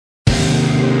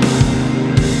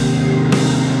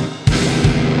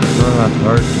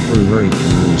Hard Brewery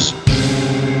News.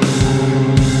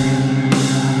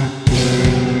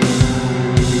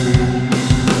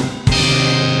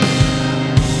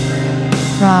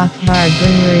 Rock Hard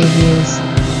Brewery Reviews.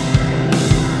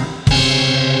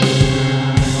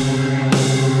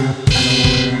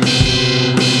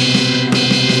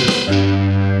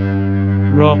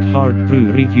 Rock Hard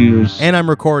Brew Reviews. And I'm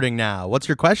recording now. What's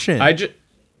your question?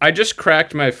 I just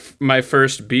cracked my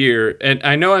first beer, and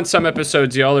I know on some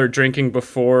episodes y'all are drinking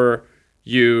before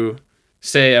you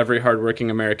say every hardworking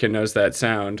American knows that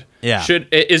sound. Yeah.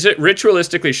 Is it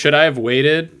ritualistically, should I have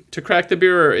waited to crack the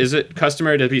beer, or is it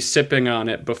customary to be sipping on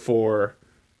it before,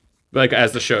 like,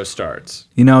 as the show starts?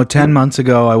 10 months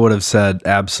ago, I would have said,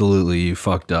 absolutely, you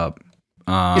fucked up.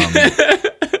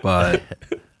 But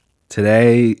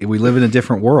today, we live in a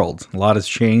different world. A lot has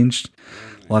changed.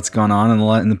 Lots gone on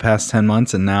in the past 10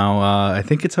 months, and now I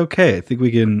think it's okay. I think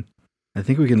we can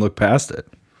look past it.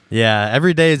 Yeah,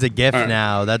 every day is a gift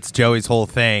now. That's Joey's whole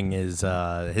thing, is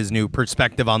his new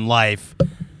perspective on life.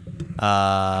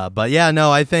 But yeah,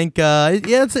 no, I think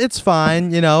it's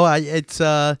fine.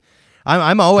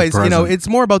 I'm always, it's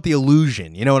more about the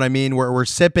illusion. You know what I mean? We're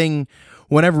sipping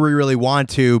whenever we really want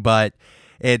to, but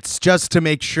it's just to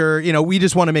make sure, we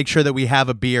just want to make sure that we have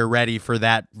a beer ready for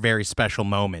that very special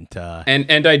moment.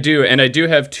 And I do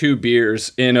have two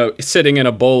beers sitting in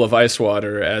a bowl of ice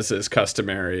water, as is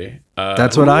customary.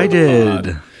 That's what I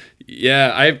did.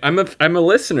 Yeah, I'm a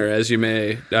listener, as you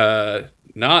may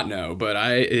not know, but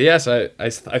I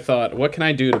thought, what can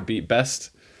I do to be best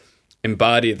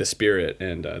embody the spirit,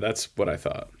 and that's what I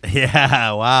thought.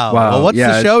 Yeah, wow. Well, what's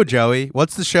the show, Joey?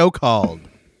 What's the show called?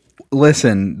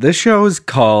 Listen, this show is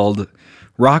called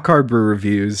Rock Hard Brew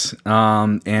Reviews,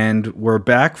 and we're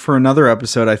back for another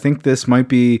episode. I think this might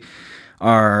be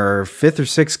our fifth or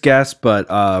sixth guest, but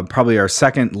probably our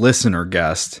second listener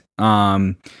guest.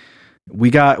 We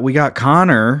got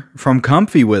Connor from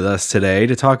Comfy with us today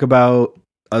to talk about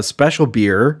a special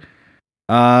beer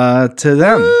to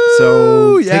them. Woo,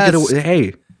 so yes. Take it away.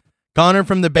 Hey, Connor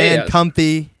from the band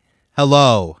Comfy.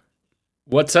 Hello.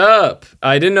 What's up?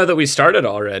 I didn't know that we started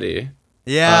already.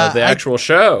 Yeah, the actual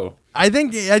show. I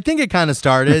think it kind of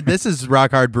started. This is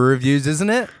Rock Hard Brew Reviews, isn't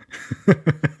it?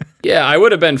 Yeah, I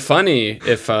would have been funny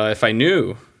if I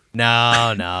knew.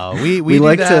 No. We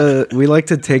like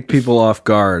to take people off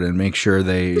guard and make sure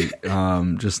they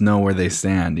just know where they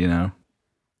stand. Well,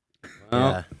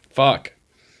 yeah. Fuck.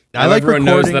 I like everyone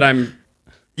knows that I'm.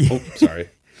 Oh, sorry.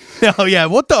 Oh, yeah.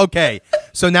 Okay.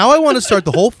 So now I want to start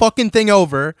the whole fucking thing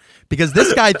over because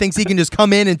this guy thinks he can just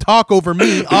come in and talk over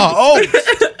me.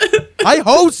 I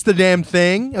host the damn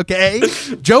thing, okay?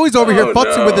 Joey's over here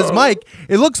futzing with his mic.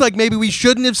 It looks like maybe we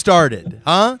shouldn't have started,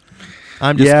 huh?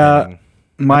 I'm just kidding.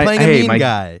 I'm playing a mean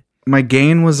guy. My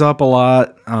gain was up a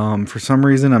lot. For some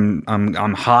reason,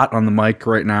 I'm hot on the mic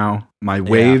right now. My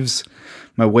waveforms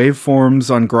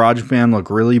on GarageBand look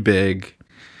really big.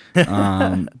 Bigger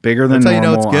than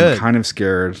normal. It's good. I'm kind of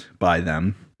scared by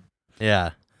them.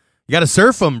 Yeah, you gotta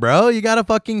surf them, bro. You gotta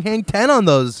fucking hang 10 on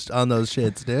those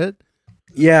shits, dude.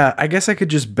 Yeah, I guess I could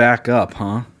just back up,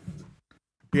 huh?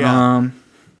 Yeah,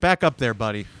 back up there,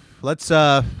 buddy. Let's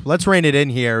rein it in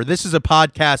here. This is a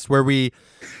podcast where we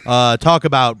talk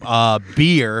about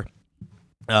beer.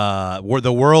 We're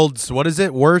the world's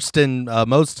worst and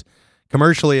most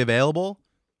commercially available.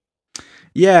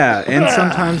 Yeah, and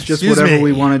sometimes just whatever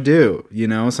we want to do,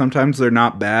 Sometimes they're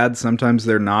not bad, sometimes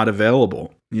they're not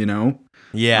available,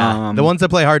 Yeah, the ones that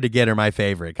play hard to get are my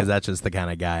favorite because that's just the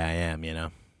kind of guy I am,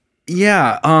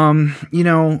 Yeah,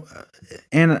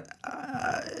 and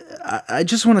I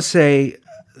just want to say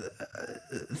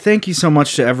thank you so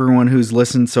much to everyone who's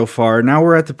listened so far. Now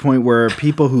we're at the point where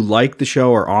people who like the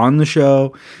show are on the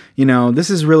show. This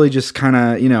is really just kind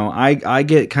of, I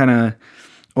get kind of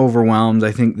overwhelmed.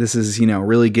 I think this is,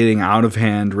 really getting out of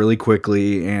hand really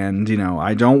quickly. And,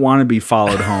 I don't want to be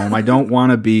followed home. I don't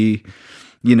want to be,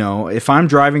 if I'm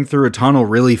driving through a tunnel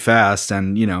really fast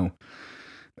and,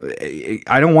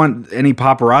 I don't want any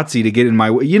paparazzi to get in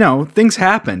my way. Things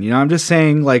happen. I'm just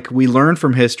saying, like, we learn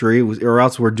from history or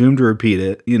else we're doomed to repeat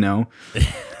it,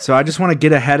 So I just want to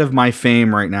get ahead of my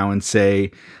fame right now and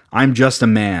say, I'm just a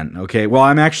man, okay? Well,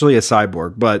 I'm actually a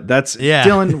cyborg, but that's... Yeah.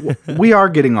 Dylan, we are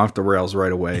getting off the rails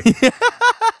right away.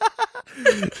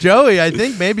 Joey, I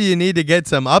think maybe you need to get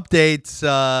some updates.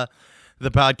 The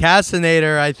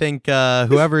Podcastinator, I think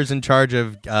whoever's in charge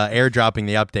of airdropping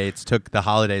the updates took the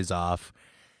holidays off.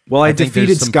 Well, I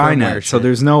defeated Skynet, so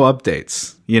there's no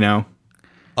updates,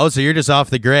 Oh, so you're just off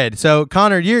the grid. So,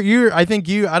 Connor, I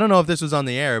don't know if this was on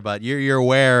the air, but you're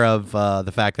aware of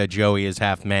the fact that Joey is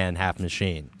half man, half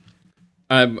machine.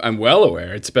 I'm well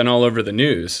aware. It's been all over the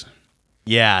news.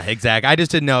 Yeah, exactly. I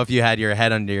just didn't know if you had your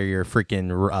head under your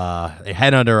freaking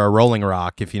head under a rolling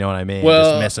rock, if you know what I mean.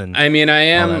 Well, just missing. I mean, I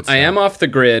that am stuff. off the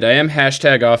grid. I am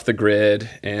hashtag off the grid,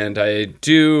 and I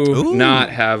do not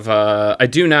have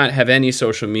any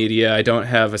social media. I don't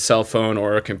have a cell phone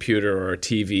or a computer or a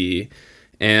TV.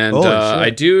 And I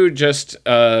do just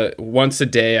once a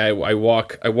day. I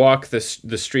walk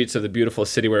the streets of the beautiful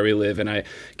city where we live, and I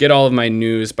get all of my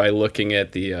news by looking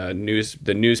at the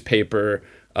newspaper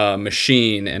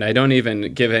machine, and I don't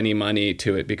even give any money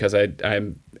to it because I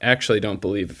actually don't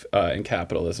believe in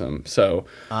capitalism. So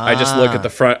I just look at the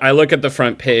front. I look at the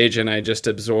front page, and I just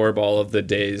absorb all of the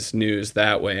day's news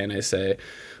that way, and I say,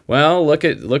 well,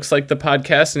 looks like the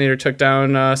Podcastinator took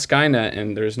down Skynet,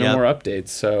 and there's no more updates.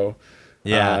 So.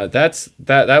 Yeah,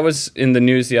 that was in the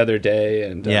news the other day,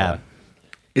 and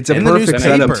it's a In the perfect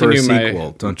setup newspaper. for a Continue my-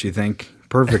 sequel, don't you think?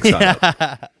 Perfect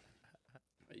setup.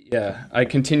 yeah, I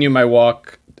continue my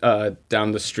walk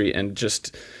down the street, and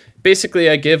just basically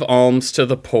I give alms to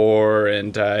the poor,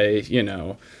 and I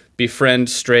befriend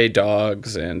stray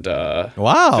dogs, and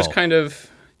Wow. just kind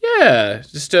of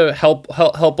just to help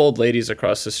old ladies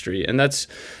across the street, and that's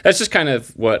just kind of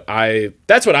what I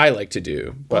like to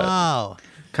do. But Wow.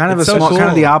 Kind of It's a so small, kind of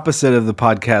cool. the opposite of the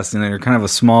Podcastinator, kind of a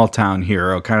small town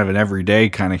hero, kind of an everyday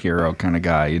kind of hero kind of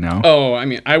guy, you know? Oh, I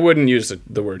mean, I wouldn't use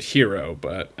the word hero,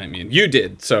 but I mean, you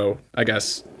did, so I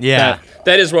guess that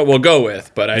is what we'll go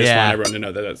with. But I just want everyone to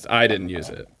know that I didn't use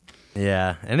it.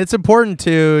 Yeah, and it's important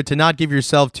to not give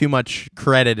yourself too much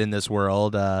credit in this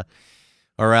world,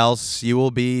 or else you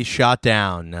will be shot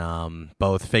down,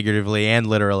 both figuratively and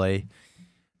literally.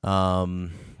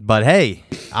 But hey,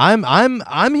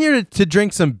 I'm here to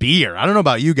drink some beer. I don't know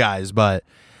about you guys, but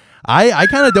I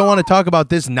kind of don't want to talk about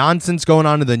this nonsense going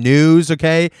on in the news.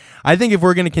 Okay, I think if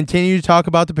we're going to continue to talk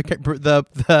about the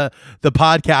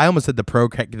podcast, I almost said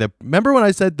remember when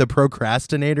I said the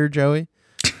procrastinator, Joey,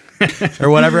 or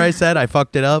whatever I said? I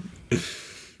fucked it up.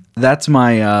 That's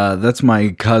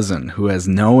my cousin who has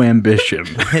no ambition.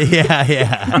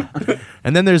 yeah.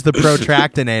 And then there's the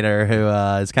protractinator who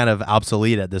is kind of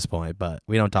obsolete at this point, but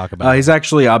we don't talk about it. He's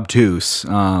actually obtuse.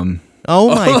 Oh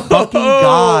my fucking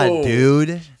god,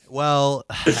 dude. Well,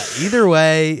 either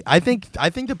way, I think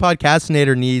the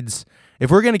Podcastinator needs, if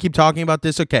we're going to keep talking about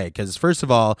this, okay, because first of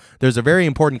all, there's a very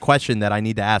important question that I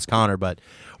need to ask Connor, but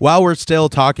while we're still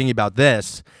talking about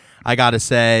this, I got to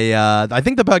say, I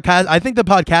think the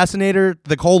Podcastinator,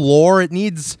 the whole lore, it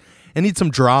needs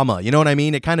some drama. You know what I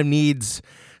mean? It kind of needs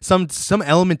some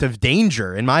element of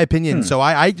danger, in my opinion. So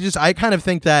I kind of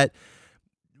think that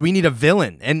we need a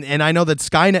villain, and I know that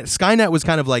Skynet was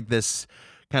kind of like this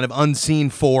kind of unseen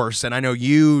force, and I know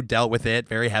you dealt with it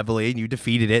very heavily and you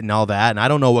defeated it and all that, and I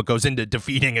don't know what goes into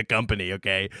defeating a company.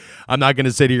 Okay, I'm not going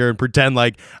to sit here and pretend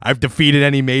like I've defeated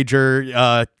any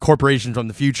major corporation from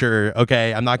the future.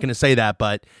 Okay, I'm not going to say that,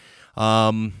 but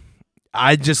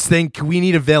I just think we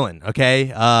need a villain. Okay,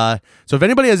 so if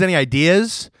anybody has any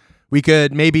ideas, we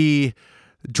could maybe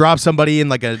drop somebody in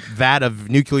like a vat of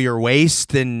nuclear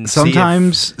waste and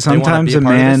Sometimes a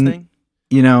man,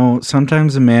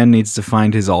 sometimes a man needs to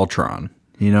find his Ultron.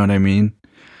 You know what I mean?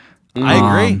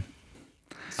 I agree.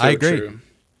 So I agree. true.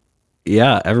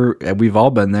 Yeah, we've all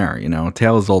been there.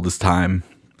 Tale as old as time.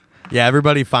 Yeah,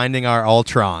 everybody finding our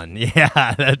Ultron.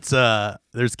 Yeah, that's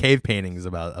there's cave paintings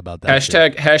about that.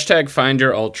 Hashtag find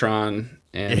your Ultron,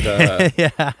 and and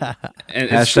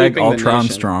it's Hashtag sweeping the Ultron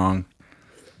nation. strong.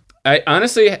 I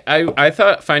honestly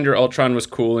thought Find Your Ultron was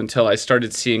cool until I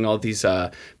started seeing all these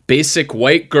basic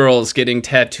white girls getting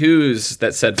tattoos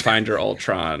that said Find Your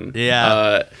Ultron.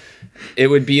 Yeah. It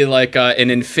would be like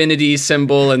an infinity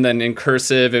symbol, and then in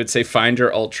cursive it would say Find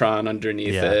Your Ultron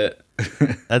underneath it.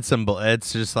 That symbol,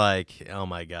 it's just like, oh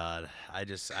my god, I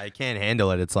can't handle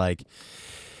it. It's like,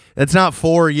 it's not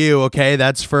for you, okay?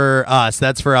 That's for us.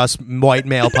 That's for us white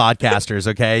male podcasters,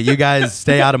 okay? You guys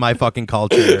stay out of my fucking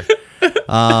culture.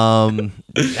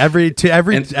 Every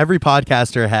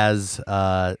podcaster has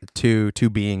two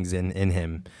beings in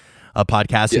him, a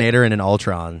Podcastinator and an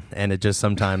Ultron, and it just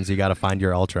sometimes you got to find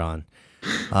your Ultron.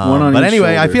 One on But each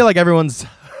anyway, I shoulder. feel like everyone's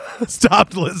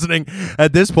stopped listening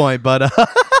at this point. But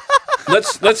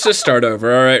Let's just start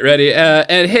over. All right, ready?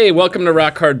 And hey, welcome to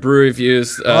Rock Hard Brew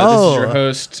Reviews. This is your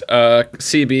host,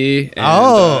 CB,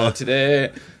 and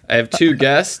today I have two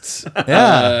guests.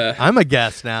 yeah, I'm a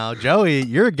guest now. Joey,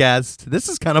 you're a guest. This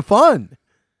is kind of fun.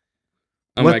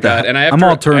 Oh What my the god! heck? And I have I'm to,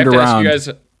 all turned I have to ask around. you guys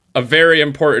a very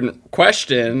important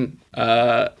question.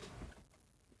 I'm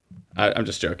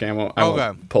just joking. I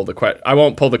won't pull the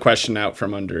question out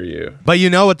from under you. But you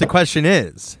know what the question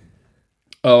is.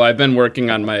 Oh, I've been working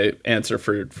on my answer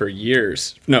for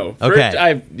years. No.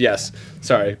 Okay. Yes.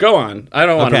 Sorry. Go on. I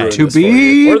don't want to Okay. ruin To this for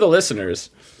be- you or the listeners.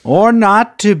 Or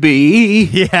not to be.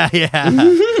 Yeah.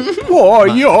 Or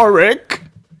Yorick.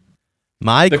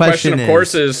 My The question, of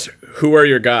course, is who are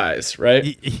your guys,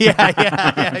 right?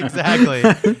 yeah, exactly.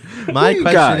 My you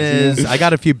question guys? is, I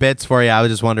got a few bits for you. I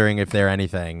was just wondering if they're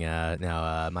anything.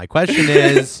 Now, my question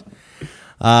is,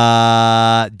 do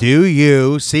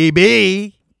you,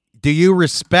 CB, do you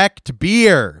respect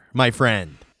beer, my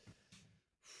friend?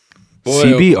 Boy,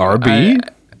 CBRB?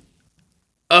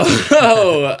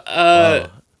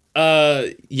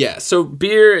 Yeah. So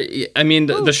beer. I mean,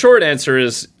 the short answer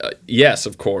is yes,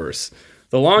 of course.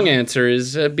 The long answer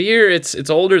is beer. It's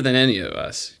older than any of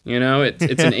us. You know,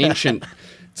 it's an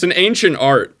ancient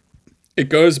art. It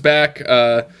goes back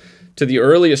to the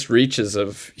earliest reaches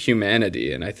of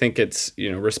humanity, and I think it's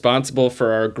responsible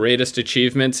for our greatest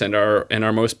achievements and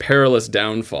our most perilous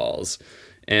downfalls.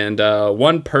 And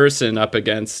one person up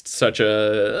against such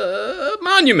a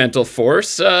monumental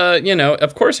force,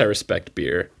 of course I respect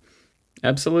beer.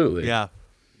 Absolutely. Yeah,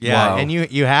 Wow. and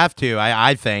you have to,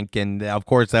 I think, and of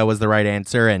course that was the right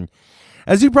answer. And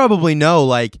as you probably know,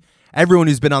 like everyone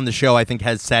who's been on the show, I think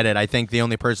has said it. I think the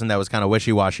only person that was kind of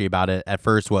wishy-washy about it at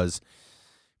first was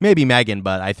maybe Megan,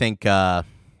 but I think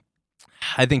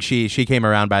she came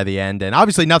around by the end, and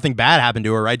obviously nothing bad happened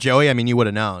to her, right, Joey? I mean, you would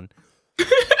have known.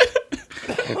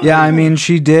 Yeah, I mean,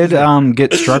 she did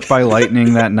get struck by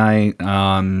lightning that night.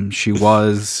 She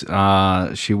was,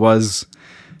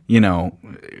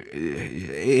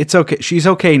 it's okay. She's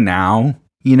okay now,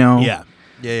 Yeah.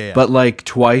 But like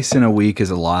twice in a week is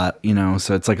a lot,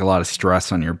 so it's like a lot of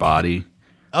stress on your body.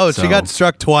 Oh, So- she got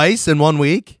struck twice in 1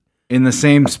 week? In the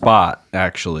same spot,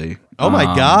 actually. Oh my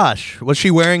gosh. Was she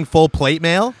wearing full plate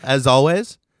mail, as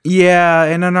always? Yeah,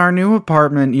 and in our new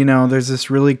apartment, there's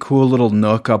this really cool little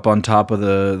nook up on top of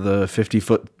the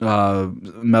 50-foot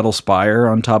metal spire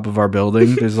on top of our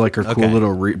building. There's like a cool Okay.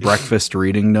 little breakfast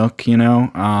reading nook,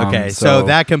 Okay, so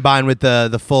that combined with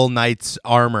the full knight's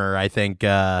armor, I think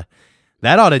that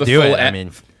ought to do it. I mean,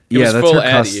 It Yeah, was that's full her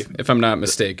Eddie, if I'm not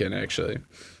mistaken, actually.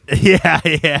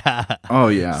 yeah. Oh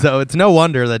yeah. So it's no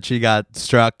wonder that she got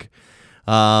struck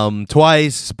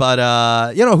twice.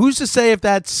 But who's to say if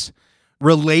that's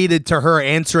related to her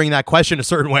answering that question a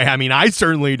certain way? I mean, I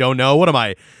certainly don't know. What am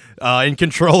I, in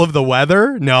control of the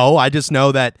weather? No, I just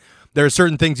know that there are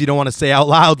certain things you don't want to say out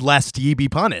loud lest ye be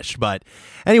punished. But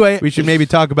anyway, we should maybe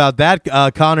talk about that.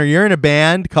 Connor, you're in a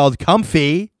band called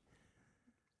Comfy.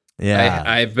 Yeah.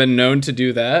 I've been known to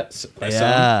do that. By some.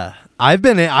 Yeah. I've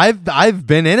been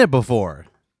in it before.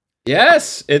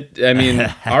 Yes. I mean,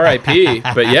 R.I.P.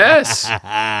 But yes.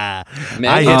 I hit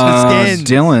Man, the skins.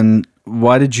 Dylan,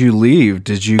 why did you leave?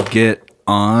 Did you get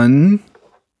on?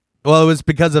 Well, it was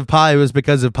because of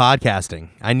podcasting.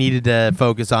 I needed to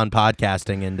focus on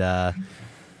podcasting, and So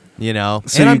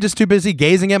and I'm you- just too busy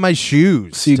gazing at my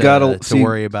shoes So you to, gotta- to so you-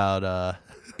 worry about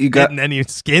You got getting any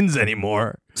skins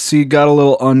anymore. so you got a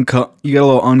little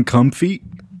uncomfy.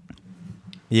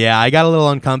 Yeah, I got a little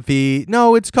uncomfy.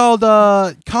 No, it's called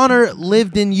Connor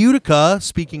lived in Utica.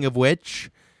 Speaking of which,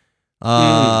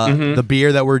 the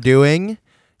beer that we're doing.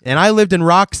 And I lived in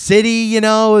Rock City,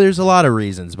 there's a lot of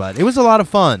reasons, but it was a lot of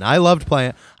fun. I loved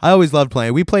playing. I always loved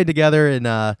playing. We played together in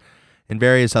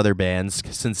various other bands.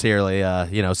 Sincerely,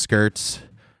 Skirts.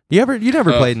 You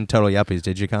never played in Total Yuppies,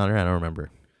 did you, Connor? I don't remember.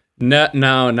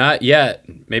 no, not yet.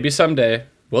 Maybe someday.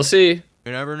 We'll see.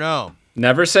 You never know.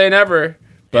 Never say never.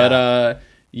 But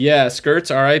Skirts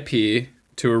R.I.P.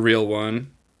 to a real one.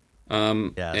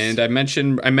 Yes. And I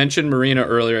mentioned Marina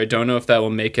earlier. I don't know if that will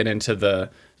make it into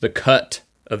the cut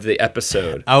of the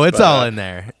episode. Oh, it's but, all in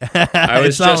there. I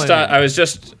was It's all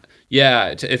just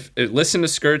listen to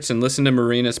Skirts and listen to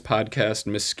Marina's podcast.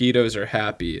 Mosquitoes Are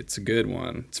Happy. It's a good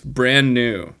one. It's brand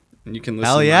new, and you can listen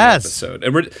Hell to the yes. episode.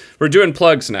 And we're doing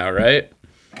plugs now, right?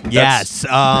 Yes.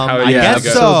 how it I is. guess Episode's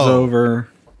Episode's so. over.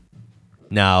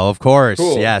 No, of course.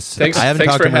 Cool. Yes. Thanks- I haven't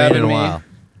thanks talked for to Marina in a having me. while.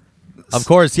 Of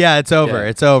course, yeah, it's over. Yeah.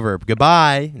 It's over.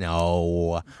 Goodbye.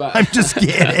 No. Bye. I'm just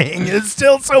kidding. It's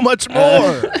still so much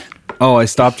more. Oh, I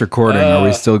stopped recording. Are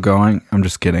we still going? I'm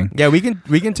just kidding. Yeah, we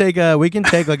can take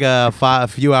like a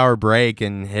few hour break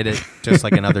and hit it just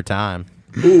like another time.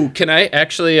 Ooh, can I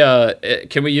actually?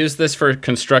 Can we use this for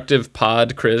constructive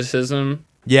pod criticism?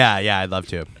 Yeah, I'd love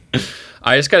to.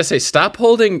 I just gotta say, stop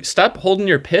holding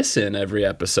your piss in every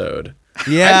episode.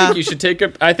 Yeah. I think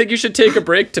you should take a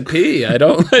break to pee. I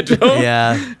don't.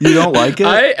 Yeah. You don't like it?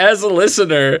 As a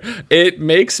listener, it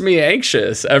makes me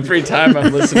anxious every time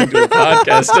I'm listening to a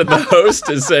podcast and the host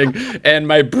is saying, "And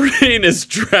my brain is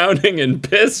drowning in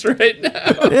piss right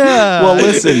now." Yeah. Well,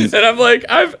 listen. And I'm like,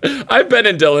 I've been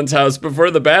in Dylan's house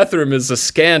before. The bathroom is a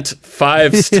scant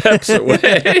 5 steps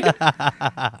away.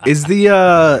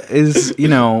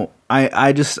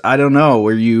 I don't know.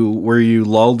 Were you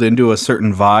lulled into a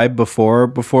certain vibe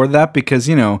before that? Because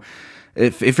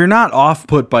if you're not off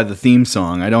put by the theme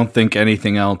song, I don't think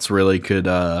anything else really could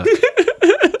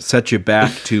set you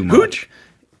back too much.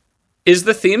 Is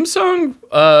the theme song?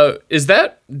 Is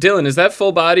that Dylan? Is that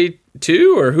Full Body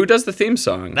too, or who does the theme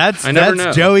song? That's I never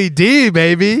know. Joey D,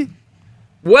 baby.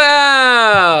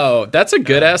 Wow, that's a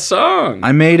good ass song.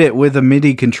 I made it with a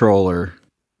MIDI controller.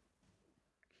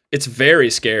 It's very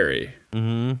scary.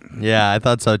 Yeah, I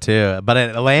thought so too. But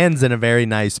it lands in a very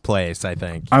nice place, I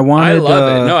think. I wanted. I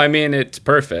love it. No, I mean it's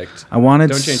perfect. I wanted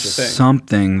Don't change your thing.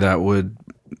 something that would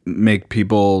make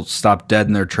people stop dead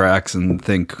in their tracks and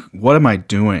think, "What am I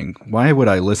doing? Why would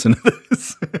I listen to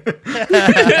this?"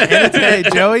 Hey,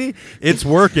 Joey, it's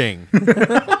working.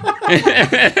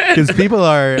 Because people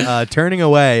are turning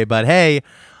away. But hey,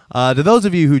 to those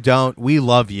of you who don't, we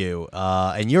love you.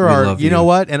 And you're We our, love you know you.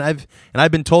 what? And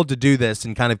I've been told to do this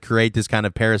and kind of create this kind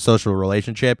of parasocial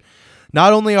relationship.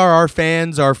 Not only are our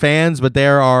fans, but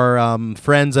they're our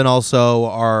friends and also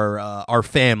our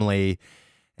family.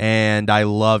 And I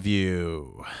love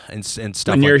you and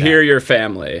stuff. When you're like that. here, your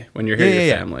family. When you're here, Yeah, your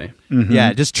yeah. family.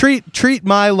 Yeah, just treat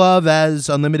my love as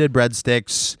unlimited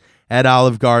breadsticks at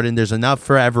Olive Garden. There's enough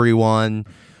for everyone.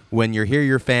 When you're here,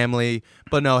 your family.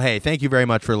 But no, hey, thank you very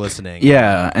much for listening.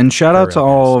 Yeah, and shout out to real,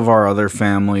 all of our other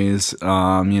families.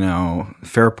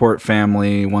 Fairport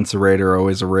family, once a Raider,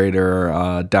 always a Raider.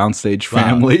 Downstage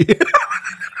family.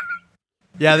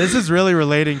 Yeah, this is really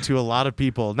relating to a lot of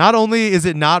people. Not only is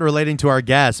it not relating to our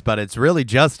guests, but it's really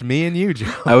just me and you,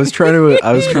 Joe. I was trying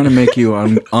to make you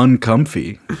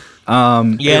uncomfy. Yeah,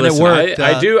 and it Listen, worked.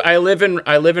 I do. I live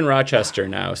in Rochester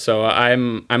now, so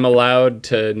I'm allowed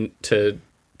to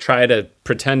try to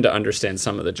pretend to understand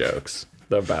some of the jokes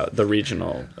about the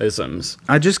regional isms.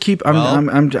 I just keep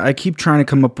I keep trying to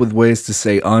come up with ways to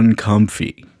say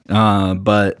uncomfy.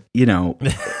 But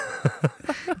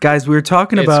guys, we were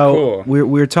talking It's about cool. we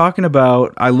were talking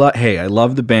about I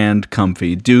love the band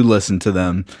Comfy. Do listen to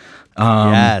them.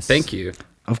 Yes. Thank you.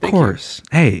 Of course.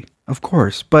 Hey, of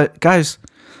course. But guys,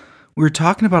 we were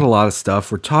talking about a lot of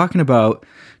stuff. We're talking about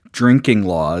drinking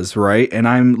laws, right? And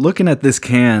I'm looking at this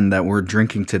can that we're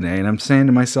drinking today, and I'm saying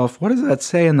to myself, what does that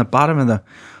say in the bottom of the?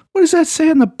 What does that say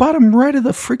in the bottom right of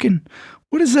the freaking?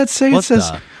 What does that say? What It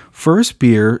says the? first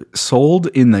beer sold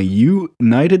in the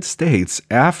United States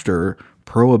after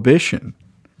Prohibition.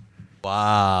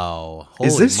 Wow.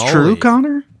 Is Holy this moly. true,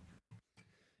 Connor?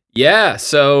 Yeah.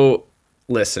 So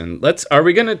listen. Are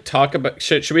we gonna talk about?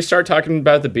 Should we start talking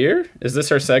about the beer? Is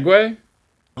this our segue?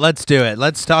 Let's do it.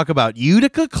 Let's talk about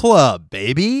Utica Club,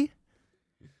 baby.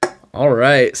 All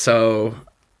right. So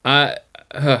I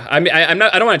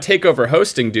don't want to take over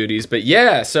hosting duties, but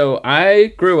yeah. So I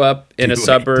grew up in a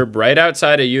suburb right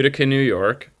outside of Utica, New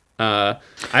York. I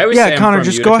always say I'm Connor, from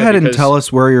just go Utica ahead and because- tell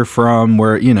us where you're from,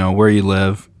 where you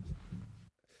live.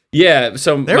 Yeah,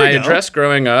 so There my we go. address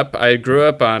growing up, I grew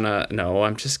up on no,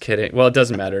 I'm just kidding. Well, it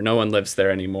doesn't matter. No one lives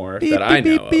there anymore Beep, that I beep,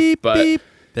 know beep, of. beep, But beep.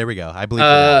 There we go. I believe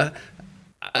that.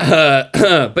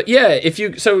 but yeah, if you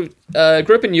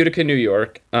grew up in Utica, New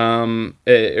York,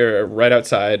 or right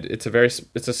outside. It's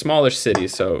a smaller city,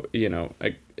 so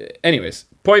anyways,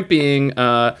 point being,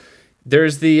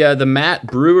 there's the Matt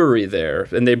Brewery there,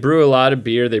 and they brew a lot of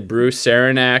beer. They brew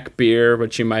Saranac beer,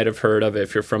 which you might have heard of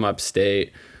if you're from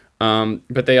upstate.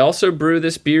 But they also brew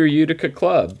this beer, Utica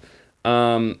Club.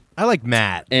 I like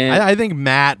Matt. and- I think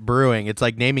Matt Brewing. It's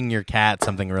like naming your cat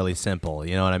something really simple.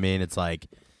 You know what I mean? It's like,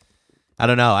 I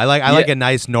don't know. I like a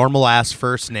nice normal ass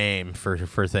first name for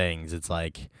things. It's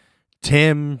like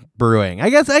Tim Brewing. I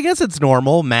guess it's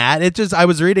normal. Matt. It just, I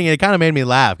was reading it. It kind of made me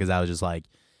laugh because I was just like,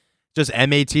 just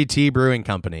MATT Brewing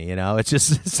Company. It's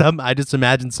just I just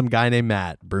imagined some guy named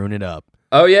Matt brewing it up.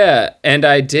 Oh yeah, and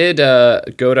I did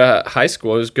go to high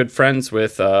school. I was good friends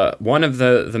with one of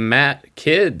the Matt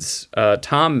kids,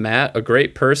 Tom Matt, a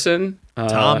great person.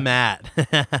 Tom Matt.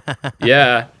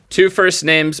 Yeah, 2 first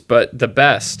names, but the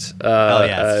best.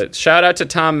 yes. Shout out to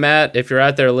Tom Matt if you're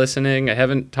out there listening. I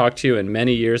haven't talked to you in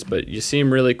many years, but you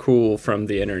seem really cool from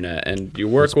the internet, and you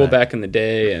work well back in the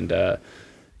day, and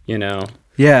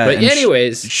Yeah. But and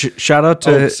anyways, shout out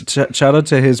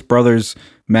to his brothers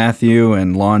Matthew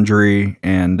and Laundry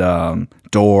and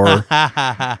door.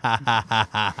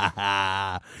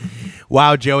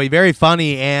 Wow, Joey, very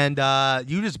funny, and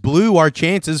you just blew our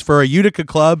chances for a Utica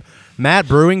Club Matt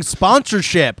Brewing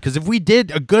sponsorship. Because if we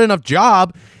did a good enough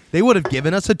job, they would have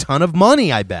given us a ton of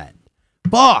money. I bet.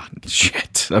 Fuck.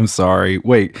 Shit. I'm sorry.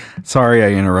 Wait. Sorry,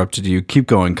 I interrupted you. Keep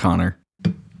going, Connor.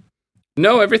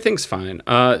 No, everything's fine.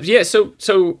 Yeah. So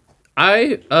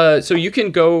you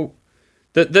can go.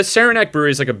 The Saranac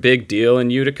Brewery is like a big deal in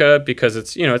Utica because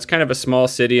it's kind of a small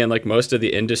city and like most of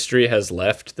the industry has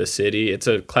left the city. It's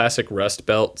a classic Rust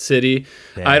Belt city.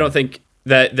 Damn. I don't think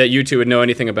that you two would know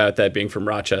anything about that being from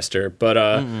Rochester, but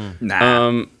Nah.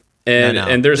 No.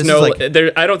 And there's This no is like-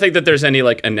 there. I don't think that there's any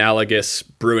like analogous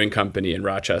brewing company in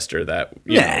Rochester that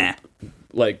you know,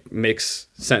 like makes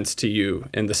sense to you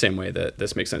in the same way that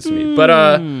this makes sense to me.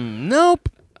 But Nope.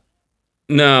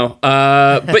 no,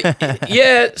 but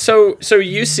yeah. So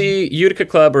UC Utica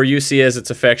Club, or UC as it's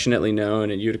affectionately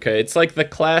known in Utica, it's like the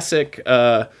classic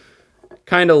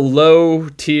kind of low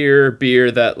tier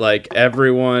beer that like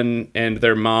everyone and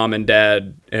their mom and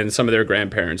dad and some of their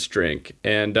grandparents drink,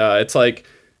 and it's like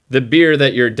the beer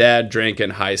that your dad drank in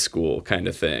high school kind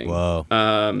of thing. Whoa.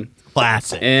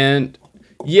 Classic. And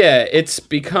yeah, it's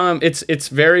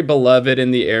very beloved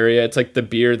in the area. It's like the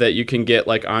beer that you can get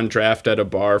like on draft at a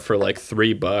bar for like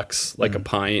 $3, like a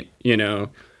pint, you know.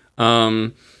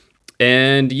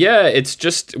 And yeah, it's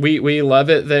just we love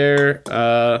it there.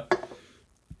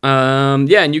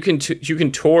 Yeah, and you can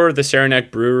tour the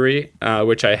Saranac Brewery,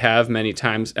 which I have many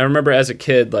times. I remember as a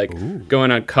kid like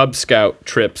going on Cub Scout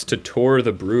trips to tour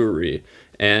the brewery.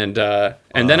 And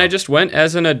then I just went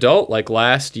as an adult like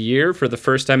last year for the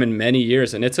first time in many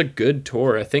years, and it's a good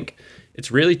tour. I think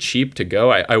it's really cheap to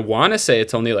go. I want to say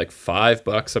it's only like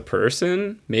 $5 a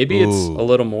person. Maybe it's a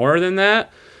little more than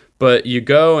that, but you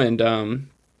go and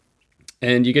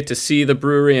you get to see the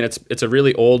brewery, and it's a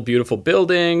really old, beautiful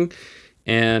building.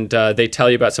 And they tell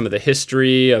you about some of the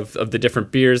history of the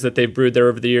different beers that they've brewed there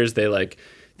over the years. They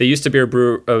used to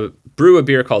brew a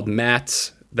beer called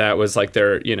Matt's that was like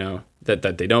their, you know,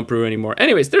 that they don't brew anymore.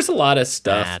 Anyways, there's a lot of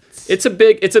stuff. Matt's. It's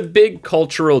a big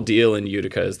cultural deal in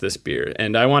Utica is this beer.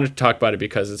 And I wanted to talk about it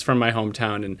because it's from my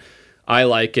hometown and I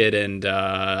like it. And,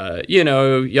 you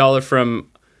know, y'all are from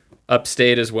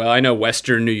upstate as well. I know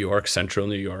Western New York, Central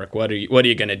New York. What are you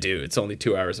going to do? It's only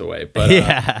 2 hours away. But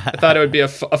I thought it would be a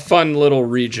fun little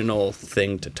regional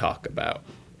thing to talk about.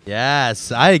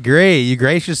 Yes, I agree. You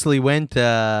graciously went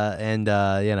and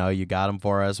you know, you got them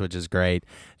for us, which is great.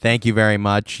 Thank you very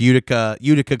much, Utica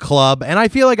Club. And I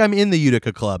feel like I'm in the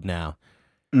Utica Club now.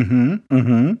 And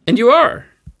you are.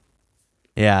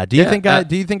 Yeah. Do you think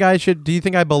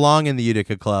I belong in the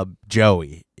Utica Club,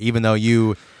 Joey? Even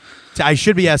though I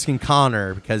should be asking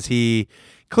Connor because he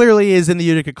clearly is in the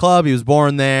Utica Club. He was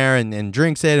born there and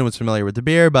drinks it and was familiar with the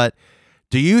beer. But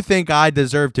do you think I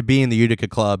deserve to be in the Utica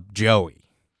Club, Joey?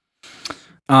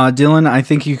 Dylan, I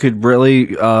think you could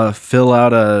really fill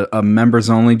out a members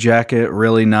only jacket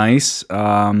really nice. What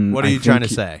are you trying to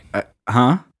say?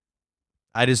 Huh?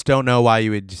 I just don't know why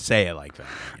you would say it like that.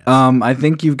 I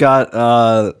think you've got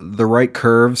the right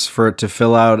curves for it to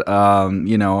fill out,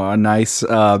 you know, a nice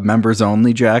members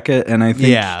only jacket. And I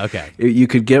think you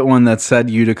could get one that said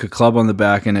Utica Club on the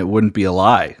back and it wouldn't be a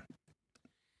lie.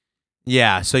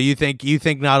 Yeah, so you think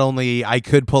not only I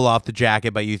could pull off the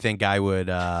jacket, but you think I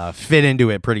would fit into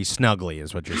it pretty snugly,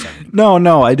 is what you're saying?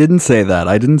 No, I didn't say that.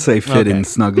 I didn't say fit in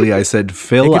snugly. I said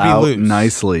fill out loose.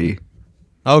 nicely.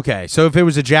 Okay, so if it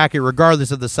was a jacket,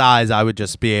 regardless of the size, I would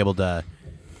just be able to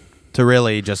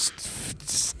really just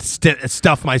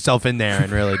stuff myself in there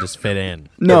and really just fit in.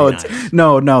 No, Pretty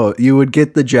no. You would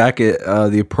get the jacket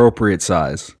the appropriate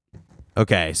size.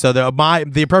 Okay, so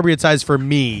the appropriate size for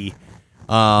me.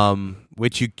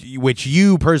 Which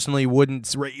you personally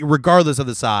wouldn't, regardless of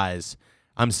the size.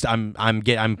 I'm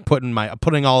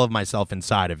putting all of myself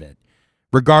inside of it,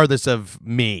 regardless of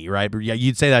me, right? Yeah,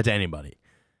 you'd say that to anybody.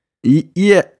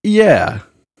 Yeah.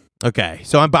 Okay,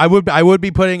 so I would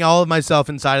be putting all of myself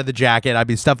inside of the jacket. I'd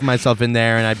be stuffing myself in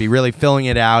there, and I'd be really filling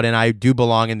it out. And I do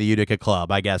belong in the Utica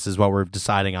Club, I guess, is what we're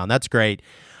deciding on. That's great.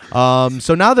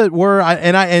 So now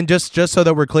that just so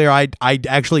that we're clear, I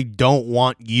actually don't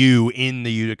want you in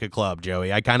the Utica Club,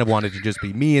 Joey. I kind of wanted to just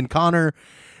be me and Connor,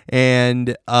 and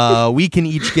we can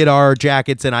each get our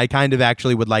jackets. And I kind of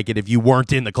actually would like it if you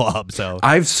weren't in the club. So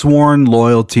I've sworn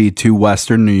loyalty to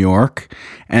Western New York,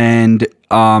 and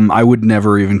I would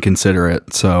never even consider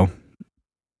it. So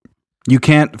you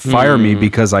can't fire me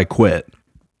because I quit.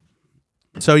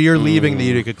 So you're leaving the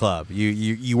Utica Club.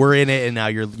 You were in it, and now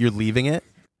you're leaving it.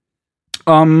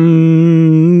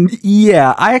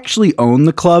 Yeah, I actually own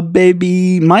the club,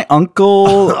 baby. My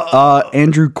uncle,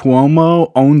 Andrew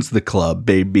Cuomo, owns the club,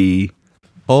 baby.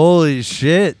 Holy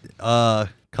shit,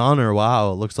 Connor!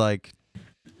 Wow, it looks like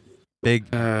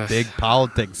big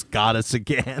politics got us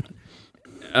again.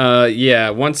 Yeah,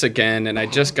 once again, and I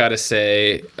just gotta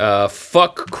say,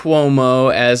 fuck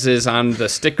Cuomo, as is on the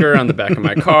sticker on the back of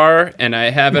my car, and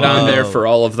I have it on there for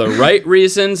all of the right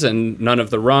reasons and none of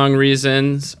the wrong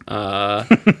reasons.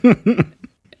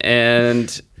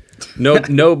 And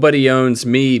nobody owns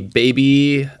me,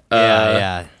 baby.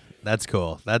 Yeah, that's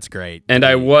cool. That's great. And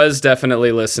I was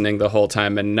definitely listening the whole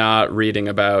time and not reading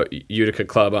about Utica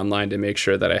Club online to make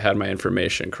sure that I had my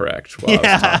information correct while I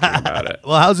was talking about it.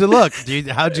 Well, how's it look?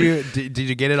 Did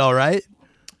you get it all right?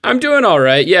 I'm doing all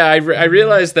right. Yeah, I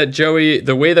realized that Joey,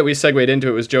 the way that we segued into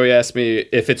it was Joey asked me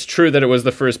if it's true that it was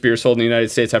the first beer sold in the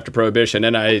United States after Prohibition,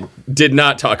 and I did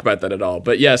not talk about that at all.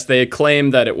 But yes, they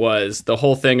claimed that it was. The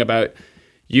whole thing about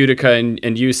Utica and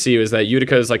UC was that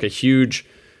Utica is like a huge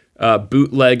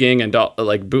bootlegging and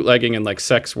like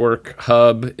sex work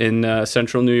hub in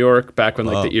central New York back when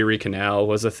like the Erie Canal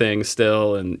was a thing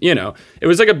still, and it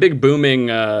was like a big booming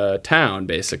town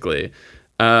basically.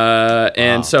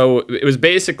 And so it was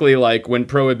basically like when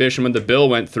the bill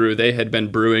went through, they had been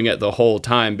brewing it the whole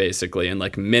time basically, and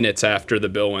like minutes after the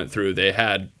bill went through, they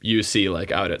had UC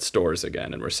like out at stores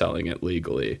again and were selling it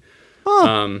legally.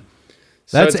 So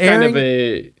That's it's kind of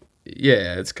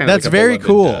it's kind of That's like a very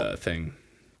beloved, cool thing.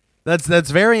 That's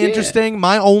very interesting.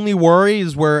 My only worry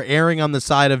is we're erring on the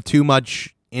side of too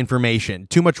much information,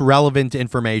 too much relevant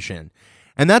information.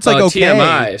 And that's like okay.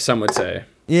 TMI, some would say.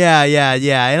 Yeah.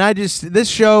 And this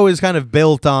show is kind of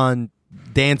built on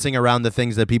dancing around the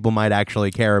things that people might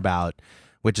actually care about,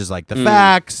 which is like the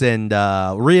facts and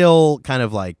real kind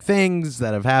of like things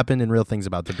that have happened and real things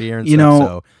about the beer and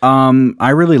stuff. I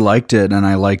really liked it, and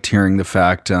I liked hearing the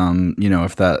fact,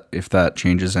 if that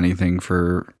changes anything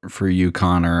for you,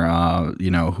 Connor,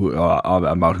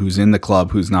 about who's in the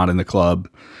club, who's not in the club.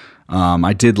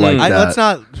 I did like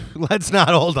that. Let's not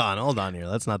hold on here.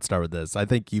 Let's not start with this. I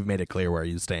think you've made it clear where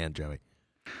you stand, Joey.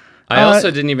 I also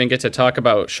didn't even get to talk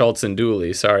about Schultz and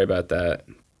Dooley. Sorry about that.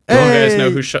 Do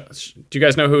you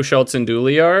guys know who Schultz and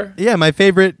Dooley are? Yeah, my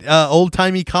favorite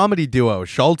old-timey comedy duo,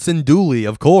 Schultz and Dooley,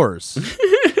 of course.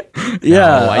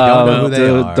 Yeah, I don't know who they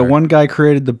are. The one guy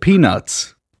created the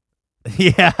Peanuts.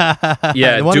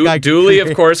 Yeah. Dooley,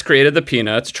 of course, created the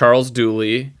Peanuts. Charles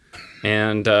Dooley.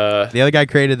 And the other guy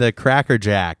created the Cracker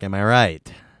Jack. Am I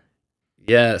right?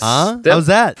 Yes. Huh? How's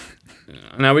that?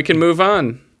 Now we can move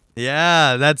on.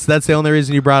 Yeah, that's the only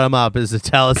reason you brought him up, is to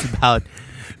tell us about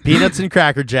Peanuts and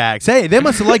Cracker Jacks. Hey, they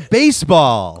must have liked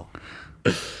baseball.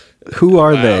 Who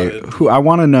are they? I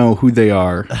want to know who they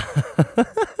are.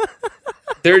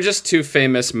 They're just two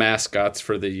famous mascots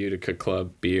for the Utica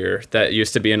Club beer that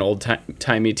used to be in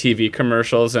old-timey TV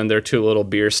commercials, and they're two little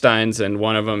beer steins, and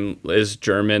one of them is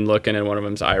German looking and one of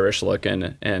them's Irish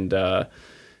looking, and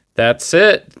that's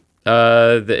it.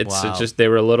 It's just, they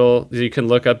were little. You can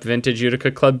look up vintage Utica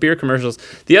Club beer commercials.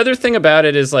 The other thing about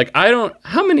it is like,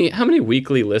 how many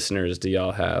weekly listeners do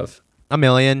y'all have? 1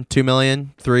 million, 2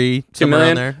 million, 3, 2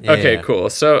 million? there. Okay, cool.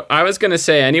 So I was going to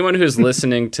say, anyone who's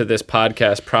listening to this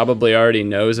podcast probably already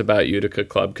knows about Utica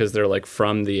Club because they're like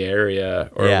from the area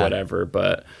or whatever.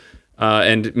 But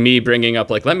and me bringing up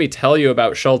like, let me tell you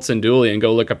about Schultz and Dooley and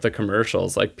go look up the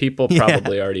commercials. Like, people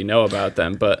probably already know about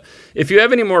them. But if you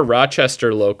have any more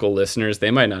Rochester local listeners,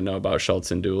 they might not know about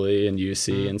Schultz and Dooley and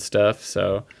UC and stuff.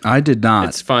 So I did not.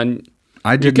 It's fun.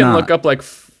 You can look up like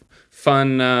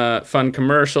fun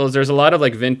commercials. There's a lot of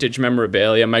like vintage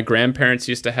memorabilia. My grandparents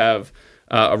used to have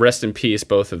a rest in peace,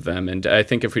 both of them, and I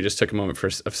think if we just took a moment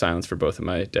of silence for both of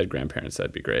my dead grandparents,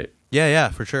 that'd be great. Yeah,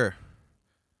 for sure.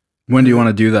 When do you want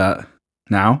to do that?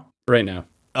 Now? Right now.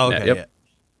 Oh, okay. Yep. Yeah.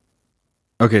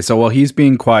 Okay, so while he's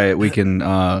being quiet, we can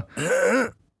oh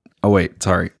wait,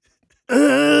 sorry.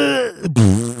 Oh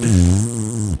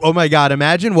my God!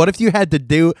 Imagine what if you had to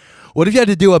do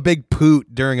a big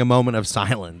poot during a moment of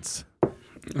silence.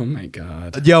 Oh my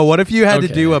God. Yo, what if you had to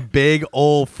do a big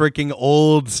freaking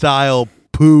old style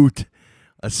poot,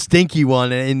 a stinky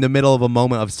one in the middle of a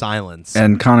moment of silence?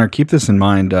 And Connor, keep this in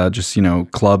mind. Just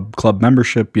club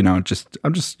membership. I'm just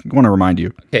want to remind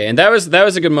you. Okay, and that was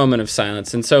a good moment of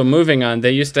silence. And so moving on,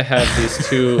 they used to have these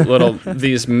two little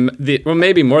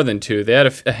maybe more than two. They had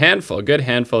a good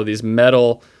handful of these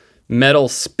metal metal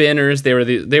spinners.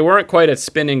 They weren't quite a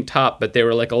spinning top, but they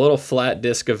were like a little flat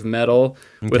disc of metal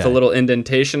with a Okay. little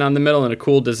indentation on the middle and a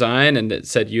cool design, and it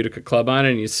said Utica Club on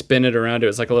it, and you spin it around. It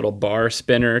was like a little bar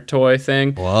spinner toy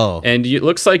thing. Whoa. And it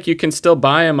looks like you can still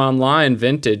buy them online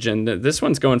vintage, and this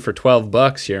one's going for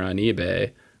 $12 here on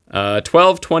eBay.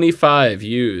 $12.25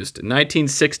 used.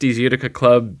 1960s Utica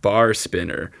Club bar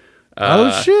spinner.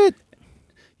 Oh shit.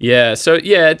 Yeah, so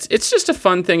yeah, it's just a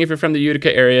fun thing if you're from the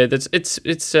Utica area.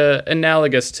 It's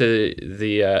analogous to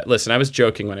the. Listen, I was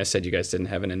joking when I said you guys didn't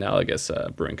have an analogous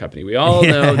brewing company. We all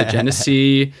know the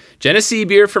Genesee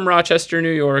beer from Rochester,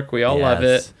 New York. We all love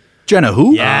Yes. it. Jenna,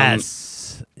 who?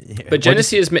 Yes. But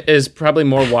Genesee is probably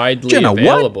more widely Jenna, what?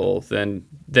 available than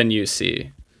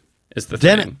UC. Is the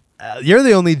Jen, thing. you're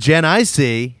the only Jen I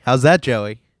see. How's that,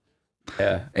 Joey?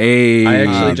 Yeah. Hey, I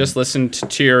actually just listened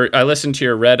to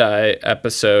your Red Eye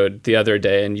episode the other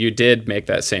day, and you did make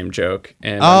that same joke,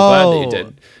 and I'm glad that you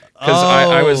did. Because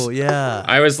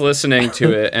I was listening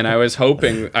to it, and I was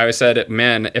hoping, I said,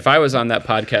 man, if I was on that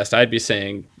podcast, I'd be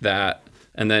saying that,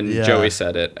 and then Yeah. Joey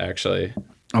said it actually.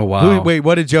 Oh wow. Wait,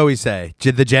 what did Joey say?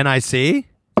 Did the Jen I see?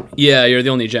 Yeah, you're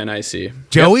the only Gen I see.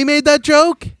 Joey made that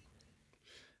joke?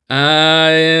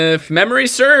 If memory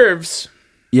serves,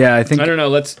 Yeah, I think I don't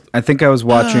know. I think I was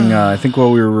watching. I think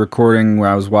while we were recording, where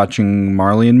I was watching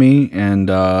Marley and Me, and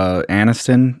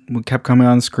Aniston kept coming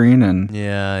on the screen, and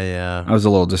Yeah. I was a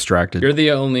little distracted. You're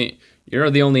the only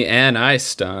Ann I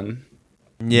stun.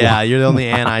 Yeah, you're the only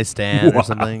Ann I stand or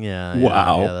something. Yeah.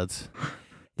 Wow. Yeah, that's.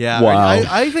 Yeah. Wow.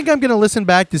 I think I'm gonna listen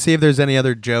back to see if there's any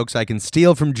other jokes I can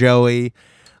steal from Joey.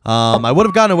 I would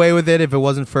have gotten away with it if it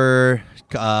wasn't for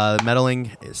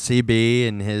meddling CB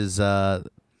and his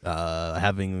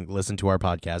having listened to our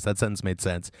podcast. That sentence made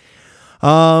sense.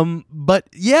 But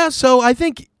yeah, so I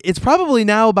think it's probably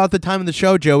now about the time of the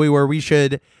show, Joey, where we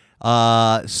should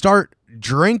start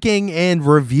drinking and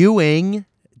reviewing.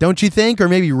 Don't you think? Or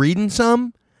maybe reading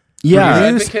some? Yeah.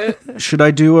 Advocate. Should I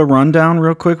do a rundown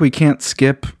real quick? We can't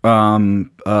skip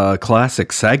a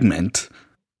classic segment.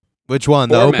 Which one?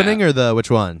 The Format. opening or the which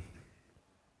one?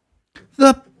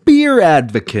 The beer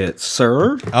advocate,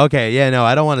 sir. Okay, yeah, no,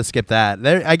 I don't want to skip that.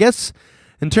 There, I guess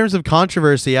in terms of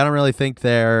controversy, I don't really think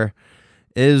there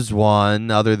is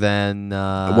one other than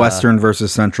Western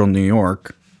versus Central New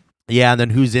York. Yeah, and then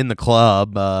who's in the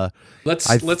club?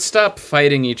 Let's stop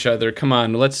fighting each other. Come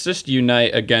on, let's just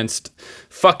unite against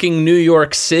fucking New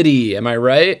York City. Am I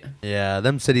right? Yeah,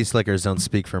 them city slickers don't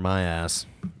speak for my ass.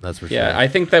 That's for Yeah, sure. I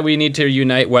think that we need to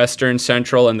unite Western,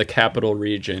 Central, and the Capital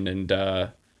Region,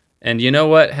 and you know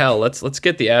what? Hell, let's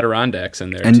get the Adirondacks in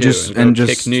there And too, just- and go and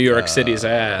just, kick New York City's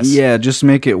ass. Yeah, just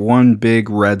make it one big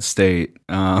red state.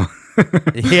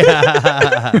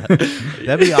 Yeah,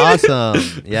 that'd be awesome.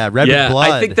 Yeah, red with Yeah,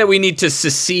 blood. I think that we need to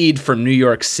secede from New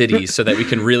York City so that we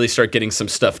can really start getting some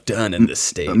stuff done in this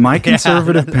state. My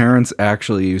conservative parents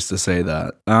actually used to say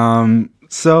that.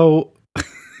 So,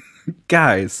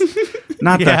 guys,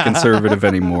 not that conservative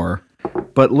anymore.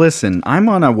 But listen, I'm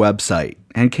on a website,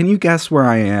 and can you guess where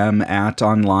I am at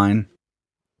online?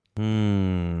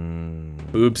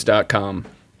 Boobs.com.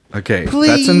 Okay, Please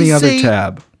that's in the other say-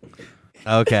 tab.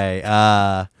 Okay.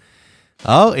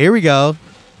 Oh, here we go.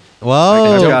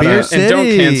 Whoa, I've got Beer a- City. And don't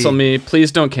cancel me.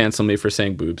 Please don't cancel me for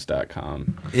saying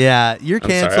boobs.com. Yeah, you're I'm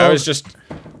canceled. sorry.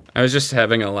 I was just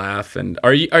having a laugh. And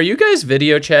are you guys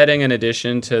video chatting in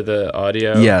addition to the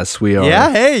audio? Yes, we are.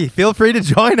 Yeah, hey, feel free to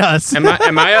join us. Am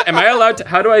I allowed to?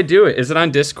 How do I do it? Is it on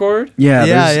Discord? Yeah,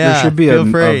 Yeah, there should be feel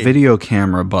a free. video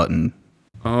camera button.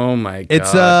 Oh my god,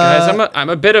 It's,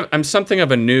 guys! I'm something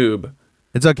of a noob.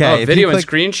 It's okay. Oh, If you video and click-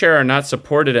 screen share are not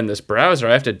supported in this browser.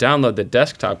 I have to download the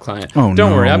desktop client. Oh,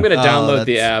 Don't no. worry, I'm going to Oh, download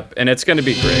the that's- app, and it's going to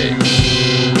be great.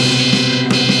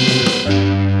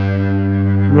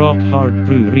 Rock Hard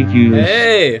Brew Reviews.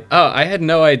 Hey! Oh, I had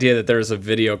no idea that there was a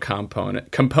video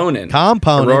component.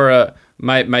 Aurora,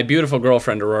 my beautiful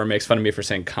girlfriend Aurora makes fun of me for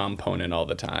saying component all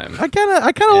the time. I kind of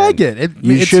like it.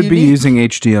 You it's should be unique. using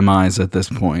HDMIs at this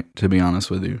point, to be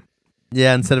honest with you.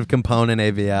 Yeah, instead of component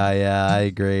AVI. Yeah, I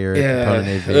agree. Or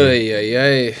component AV.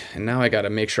 Ay. And now I got to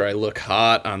make sure I look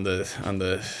hot on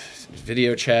the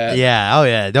video chat. Yeah. Oh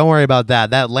yeah. Don't worry about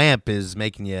that. That lamp is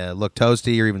making you look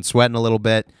toasty. You're even sweating a little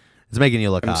bit. It's making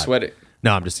you look I'm hot. sweating.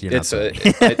 No, I'm just. You're not It's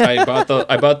sweating. I bought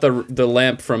the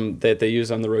lamp from that they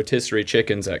use on the rotisserie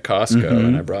chickens at Costco,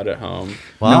 and I brought it home.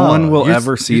 No Wow. one will You're-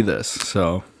 ever see this,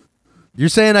 so... You're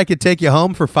saying I could take you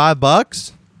home for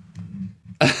 $5?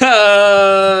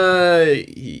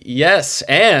 Yes,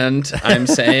 and I'm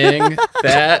saying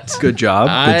that Good job.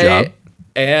 Good I job.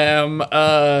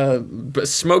 am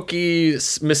smoky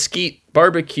mesquite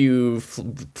barbecue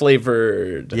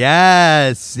flavored.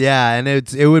 Yes, yeah, and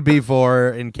it would be for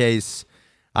in case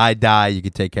I die, you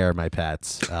could take care of my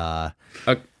pets.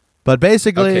 But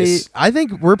basically, Okay. I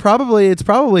think it's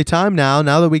probably time now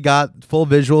that we got full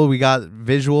visual, we got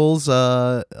visuals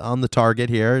on the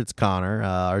target here. It's Connor.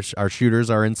 Our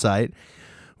shooters are in sight.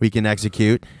 We can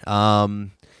execute.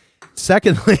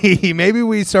 Secondly, maybe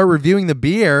we start reviewing the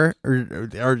beer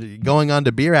or going on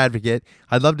to Beer Advocate.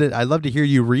 I'd love to hear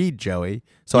you read, Joey,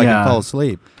 so I Yeah. can fall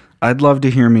asleep. I'd love to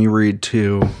hear me read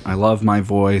too. I love my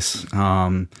voice.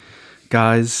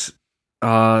 Guys,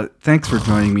 thanks for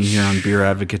joining me here on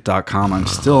beeradvocate.com. I'm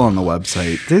still on the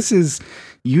website. This is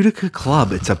Utica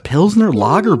Club. It's a Pilsner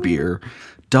lager beer,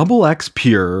 double X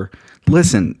pure.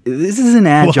 Listen, this is an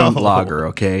adjunct Whoa. lager,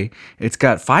 okay? It's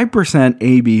got 5%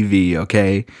 ABV,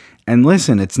 okay? And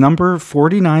listen, it's number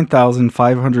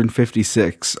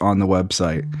 49,556 on the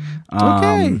website.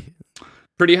 Okay.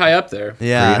 Pretty high up there.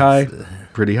 Yeah.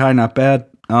 Pretty high, not bad.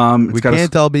 It's We got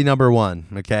can't all be number one,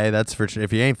 okay? That's for sure.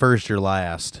 If you ain't first, you're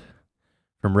last.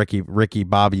 From Ricky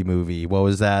Bobby movie. What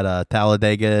was that?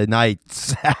 Talladega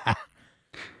Nights.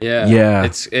 Yeah.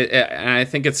 And I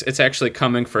think it's actually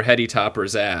coming for Hetty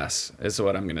Topper's ass, is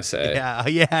what I'm gonna say.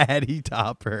 yeah, Eddie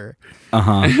Topper.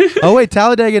 uh-huh. Oh wait,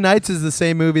 Talladega Nights is the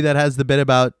same movie that has the bit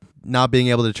about not being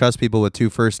able to trust people with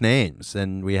two first names,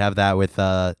 and we have that with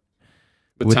Tom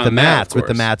the Mats. Matt, of With the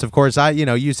course. Mats, of course.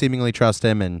 You seemingly trust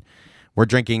him, and we're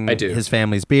drinking I do. his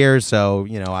family's beer, so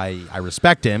I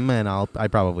respect him, and I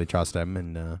probably trust him,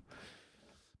 and.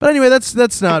 But anyway,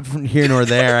 that's not from here nor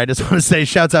there. I just want to say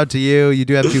shouts out to you. You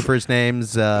do have two first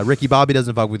names. Ricky Bobby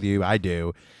doesn't fuck with you. I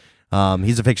do.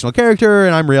 He's a fictional character,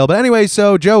 and I'm real. But anyway,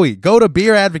 so Joey, go to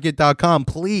beeradvocate.com,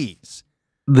 please.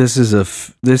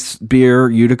 This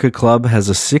beer Utica Club has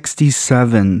a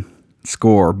 67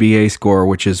 score, BA score,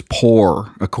 which is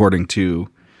poor according to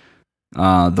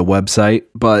the website.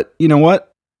 But you know what?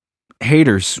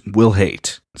 Haters will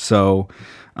hate. So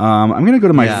I'm going to go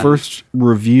to my first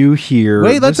review here.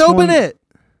 Wait, let's This open one- it.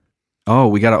 Oh,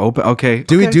 we got to open. Okay.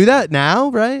 Do we okay. do that now,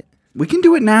 right? We can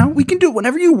do it now. We can do it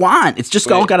whenever you want. It's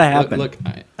just all Wait, got to happen. Look,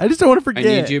 I just don't want to I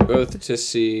forget. need you both to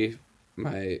see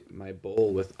my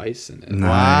bowl with ice in it. Nice.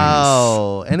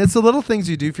 Wow. And it's the little things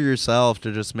you do for yourself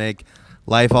to just make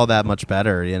life all that much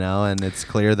better, and it's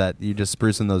clear that you just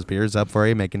sprucing those beers up for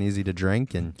you, making it easy to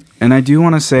drink. And And I do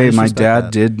want to say just my respect dad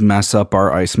that. did mess up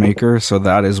our ice maker, so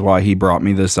that is why he brought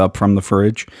me this up from the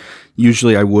fridge.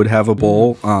 Usually I would have a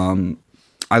bowl.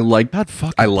 I like God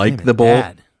fucking I damn like it, the bowl,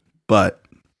 Dad. but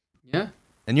Yeah.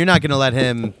 And you're not gonna let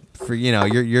him for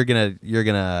you're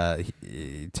gonna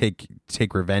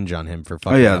take revenge on him for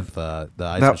fucking yeah. up the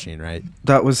ice That- machine, right?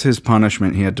 that was his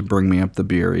punishment. He had to bring me up the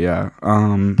beer, yeah.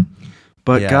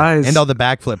 But Yeah. guys, and all the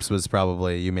backflips was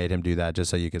probably you made him do that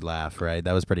just so you could laugh, right?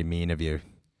 That was pretty mean of you.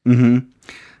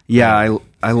 yeah,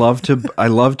 I love to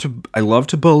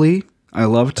bully. I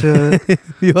love to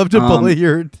You love to bully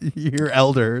your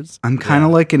elders. I'm kind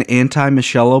of like an anti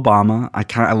Michelle Obama.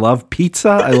 I love pizza.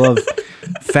 I love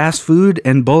fast food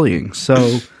and bullying.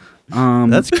 So,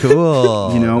 That's cool.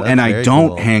 That's and I very don't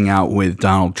cool. hang out with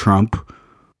Donald Trump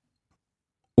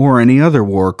or any other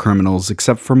war criminals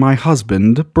except for my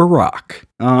husband, Barack.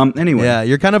 Anyway. Yeah,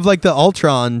 you're kind of like the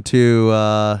Ultron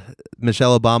to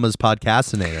Michelle Obama's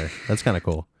podcastinator. That's kind of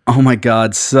cool. Oh my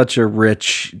God, such a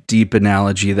rich, deep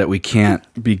analogy that we can't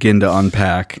begin to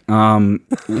unpack.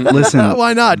 Listen,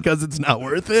 Why not? Because it's not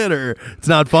worth it, or it's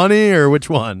not funny, or which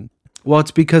one? well,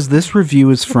 it's because this review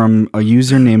is from a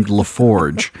user named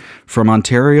LaForge from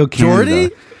Ontario, Canada.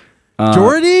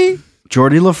 Jordy?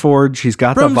 Jordy LaForge. He's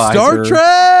got From the visor. Star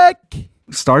Trek?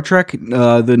 Star Trek,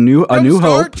 A New Star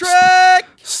Hope. Trek?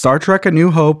 Star Trek: A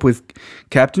New Hope with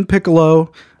Captain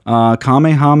Piccolo.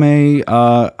 Kamehame.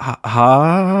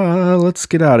 Let's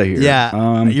get out of here.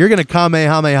 Yeah, you're gonna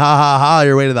kamehameha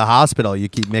your way to the hospital. You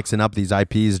keep mixing up these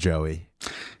IPs, Joey.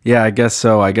 Yeah, I guess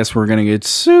so. I guess we're gonna get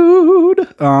sued.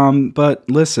 But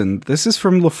listen, this is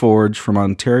from LaForge from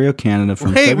Ontario, Canada.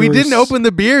 From Hey, we February didn't open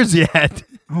the beers yet.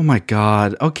 Oh my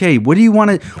God. Okay, what do you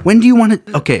want to? When do you want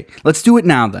to? Okay, let's do it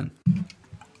now then.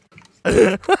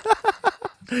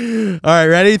 All right,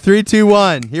 ready? 3, 2,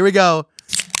 1. Here we go.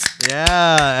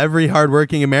 Yeah, every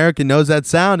hardworking American knows that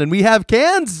sound, and we have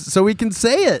cans, so we can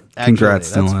say it. Actually.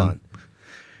 Congrats, That's Dylan. fun.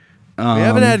 We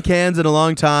haven't had cans in a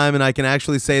long time, and I can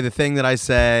actually say the thing that I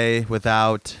say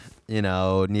without,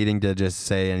 needing to just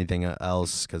say anything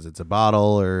else because it's a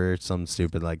bottle or something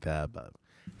stupid like that. But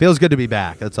feels good to be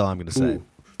back. That's all I'm going to say.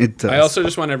 It does. I also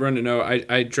just want everyone to know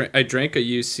I drank a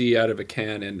UC out of a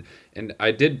can and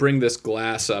I did bring this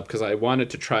glass up because I wanted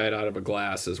to try it out of a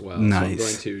glass as well. Nice. So I'm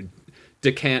going to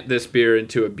decant this beer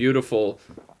into a beautiful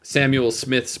Samuel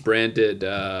Smith's branded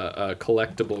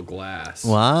collectible glass.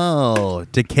 Wow,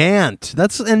 decant.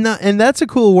 That's that's a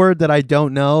cool word that I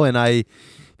don't know, and I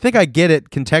think I get it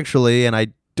contextually, and I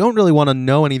don't really want to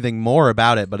know anything more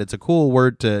about it, but it's a cool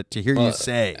word to hear you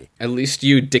say. At least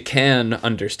you can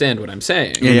understand what I'm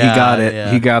saying. Yeah, he got it.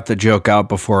 yeah. He got the joke out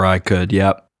before I could.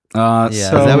 Yep. Yeah,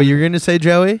 is that what you're going to say,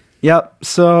 Joey? Yep.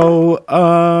 So,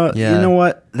 Yeah. you know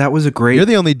what? That was a great. You're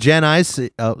the only Gen I see.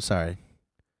 Oh, sorry.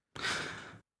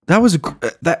 That was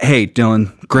that. Hey,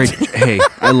 Dylan, great. Hey,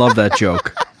 I love that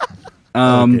joke.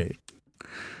 Okay.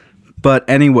 But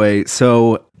anyway,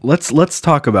 so let's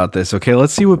talk about this, okay?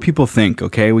 Let's see what people think,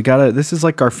 okay? This is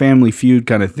like our Family Feud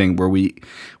kind of thing where we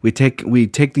take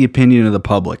the opinion of the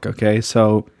public, okay?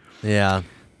 So Yeah.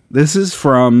 this is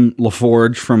from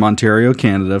LaForge from Ontario,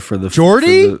 Canada for the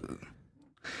Jordy?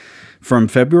 from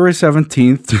February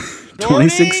 17th,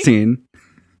 2016.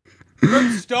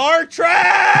 From Star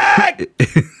Trek!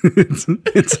 It's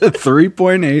a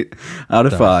 3.8 out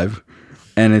of 5,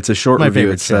 and it's a short My review.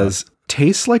 favorite It says,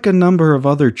 tastes like a number of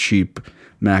other cheap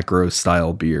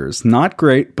macro-style beers. Not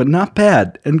great, but not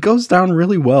bad, and goes down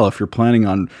really well if you're planning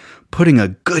on putting a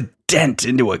good dent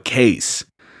into a case.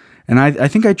 And I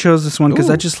think I chose this one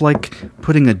because I just like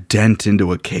putting a dent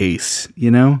into a case, you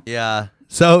know? Yeah.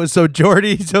 So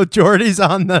Jordy's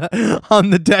on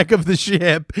the deck of the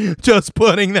ship, just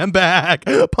putting them back,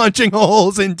 punching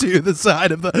holes into the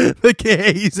side of the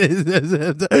case.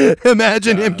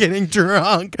 Imagine him getting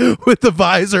drunk with the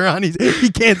visor on. He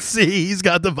can't see. He's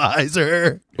got the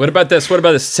visor. What about this?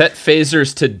 Set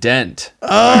phasers to dent.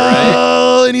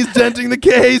 Oh, and he's denting the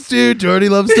case, dude. Jordy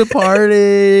loves to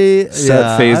party.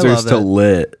 Set phasers to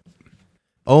lit.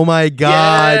 Oh my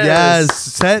God!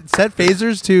 Yes. Yes, set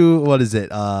phasers to what is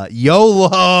it?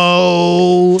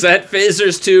 YOLO. Set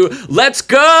phasers to let's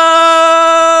go.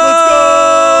 Let's go!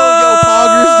 Yo,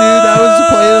 Poggers, dude, that was to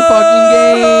play the fucking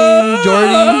game,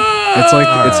 Jordy.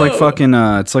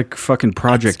 It's like fucking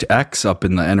Project X up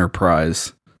in the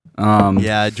Enterprise.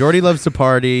 Yeah, Jordy loves to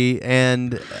party,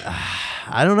 and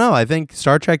I don't know. I think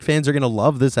Star Trek fans are gonna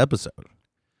love this episode.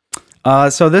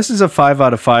 So this is a 5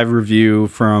 out of 5 review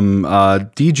from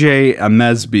DJ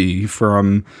Amesby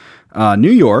from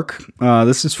New York.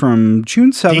 This is from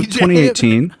June 7th, DJ?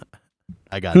 2018.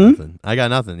 I got nothing.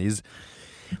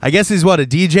 I guess he's what, a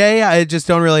DJ? I just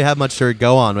don't really have much to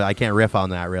go on. I can't riff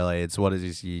on that really. It's what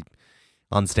is he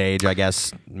on stage? I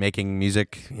guess making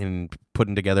music and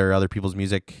putting together other people's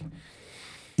music.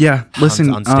 Yeah,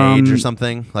 listen. on stage or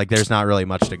something. Like there's not really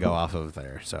much to go off of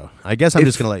there. So I guess I'm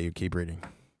just gonna let you keep reading.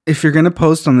 If you're going to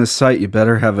post on this site, you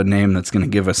better have a name that's going to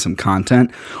give us some content,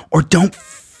 or don't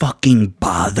fucking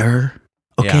bother.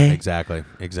 Okay? Yeah, exactly.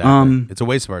 It's a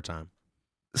waste of our time.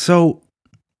 So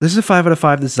this is a 5 out of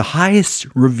 5. This is the highest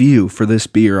review for this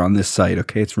beer on this site.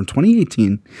 Okay, it's from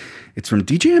 2018. It's from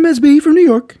DJ MSB from New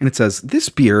York, and it says, this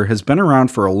beer has been around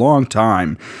for a long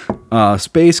time.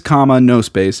 Space, comma, no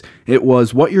space. It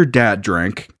was what your dad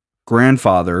drank,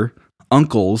 grandfather,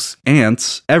 uncles,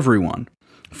 aunts, everyone.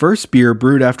 First beer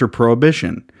brewed after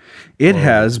Prohibition. It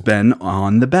has been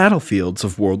on the battlefields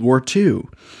of World War II.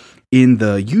 In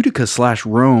the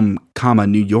Utica/Rome,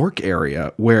 New York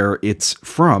area where it's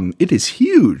from, it is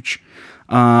huge.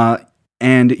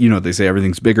 And, you know, they say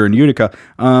everything's bigger in Utica.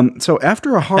 So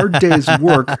after a hard day's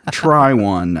work, try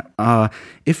one.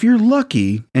 If you're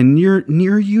lucky and you're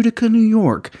near Utica, New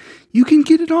York, you can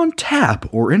get it on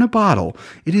tap or in a bottle.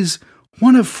 It is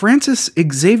one of Francis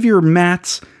Xavier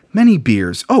Matt's many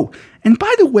beers. Oh, and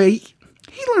by the way,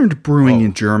 he learned brewing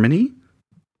in Germany.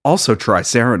 Also try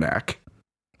Saranac.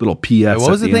 Little PS.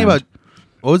 What was the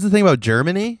thing about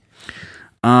Germany?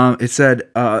 It said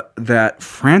that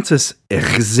Francis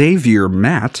Xavier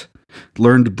Matt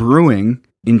learned brewing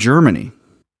in Germany.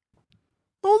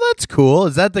 Oh, that's cool.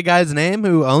 Is that the guy's name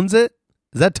who owns it?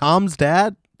 Is that Tom's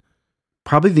dad?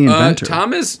 Probably the inventor.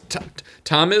 Tom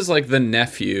is like the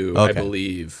nephew, I Okay.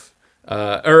 believe.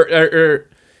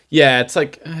 Yeah, it's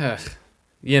like,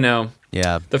 you know,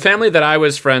 Yeah. the family that I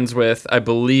was friends with, I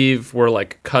believe, were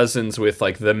like cousins with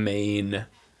like the main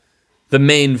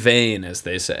vein, as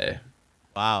they say.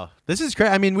 Wow. This is great.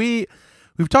 I mean, we've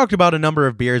talked about a number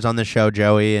of beers on the show,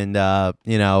 Joey, and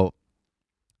you know,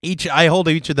 I hold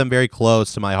each of them very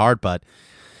close to my heart, but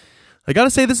I got to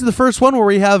say this is the first one where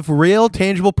we have real,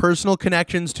 tangible, personal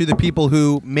connections to the people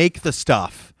who make the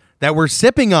stuff that we're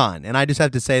sipping on, and I just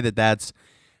have to say that that's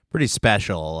pretty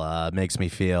special. Makes me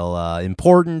feel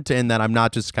important, and that I'm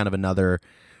not just kind of another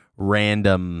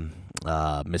random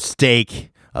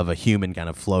mistake of a human kind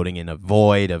of floating in a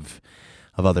void of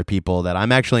other people. That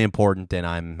I'm actually important, and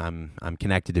I'm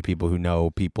connected to people who know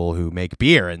people who make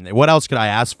beer. And what else could I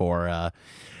ask for?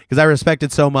 because I respect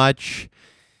it so much,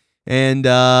 and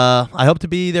I hope to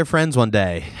be their friends one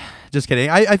day. Just kidding.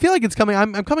 I feel like it's coming.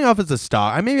 I'm coming off as a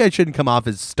stalk. Maybe I shouldn't come off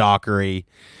as stalkery.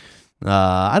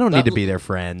 I don't need to be their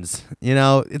friends. You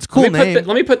know, it's a cool name. Let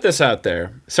me put this out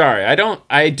there. Sorry,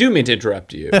 I do mean to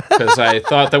interrupt you because I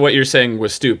thought that what you're saying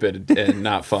was stupid and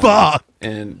not funny. Fuck.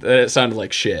 And it sounded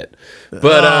like shit.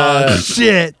 But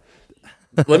shit.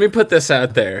 let me put this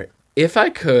out there. If I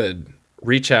could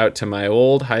reach out to my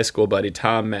old high school buddy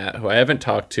Tom Matt, who I haven't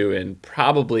talked to in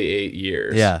probably 8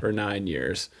 years or 9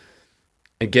 years,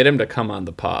 and get him to come on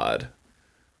the pod.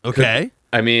 Okay.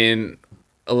 I mean,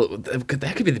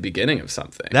 that could be the beginning of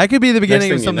something. That could be the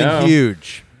beginning of something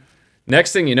huge.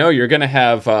 Next thing you know, you're going to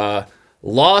have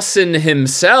Lawson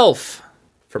himself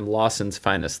from Lawson's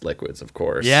Finest Liquids, of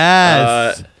course.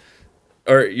 Yes.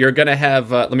 Or you're going to have,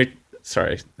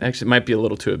 sorry, actually it might be a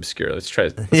little too obscure. Let's try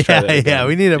that again. Yeah,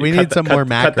 we need some more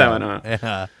macro. Cut that one out.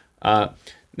 Yeah.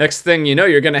 Next thing you know,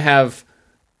 you're going to have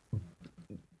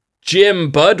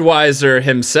Jim Budweiser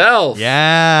himself.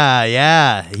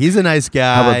 Yeah. He's a nice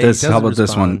guy. How about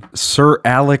this one? Sir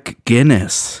Alec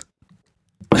Guinness.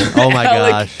 Oh my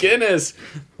Alec gosh. Guinness.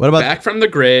 What about Back from the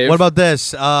grave. What about this?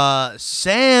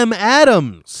 Sam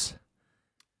Adams.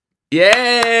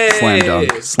 Yay!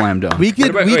 Slam dunk.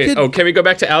 Can we go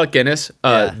back to Alec Guinness?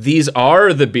 These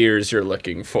are the beers you're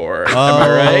looking for. Am I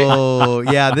right? Oh,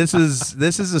 yeah. This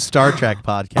is a Star Trek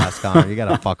podcast, Connor. You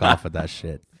gotta fuck off with that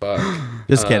shit. Fuck.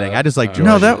 Just kidding. I just like George.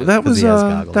 No, that was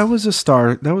a Star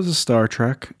Trek. That was Star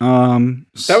Trek.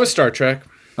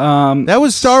 That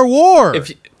was Star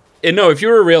Wars. If you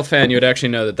were a real fan, you would actually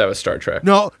know that was Star Trek.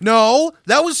 No,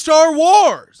 that was Star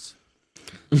Wars.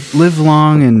 Live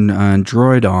long and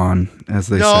droid on, as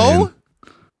they say.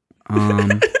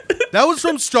 That was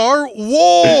from Star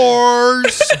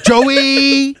Wars,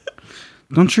 Joey.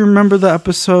 Don't you remember the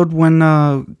episode when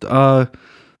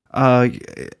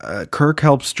Kirk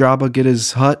helps Jabba get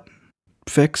his hut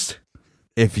fixed?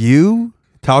 If you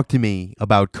talk to me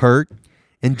about Kurt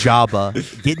and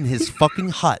Jabba getting his fucking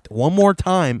hut one more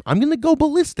time, I'm going to go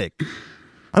ballistic.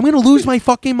 I'm going to lose my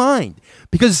fucking mind.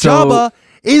 Because Jabba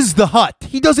is the hut.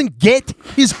 He doesn't get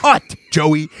his hut,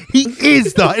 Joey. He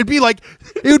is the hut. It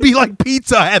would be like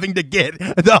pizza having to get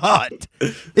the hut.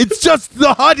 It's just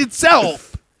the hut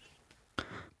itself.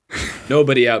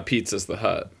 Nobody out pizzas the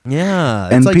hut. Yeah.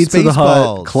 And like Pizza the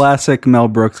Spaceballs. Hut, classic Mel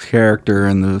Brooks character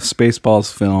in the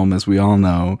Spaceballs film, as we all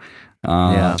know.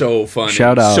 Yeah. So funny.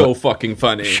 Shout out. So fucking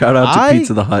funny. Shout out to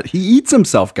Pizza the Hut. He eats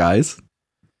himself, guys.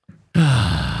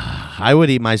 I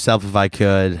would eat myself if I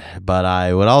could, but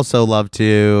I would also love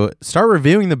to start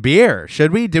reviewing the beer.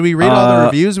 Should we? Did we read all the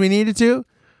reviews we needed to?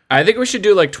 I think we should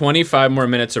do like 25 more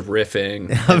minutes of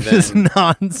riffing. Of just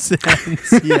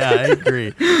nonsense. Yeah, I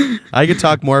agree. I could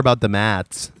talk more about the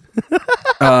mats.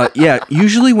 Yeah,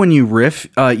 usually when you riff,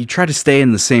 you try to stay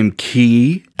in the same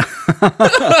key.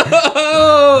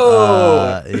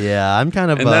 Yeah, I'm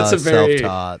kind of that's a very-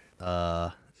 self-taught.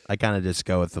 I kind of just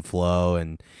go with the flow,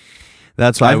 and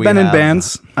that's why I've been in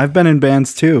bands. I've been in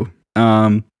bands too.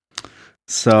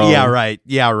 So Yeah,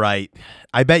 right.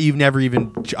 I bet you've never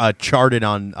even charted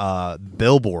on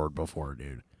Billboard before,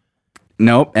 dude.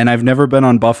 Nope, and I've never been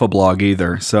on Buffa Blog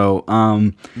either. So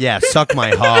Yeah, suck my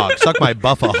hog. Suck my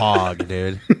buffa hog,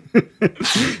 dude.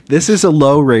 this is a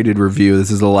low-rated review.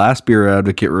 This is the Last Beer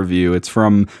Advocate review. It's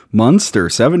from Munster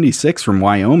 76 from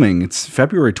Wyoming. It's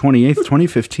February 28th,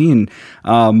 2015.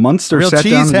 Munster Real sat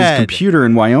down at cheesehead. his computer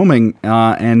in Wyoming,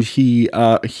 and she,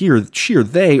 or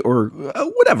they, or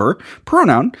whatever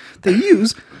pronoun they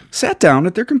use, sat down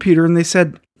at their computer and they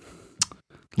said,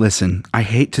 "Listen, I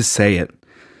hate to say it. ...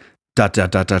 Because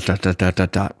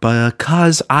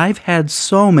I've had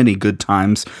so many good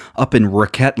times up in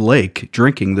Raquette Lake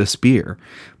drinking this beer.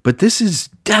 But this is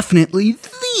definitely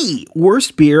the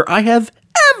worst beer I have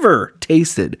ever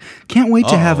tasted. Can't wait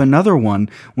to have another one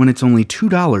when it's only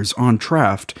 $2 on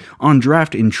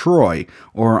draft in Troy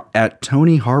or at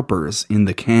Tony Harper's in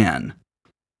the can."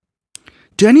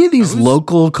 Do any of these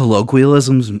local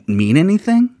colloquialisms mean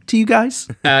anything to you guys?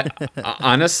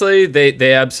 Honestly,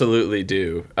 they absolutely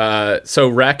do. So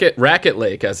Racket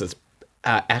Lake, as it's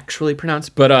actually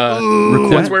pronounced, but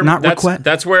Raquette.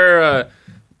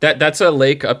 That's a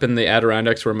lake up in the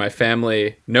Adirondacks where my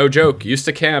family, no joke, used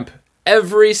to camp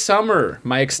every summer.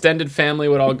 My extended family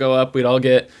would all go up. We'd all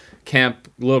get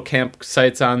little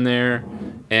campsites on there,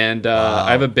 and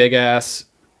I have a big ass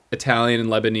Italian and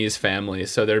Lebanese family,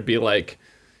 so there'd be like,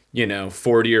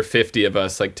 40 or 50 of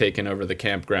us like taking over the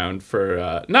campground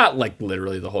for not like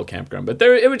literally the whole campground, but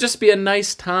it would just be a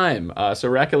nice time. So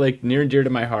Racket Lake, near and dear to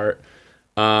my heart.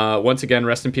 Once again,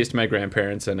 rest in peace to my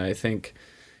grandparents, and I think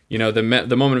you know, the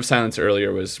moment of silence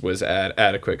earlier was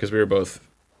adequate because we were both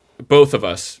of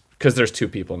us, because there's two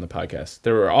people in the podcast.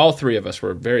 There were all three of us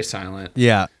were very silent.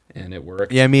 Yeah. And it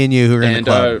worked. Yeah, me and you who are in the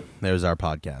club. That was our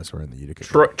podcast. We're in the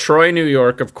Utica. Troy, New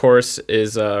York, of course,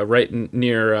 is right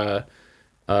near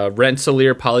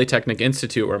Rensselaer Polytechnic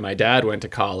Institute, where my dad went to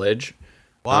college.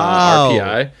 Wow.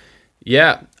 RPI.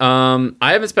 Yeah.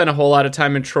 I haven't spent a whole lot of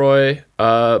time in Troy,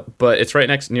 but it's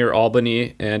right near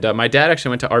Albany. And my dad actually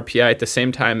went to RPI at the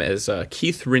same time as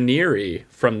Keith Raniere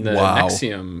from the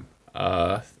Nexium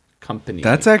company.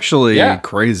 That's actually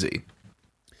crazy.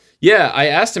 Yeah, I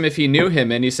asked him if he knew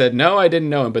him, and he said, no, I didn't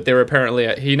know him, but they were apparently,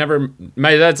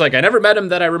 my dad's like, I never met him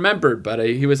that I remembered, but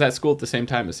he was at school at the same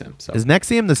time as him. So is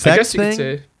Nexium the sex I guess thing? You could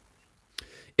say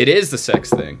it is the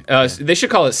sex thing. They should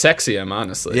call it Sexium,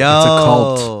 honestly. Yo. It's a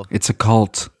cult. It's a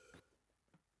cult.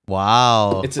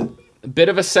 Wow. It's a bit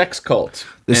of a sex cult.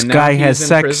 This and guy now has he's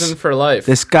sex. in prison for life.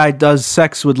 This guy does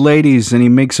sex with ladies, and he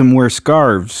makes them wear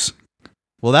scarves.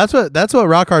 Well, that's what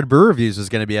Rock Hard Brew Reviews was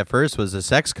going to be at first, was a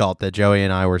sex cult that Joey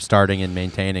and I were starting and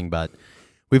maintaining, but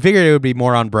we figured it would be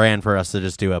more on brand for us to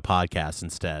just do a podcast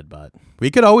instead. But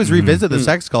we could always revisit the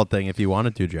sex cult thing if you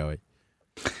wanted to, Joey.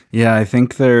 Yeah, I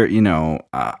think they're,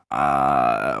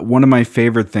 one of my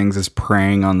favorite things is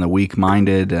preying on the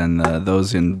weak-minded and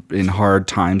those in hard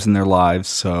times in their lives.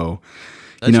 So,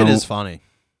 That shit is funny.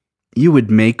 You would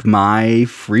make my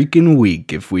freaking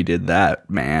week if we did that,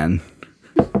 man.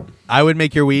 I would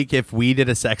make your week if we did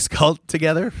a sex cult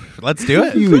together. Let's do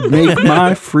it. You would make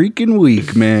my freaking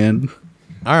week, man.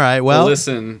 All right, well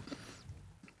listen,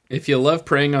 if you love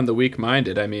preying on the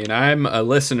weak-minded, I mean, I'm a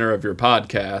listener of your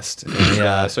podcast.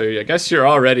 And, so I guess you're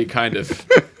already kind of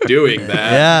doing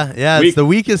that. Yeah. It's the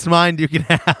weakest mind you can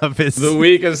have. Is the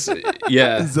weakest,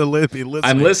 yeah. Is listening.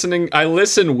 I'm listening. I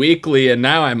listen weekly, and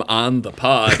now I'm on the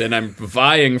pod, and I'm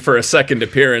vying for a second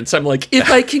appearance. I'm like, if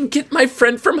I can get my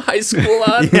friend from high school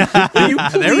on, will you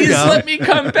please let me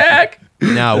come back?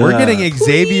 No, we're getting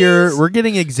Xavier. We're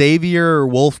getting Xavier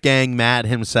Wolfgang Matt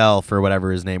himself, or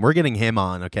whatever his name. We're getting him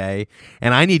on, okay?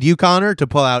 And I need you, Connor, to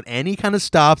pull out any kind of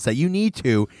stops that you need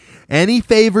to, any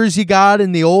favors you got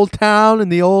in the old town, in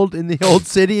the old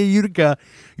city of Utica.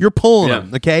 You're pulling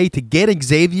them, okay? To get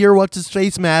Xavier, what's his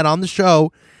face, Matt, on the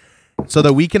show, so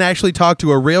that we can actually talk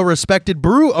to a real respected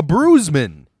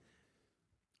brewsman.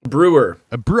 Brewer.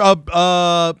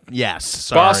 Yes.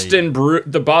 Sorry.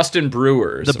 The Boston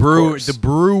Brewers. The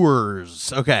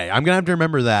Brewers. Okay, I'm gonna have to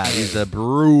remember that. He's a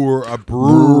brewer.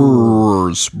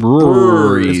 Brewers.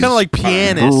 It's kind of like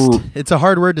pianist. It's a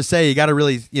hard word to say. You got to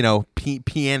really,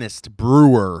 pianist,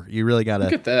 brewer. You really got to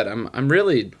look at that. I'm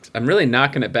really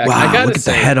knocking it back. Wow, I gotta look at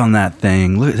the head on that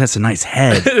thing. Look, that's a nice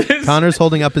head. Connor's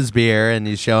holding up his beer and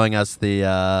he's showing us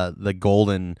the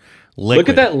golden liquid. Look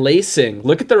at that lacing.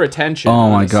 Look at the retention.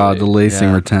 Oh my God, the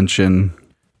lacing retention.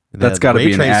 That's got to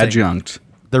be an adjunct.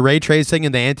 The ray tracing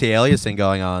and the anti-aliasing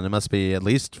going on. It must be at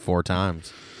least 4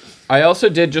 times. I also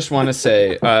did just want to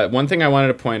say one thing I wanted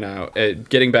to point out,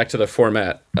 getting back to the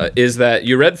format, is that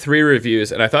you read 3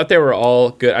 reviews, and I thought they were all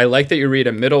good. I like that you read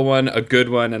a middle one, a good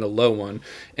one, and a low one.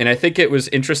 And I think it was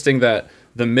interesting that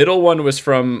the middle one was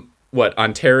from,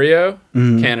 Ontario,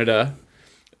 Canada,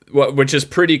 which is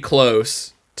pretty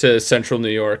close to central New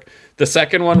York. The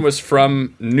second one was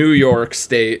from New York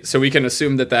State, so we can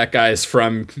assume that guy is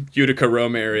from Utica,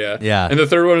 Rome area. Yeah. And the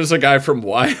third one was a guy from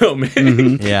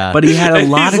Wyoming. Yeah. But he had a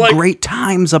lot of great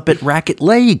times up at Racket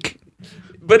Lake.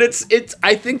 But it's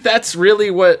I think that's really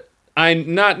what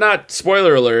not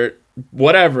spoiler alert,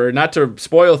 whatever, not to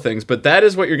spoil things, but that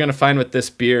is what you're going to find with this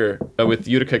beer, with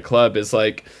Utica Club, is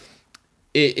like,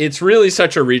 it's really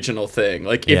such a regional thing.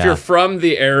 Like, if you're from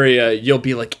the area, you'll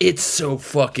be like, it's so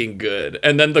fucking good.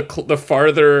 And then the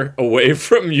farther away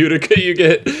from Utica you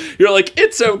get, you're like,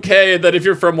 it's okay. And then if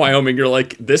you're from Wyoming, you're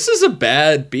like, this is a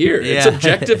bad beer. It's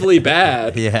objectively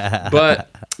bad. Yeah.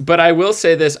 But I will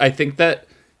say this. I think that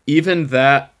even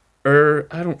that, I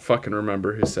don't fucking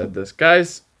remember who said this.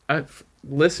 Guys,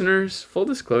 listeners, full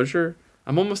disclosure,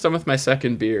 I'm almost done with my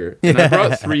second beer, and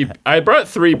I brought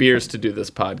 3 beers to do this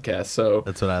podcast. So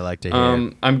that's what I like to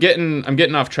hear. I'm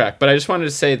getting off track, but I just wanted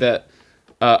to say that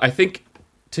I think,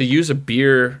 to use a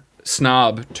beer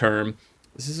snob term,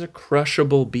 this is a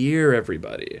crushable beer.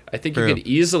 Everybody, I think you could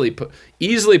easily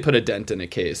put a dent in a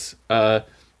case.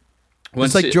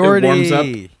 Once like it Jordy. warms up.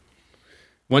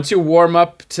 Once you warm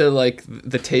up to like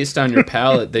the taste on your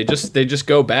palate, they just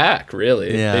go back.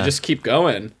 Really, they just keep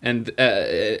going, and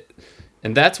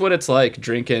that's what it's like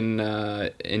drinking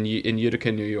in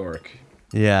Utica, New York.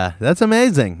 Yeah, that's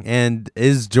amazing. And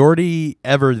is Jordy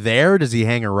ever there? Does he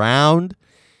hang around?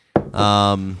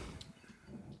 Does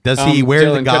he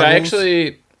wear the goggles?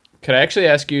 Could I actually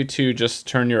ask you to just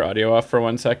turn your audio off for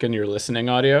 1 second? Your listening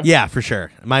audio. Yeah, for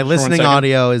sure. My listening second.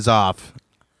 audio is off.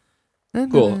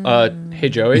 Cool. Hey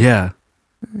Joey. Yeah.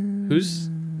 Who's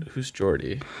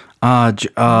Jordy?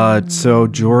 So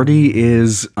Jordy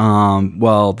is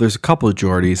well, there's a couple of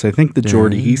Jordys. I think the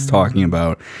Jordy he's talking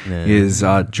about is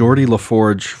Jordy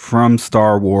LaForge from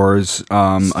Star Wars,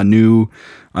 a new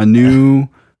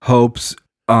Hopes,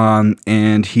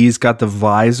 and he's got the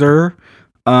visor,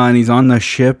 and he's on the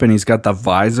ship, and he's got the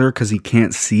visor because he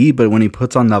can't see, but when he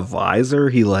puts on the visor,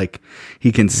 he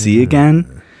can see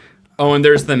again. Oh, and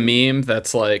there's the meme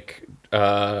that's like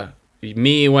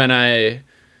me when I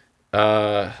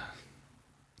oh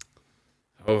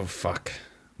fuck.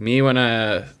 Me when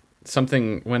I'm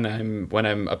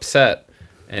upset,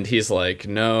 and he's like,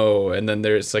 no, and then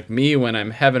there's like me when I'm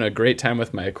having a great time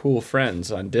with my cool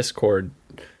friends on Discord,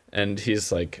 and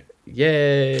he's like,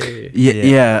 yay.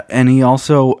 Yeah, and he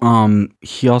also when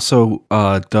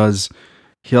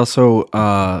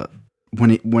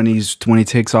he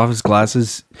takes off his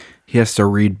glasses, he has to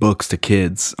read books to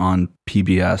kids on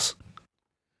PBS.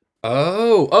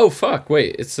 Oh fuck,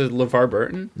 wait, it's a LeVar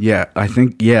Burton? Yeah, I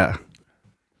think, yeah.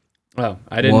 Oh,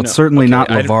 I didn't know. Well, it's certainly Okay, not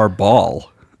LeVar Ball.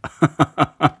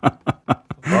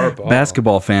 LeVar Ball.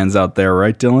 Basketball fans out there,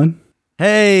 right, Dylan?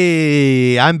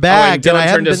 Hey, I'm Oh, back. and Dylan I turned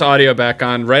haven't his audio back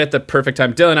on right at the perfect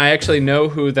time. Dylan, I actually know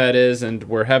who that is, and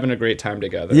we're having a great time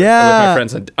together. Yeah. With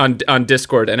my friends on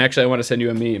Discord. And actually, I want to send you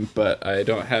a meme, but I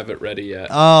don't have it ready yet.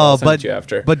 Oh, I'll send it but to you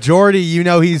after. but Jordy, you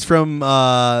know he's from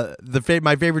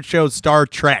my favorite show, Star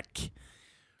Trek,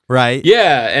 right?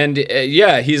 yeah, and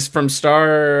he's from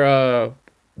Star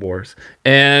Wars,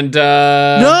 and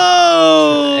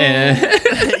No, and-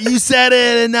 you said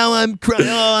it, and now I'm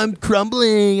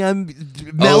crumbling. I'm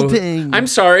melting. Oh, I'm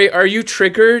sorry. Are you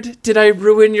triggered? Did I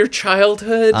ruin your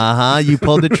childhood? You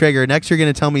pulled the trigger. Next, you're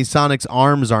gonna tell me Sonic's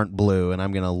arms aren't blue, and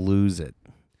I'm gonna lose it.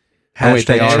 wait,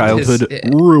 they Hashtag are- childhood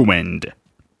his- ruined.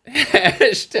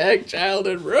 Hashtag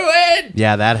childhood ruined.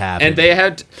 Yeah, that happened. And they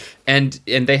had and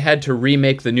they had to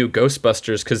remake the new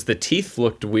Ghostbusters because the teeth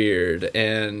looked weird,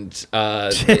 and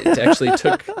it actually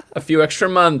took a few extra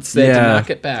months. They had to knock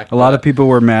it back. A lot of people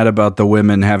were mad about the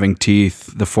women having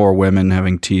teeth, the 4 women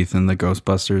having teeth in the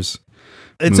Ghostbusters.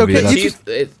 it's movie. okay.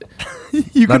 That's-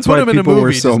 You can That's put why them in a people were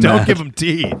movie. so Just don't mad. give them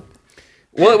teeth.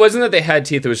 Well, it wasn't that they had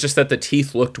teeth; it was just that the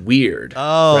teeth looked weird.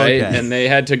 Oh, right, okay. and they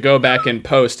had to go back in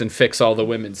post and fix all the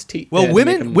women's teeth. They Well, had to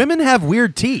make them- women have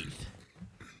weird teeth.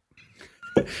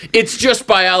 It's just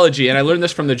biology, and I learned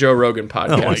this from the Joe Rogan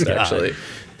podcast. God. Actually,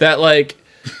 that like,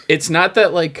 it's not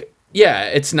that like, yeah,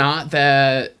 it's not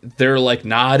that they're like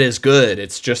not as good.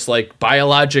 It's just like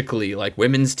biologically, like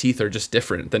women's teeth are just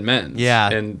different than men's. Yeah.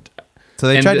 and So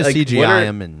they And, tried to like, CGI what are-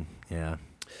 him, and yeah.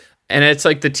 and it's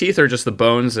like the teeth are just the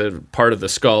bones and part of the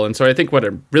skull. And so I think what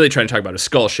I'm really trying to talk about is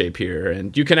skull shape here.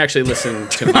 And you can actually listen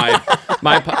to my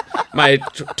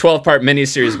 12-part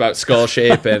miniseries about skull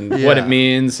shape and what Yeah. it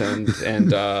means and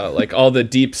like all the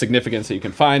deep significance that you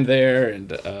can find there. And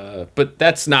but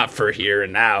that's not for here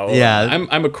and now. Yeah.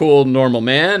 I'm a cool normal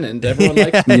man, and everyone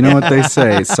likes me. You know what they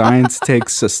say? Science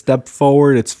takes a step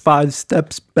forward, it's 5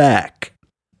 steps back.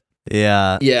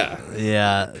 Yeah. Yeah.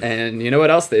 Yeah. And you know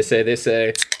what else they say? They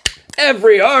say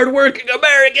every hardworking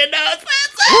American knows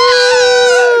this.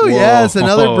 Woo! Yes,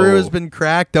 another brew has been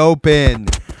cracked open.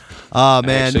 Oh I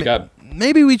man, actually got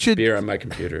maybe we should beer on my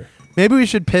computer.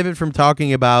 pivot from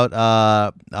talking about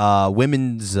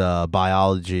women's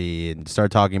biology and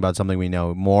start talking about something we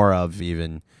know more of,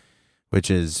 even, which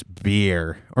is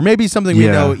beer, or maybe something we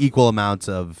Yeah. know equal amounts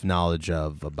of knowledge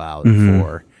of about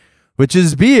for, which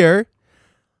is beer.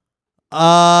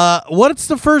 What's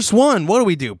the first one? What do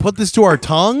we do? Put this to our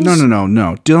tongues?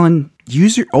 No. Dylan,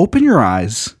 open your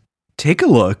eyes. Take a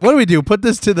look. What do we do? Put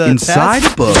this to the Inside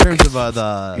test a book. in terms of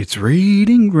the. It's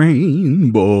reading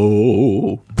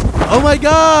rainbow. Oh my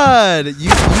God!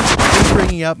 You keep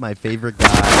bringing up my favorite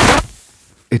guy.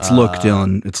 It's look,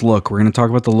 Dylan. It's look. We're going to talk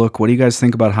about the look. What do you guys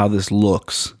think about how this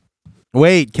looks?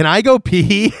 Wait, can I go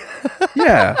pee?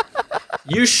 Yeah.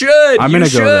 You should. I'm you going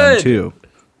to go then, should. too.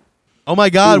 Oh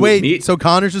my God! Ooh, wait, neat. so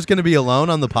Connor's just gonna be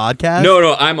alone on the podcast?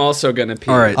 No, I'm also gonna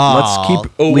pee. All right. Aw. Let's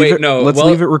keep. Oh, leave wait, it- no, Let's well-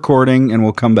 leave it recording and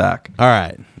we'll come back. All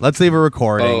right, let's leave a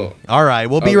recording. Oh. All right,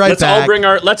 we'll be right let's back.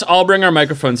 let's all bring our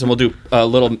microphones and we'll do a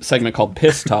little segment called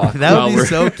Piss Talk. That while would be we're-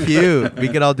 so cute. We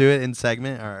could all do it in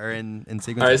segment or in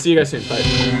sequence. All right, see you guys soon. Bye.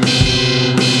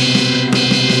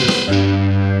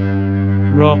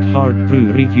 Rock Hard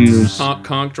Brew Reviews.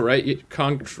 Conked right.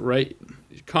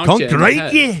 Conked Conked you in the right,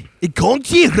 head. yeah. It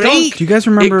conked you right. Do you guys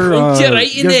remember? It conked you you right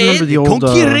guys in the remember head. the old?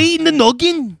 Conked you right in the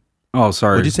noggin. Oh,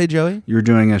 sorry. What'd you say, Joey? You're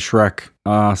doing a Shrek.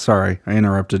 Sorry, I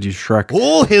interrupted you, Shrek.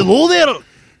 Oh, hello there.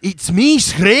 It's me,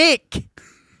 Shrek.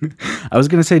 I was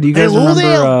gonna say, do you guys Hello remember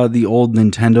there. the old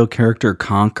Nintendo character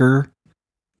Conker?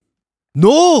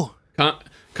 No.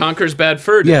 Conker's Bad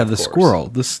Fur Day, Yeah, of the course. squirrel.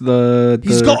 The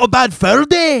He's got a bad fur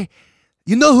day.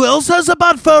 You know who else has a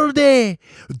bad fur day?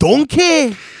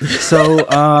 Donkey. So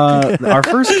our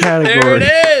first There category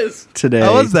it is. today.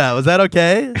 How was that? Was that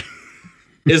okay?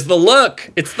 Is the look.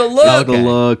 It's the look. The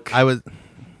look. I was.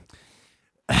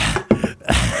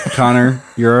 Connor,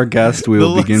 you're our guest. We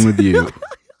will The begin with you.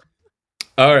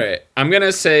 All right, I'm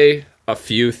gonna say a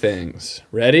few things.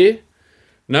 Ready?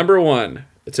 Number one,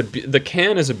 the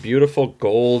can is a beautiful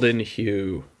golden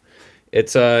hue.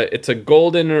 It's a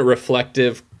golden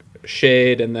reflective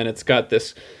shade, and then it's got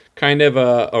this kind of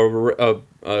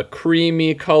a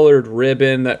creamy colored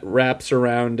ribbon that wraps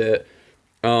around it.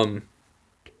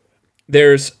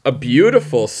 There's a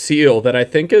beautiful seal that I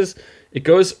think it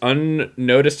goes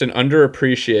unnoticed and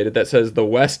underappreciated that says the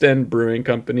West End Brewing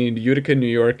Company in Utica, New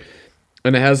York.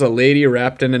 And it has a lady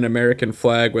wrapped in an American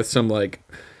flag with some like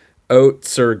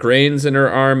oats or grains in her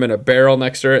arm and a barrel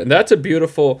next to her. And that's a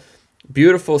beautiful,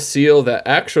 beautiful seal that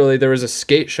actually there was a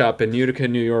skate shop in Utica,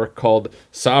 New York called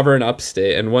Sovereign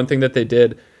Upstate. And one thing that they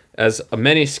did, as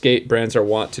many skate brands are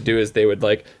wont to do, is they would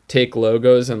like take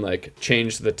logos and like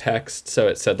change the text so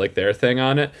it said like their thing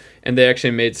on it. And they actually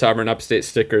made Sovereign Upstate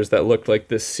stickers that looked like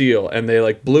this seal, and they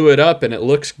like blew it up and it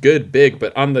looks good big,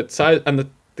 but on the side, on the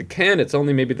can, it's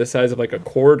only maybe the size of like a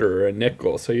quarter or a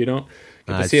nickel, so you don't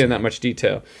get to see it in that much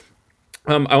detail.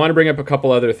 I want to bring up a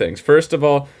couple other things. First of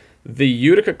all, the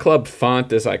Utica Club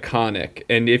font is iconic,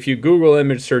 and if you Google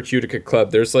image search Utica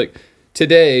Club, there's like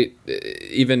today,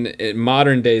 even in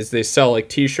modern days, they sell like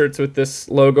t-shirts with this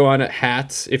logo on it,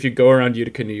 hats. If you go around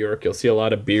Utica, New York, you'll see a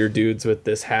lot of beer dudes with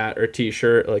this hat or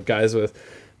t-shirt, like guys with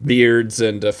beards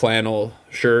and a flannel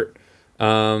shirt.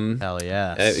 Hell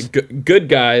yes. Good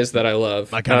guys that I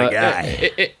love. My kind of guy.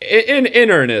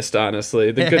 In earnest,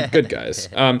 honestly, the good guys.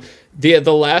 The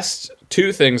last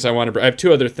two things I want to. I have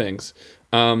two other things.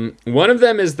 One of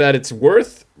them is that it's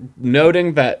worth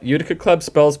noting that Utica Club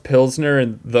spells Pilsner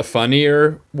in the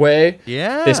funnier way.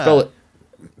 Yeah. They spell it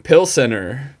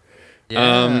Pilsener.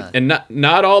 Yeah. And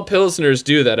not all Pilsners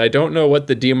do that. I don't know what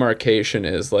the demarcation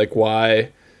is, like why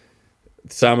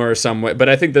some are some way, but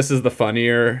I think this is the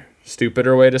funnier,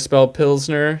 stupider way to spell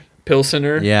Pilsner.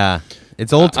 Yeah.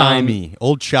 It's old timey,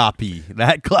 old choppy.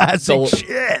 That classic So-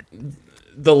 shit.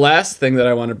 The last thing that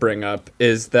I want to bring up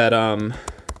is that a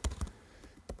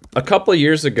couple of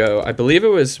years ago, I believe it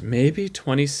was maybe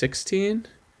 2016,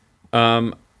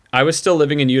 I was still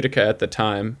living in Utica at the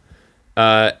time,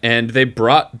 and they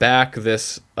brought back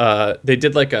this, they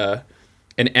did like an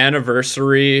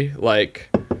anniversary, like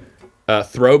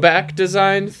throwback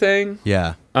design thing.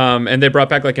 Yeah. And they brought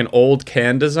back like an old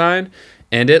can design,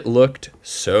 and it looked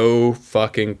so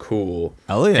fucking cool.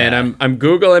 Hell yeah. And I'm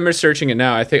Google image searching it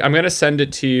now. I think I'm gonna send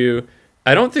it to you.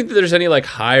 I don't think that there's any like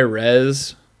high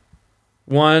res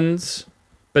ones,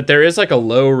 but there is like a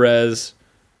low res.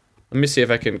 Let me see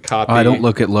if I can copy. I don't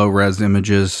look at low res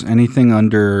images. Anything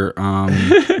under,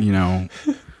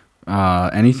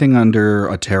 anything under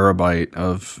a terabyte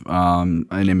of an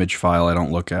image file, I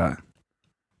don't look at.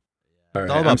 All right,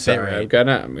 all about I'm sorry.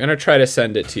 bitrate. I'm gonna try to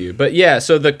send it to you. But yeah,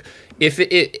 so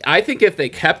I think if they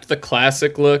kept the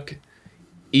classic look,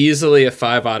 easily a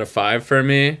 5 out of 5 for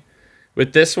me.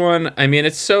 With this one, I mean,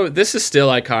 this is still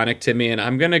iconic to me, and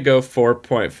I'm gonna go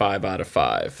 4.5 out of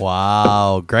 5.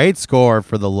 Wow. Great score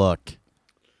for the look.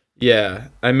 Yeah,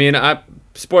 I mean,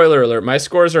 spoiler alert, my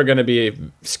scores are gonna be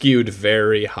skewed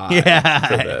very high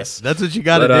for this. That's what you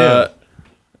got to But do.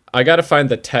 I gotta find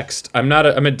the text. I'm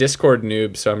a Discord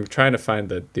noob, so I'm trying to find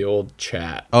the old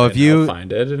chat. Oh, if and you- I'll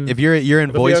find it, and If you're in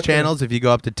it'll be voice okay. channels, if you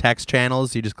go up to text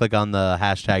channels, you just click on the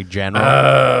hashtag general.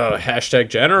 hashtag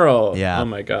general. Yeah. Oh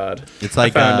my god. It's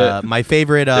like I found it. my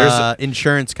favorite There's-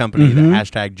 insurance company, the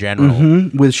hashtag general.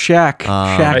 With Shaq.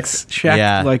 Shaq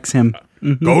yeah. likes him.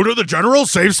 Go to the general,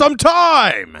 save some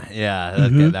time. Yeah,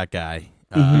 that guy.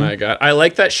 Oh my god. I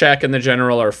like that Shaq and the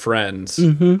General are friends.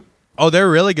 Oh, they're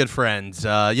really good friends.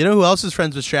 You know who else is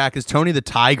friends with Shaq is Tony the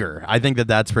Tiger. I think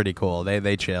that's pretty cool.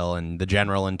 They chill, and the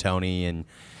General and Tony and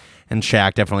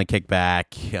Shaq definitely kick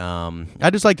back. I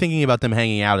just like thinking about them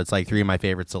hanging out. It's like three of my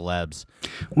favorite celebs.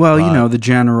 Well, the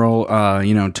general,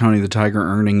 Tony the Tiger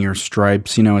earning your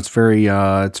stripes. It's very,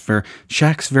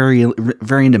 Shaq's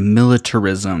very into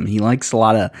militarism. He likes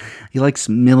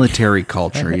military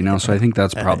culture. So I think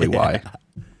that's probably why.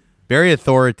 Very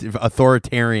authoritative.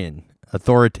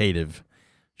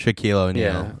 Shaquille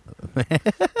O'Neal.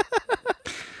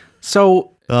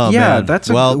 So Oh, yeah, man. that's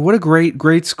Well- what a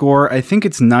great score. I think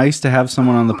it's nice to have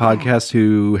someone on the podcast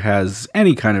who has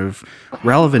any kind of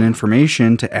relevant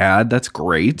information to add. That's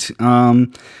great.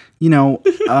 Don't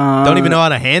Don't even know how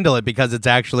to handle it because it's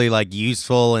actually like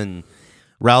useful and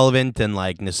relevant and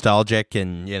like nostalgic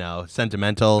and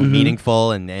sentimental,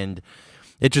 meaningful, and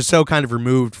it's just so kind of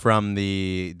removed from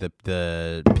the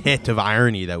pit of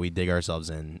irony that we dig ourselves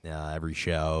in every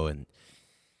show, and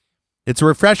it's a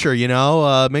refresher.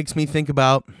 Makes me think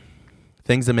about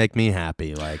things that make me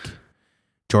happy, like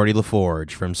Geordie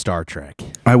LaForge from Star Trek.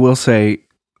 I will say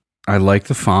I like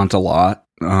the font a lot.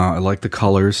 I like the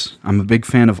colors. I'm a big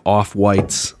fan of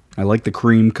off-whites. I like the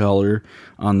cream color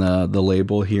on the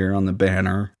label here on the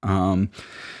banner.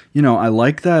 I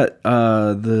like that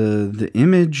the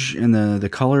image and the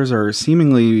colors are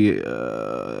seemingly.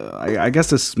 I guess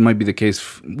this might be the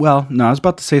case. Well, no, I was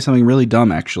about to say something really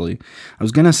dumb. Actually, I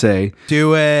was gonna say,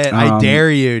 Do it! I dare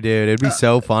you, dude. It'd be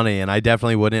so funny, and I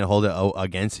definitely wouldn't hold it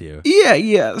against you.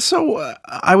 yeah. So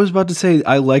I was about to say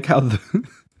I like how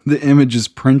the image is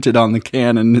printed on the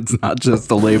can and it's not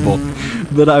just a label.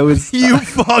 But I was You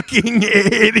fucking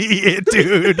idiot,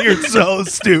 dude! You're so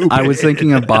stupid. I was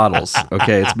thinking of bottles.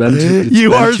 Okay, it's been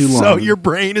too long. Your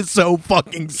brain is so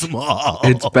fucking small.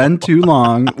 It's been too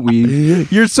long.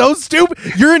 You're so stupid.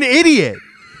 You're an idiot.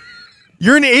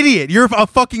 You're an idiot. You're a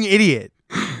fucking idiot.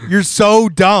 You're so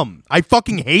dumb. I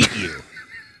fucking hate you.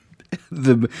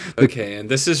 Okay, and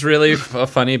this is really a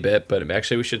funny bit, but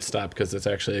actually we should stop because it's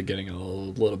actually getting a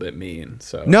little bit mean.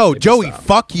 So No, maybe Joey, stop.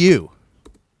 fuck you.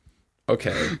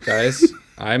 Okay, guys,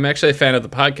 I'm actually a fan of the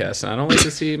podcast, and I don't like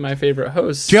to see my favorite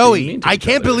hosts. being Joey, mean to I each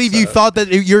can't other, believe you so- thought that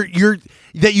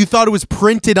you thought it was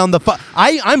printed on the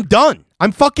I'm done.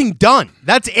 I'm fucking done.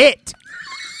 That's it.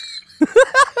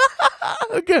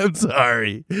 Okay, I'm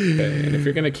sorry. Okay, and if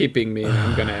you're gonna keep being mean,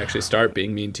 I'm gonna actually start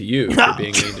being mean to you for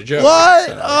being mean to Joey. What?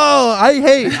 so- Oh, I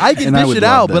can And I dish would it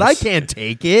out, love but I this. can't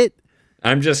take it.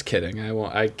 I'm just kidding.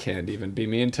 I can't even be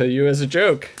mean to you as a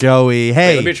joke. Joey,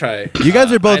 hey. Let me try. You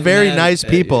guys are both I'm very mad nice at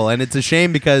people, and it's a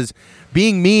shame because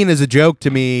being mean as a joke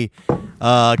to me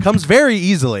comes very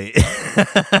easily.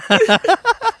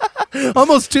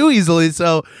 Almost too easily.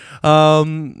 So,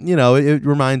 it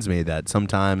reminds me that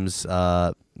sometimes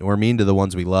we're mean to the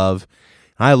ones we love.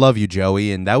 I love you,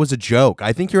 Joey, and that was a joke.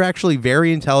 I think you're actually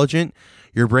very intelligent.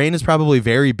 Your brain is probably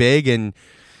very big, and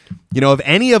if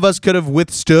any of us could have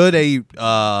withstood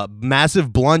a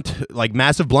massive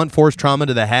blunt force trauma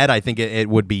to the head, I think it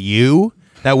would be you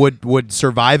that would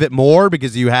survive it more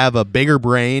because you have a bigger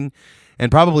brain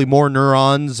and probably more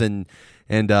neurons and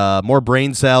more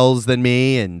brain cells than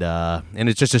me, and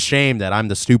it's just a shame that I'm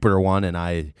the stupider one, and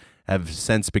I have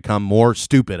since become more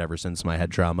stupid ever since my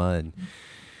head trauma,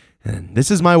 and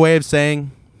this is my way of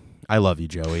saying I love you,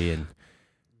 Joey, and.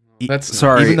 That's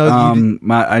Sorry, Even though you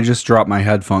I just dropped my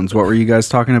headphones. What were you guys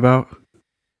talking about?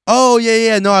 Oh,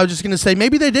 yeah. No, I was just going to say,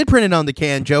 maybe they did print it on the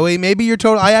can, Joey. Maybe you're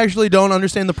total. I actually don't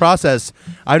understand the process.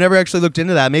 I've never actually looked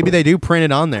into that. Maybe they do print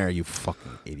it on there, you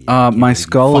fucking idiot. My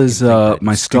skull is a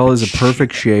stupid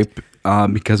perfect shape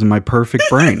because of my perfect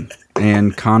brain,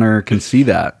 and Connor can see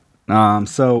that.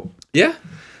 So yeah.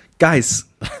 guys,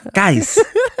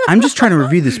 I'm just trying to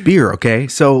review this beer, okay?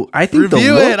 So I think Review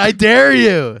the look, it. I dare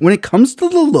you. when it comes to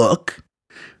the look,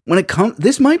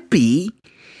 this might be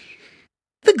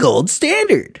the gold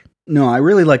standard. No, I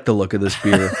really like the look of this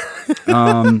beer.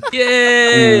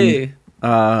 Yay!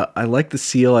 I like the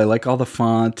seal. I like all the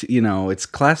font. It's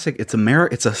classic. It's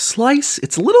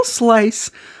It's a little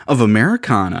slice of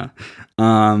Americana.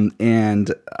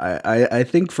 And I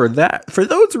think for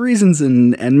those reasons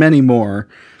and many more,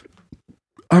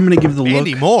 I'm gonna give the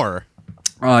Andy look. Moore.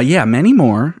 Yeah, many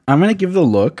more. I'm gonna give the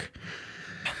look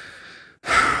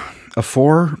a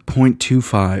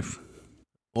 4.25.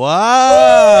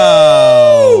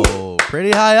 Wow.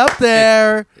 Pretty high up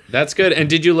there. That's good. And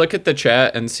did you look at the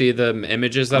chat and see the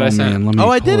images that I sent? Man, let me Oh,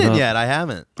 I pull it didn't up. yet. I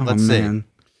haven't. Oh, Let's see. man.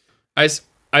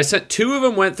 I sent two of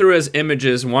them went through as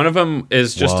images. One of them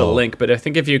is just a Whoa. link, but I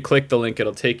think if you click the link,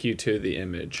 it'll take you to the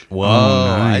image.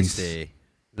 Whoa, nice. I see.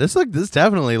 This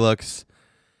definitely looks.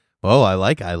 Whoa, I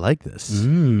like this.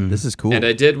 This is cool. And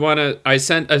I did want to. I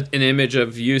sent an image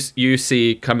of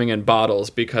UC coming in bottles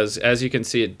because, as you can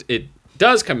see, it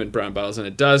does come in brown bottles and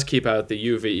it does keep out the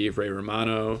UV Ray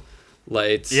Romano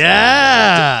lights.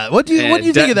 Yeah. What do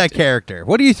you think of that character?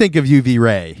 What do you think of UV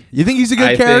Ray? You think he's a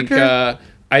good character?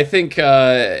 I think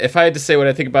if I had to say what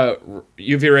I think about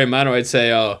UV Ray Romano, I'd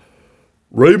say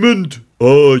Raymond,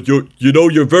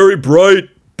 you're very bright,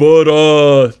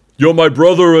 but you're my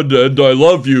brother and I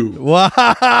love you.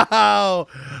 Wow.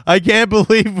 I can't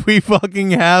believe we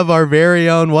fucking have our very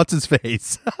own what's his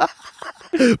face.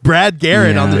 Brad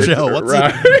Garrett on the Yeah. show.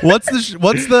 What's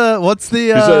the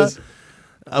Who says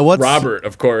what's Robert,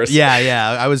 of course.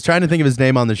 Yeah. I was trying to think of his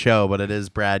name on the show, but it is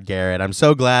Brad Garrett. I'm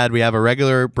so glad we have a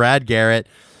regular Brad Garrett.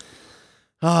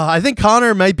 I think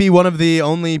Connor might be one of the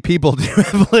only people to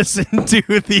have listened to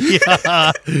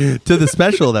the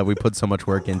special that we put so much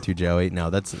work into, Joey. No,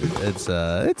 it's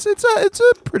a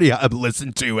pretty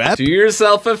listened to app. Do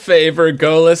yourself a favor,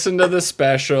 go listen to the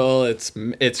special.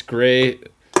 It's great.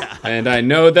 And I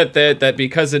know that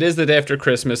because it is the day after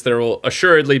Christmas, there will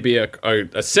assuredly be a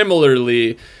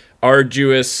similarly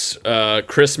arduous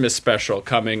Christmas special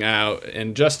coming out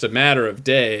in just a matter of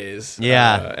days.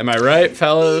 Yeah. Am I right,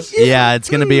 fellas? Yeah, it's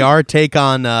gonna be our take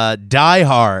on Die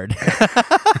Hard.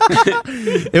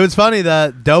 It was funny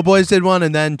that Doughboys did one,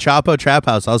 and then Chapo Trap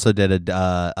House also did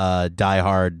a Die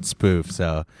Hard spoof.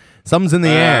 So something's in the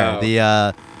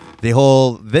air. The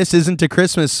whole "this isn't a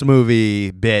Christmas movie"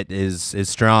 bit is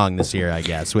strong this year, I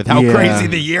guess, with how Yeah. crazy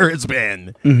the year has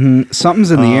been.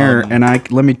 Something's in the air, and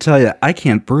let me tell you, I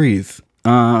can't breathe.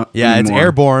 Yeah, it's anymore.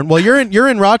 airborne. Well, you're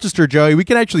in Rochester, Joey. We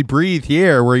can actually breathe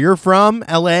here. Where you're from,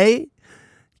 L.A.,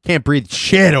 can't breathe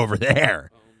shit over there.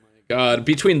 God,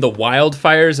 between the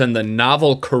wildfires and the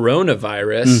novel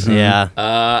coronavirus, Yeah.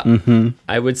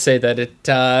 I would say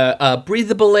that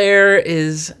breathable air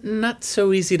is not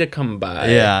so easy to come by.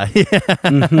 Yeah.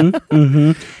 All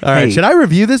right. Hey. Should I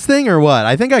review this thing or what?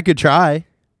 I think I could try.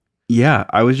 Yeah,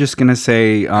 I was just gonna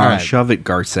say, right. shove it,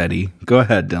 Garcetti. Go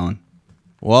ahead, Dylan.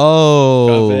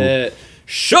 Whoa.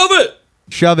 Shove it!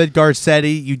 Shove it,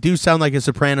 Garcetti. You do sound like a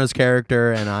Sopranos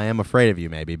character, and I am afraid of you,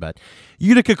 maybe. But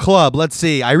Utica Club, let's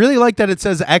see. I really like that it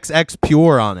says XX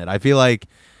Pure on it. I feel like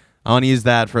I want to use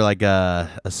that for like a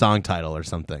song title or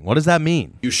something. What does that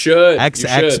mean? You should.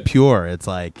 XX You should. Pure. It's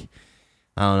like,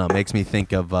 I don't know, it makes me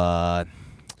think of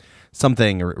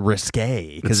something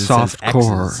risque. It's It says X's,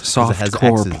 'cause it has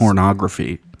softcore X's.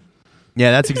 pornography.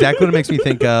 Yeah, that's exactly what it makes me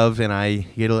think of, and I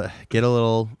get a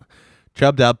little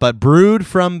chubbed up. But brewed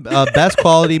from best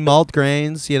quality malt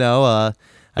grains,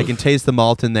 I can taste the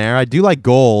malt in there. I do like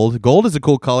gold. Gold is a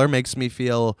cool color, makes me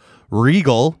feel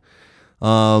regal.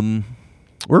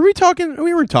 Were we talking?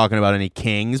 We weren't talking about any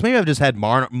kings. Maybe I've just had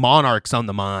monarchs on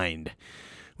the mind.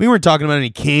 We weren't talking about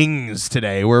any kings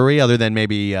today, were we? Other than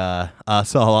maybe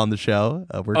us all on the show.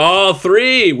 All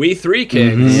three. We three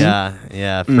kings.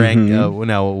 Yeah. Frank.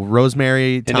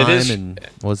 Rosemary And time, it is- and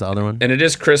what was the other one? And it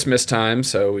is Christmas time,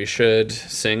 so we should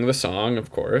sing the song,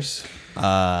 of course.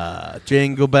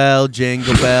 Jingle bell,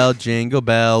 jingle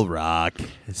bell rock.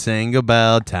 Jingle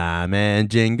bell time and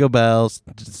jingle bells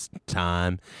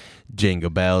time. Jingle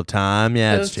bell time,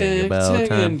 yeah, it's jingle bell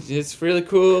time. It's really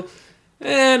cool.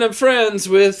 And I'm friends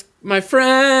with my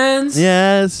friends.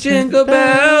 Yes. Jingle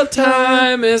bell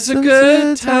time is a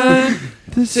good time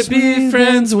to be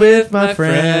friends with my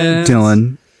friends.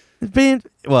 Dylan,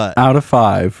 What? out of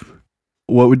 5,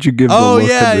 what would you give the Oh look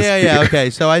yeah, of this yeah. beer? Okay,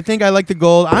 so I think I like the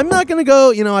gold. I'm not gonna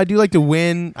go. I do like to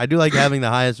win. I do like having the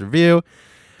highest review,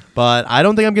 but I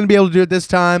don't think I'm gonna be able to do it this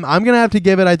time. I'm gonna have to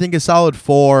give it, I think, a solid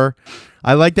 4.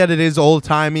 I like that it is old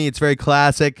timey. It's very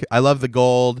classic. I love the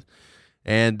gold,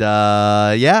 and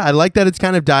I like that it's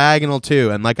kind of diagonal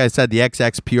too. And like I said, the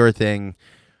XX Pure thing,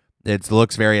 it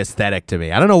looks very aesthetic to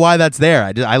me. I don't know why that's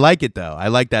there. I like it though. I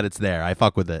like that it's there. I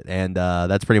fuck with it, and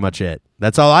that's pretty much it.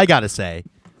 That's all I gotta say.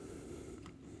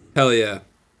 Hell yeah.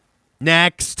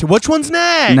 Next. Which one's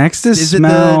next? Next is it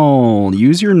smell.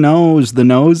 Use your nose. The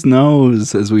nose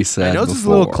knows, as we said My nose before. is a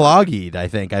little cloggy, I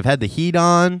think. I've had the heat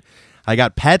on. I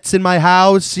got pets in my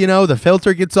house. The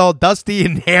filter gets all dusty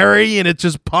and hairy, and it's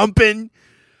just pumping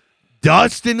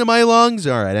dust into my lungs.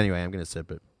 All right, anyway, I'm going to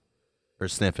sip it. Or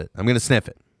sniff it. I'm going to sniff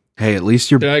it. Hey, at least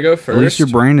your Did I go first? At least your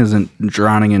brain isn't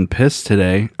drowning in piss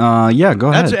today. Yeah, go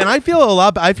ahead. And I feel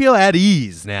at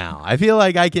ease now. I feel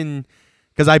like I can,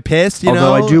 because I pissed,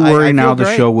 Although I do worry I now feel the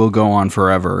great. show will go on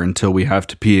forever until we have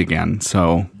to pee again.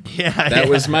 So Yeah, That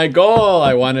was my goal.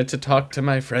 I wanted to talk to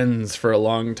my friends for a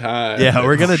long time. Yeah,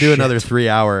 we're going to do another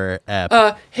 3-hour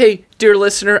ep. Hey, dear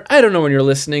listener, I don't know when you're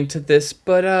listening to this,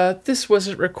 but this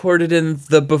wasn't recorded in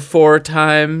the before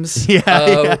times.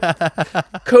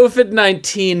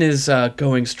 COVID-19 is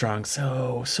going strong,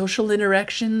 so social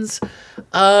interactions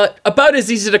about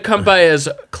as easy to come by as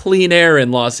clean air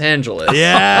in Los Angeles.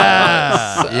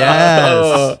 Yeah.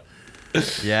 Yes.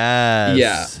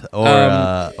 Yes.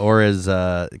 Yeah. Or as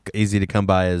easy to come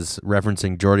by as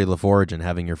referencing Geordie LaForge and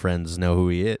having your friends know who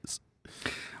he is.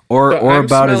 or I'm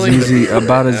about as smelling easy the beer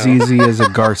about as now. easy as a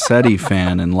Garcetti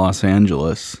fan in Los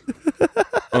Angeles.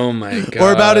 Oh my god.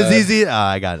 Or about as easy.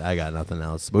 I got nothing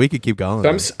else. But we could keep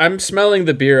going. So I'm smelling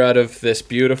the beer out of this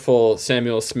beautiful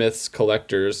Samuel Smith's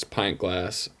collector's pint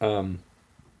glass.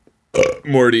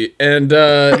 Morty, and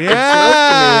it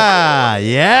Yeah,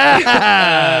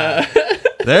 yeah.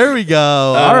 There we go.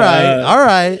 All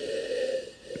right.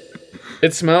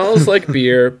 It smells like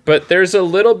beer, but there's a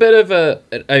little bit of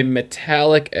a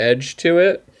metallic edge to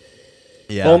it.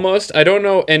 Yeah. Almost. I don't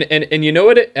know. And you know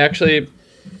what it actually,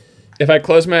 if I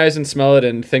close my eyes and smell it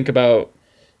and think about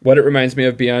what it reminds me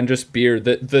of beyond just beer,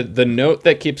 the note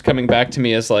that keeps coming back to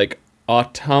me is like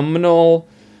autumnal,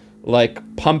 like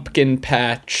pumpkin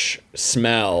patch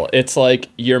smell. It's like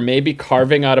you're maybe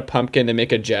carving out a pumpkin to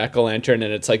make a jack-o'-lantern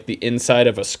and it's like the inside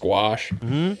of a squash.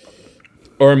 Mm-hmm.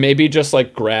 Or maybe just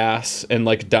like grass and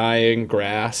like dying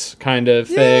grass kind of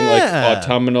thing, like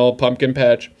autumnal pumpkin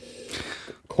patch.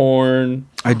 Corn.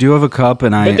 I do have a cup,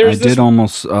 and I there's did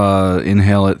almost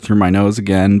inhale it through my nose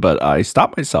again, but I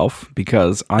stopped myself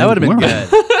because That would have been good.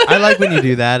 I like when you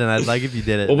do that, and I'd like if you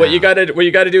did it. Well, what you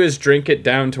gotta do is drink it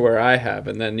down to where I have,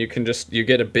 and then you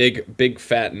get a big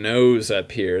fat nose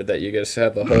up here that you just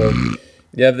have the whole.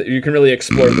 You can really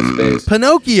explore the space.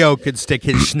 Pinocchio could stick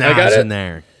his schnoz in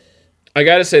there. I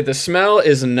gotta say, the smell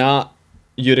is not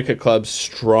Utica Club's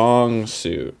strong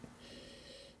suit.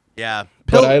 Yeah.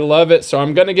 But I love it, so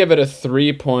I'm going to give it a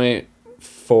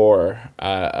 3.4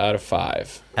 out of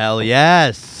 5. Hell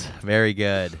yes. Very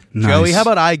good. Nice. Joey, how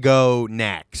about I go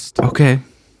next? Okay.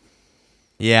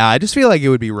 Yeah, I just feel like it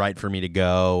would be right for me to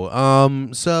go.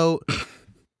 So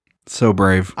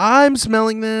brave. I'm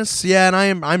smelling this. Yeah, and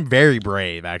I'm very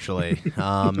brave actually.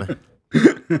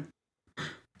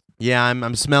 Yeah,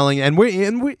 I'm smelling, and we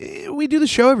do the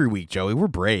show every week, Joey. We're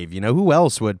brave. You know, who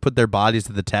else would put their bodies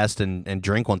to the test and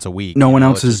drink once a week? No one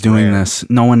else It's is just doing rare. this.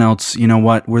 No one else. You know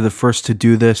what? We're the first to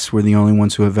do this. We're the only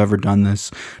ones who have ever done this.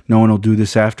 No one will do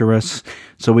this after us.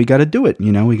 So we got to do it.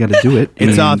 You know, we got to do it.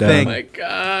 It's our thing. Oh my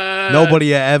God.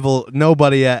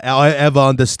 Nobody ever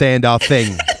understand our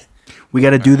thing. We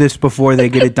got to do this before they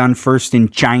get it done first in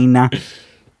China.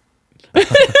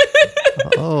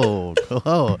 Oh,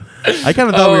 I kind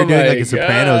of thought we were doing my like a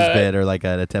Sopranos God. bit or like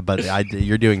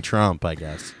you're doing Trump, I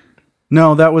guess.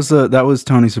 No, that was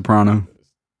Tony Soprano.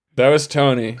 That was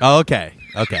Tony. Oh, okay.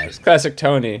 Classic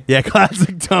Tony. Yeah,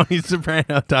 classic Tony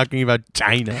Soprano talking about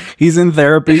China. He's in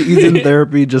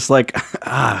therapy. Just like,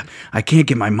 I can't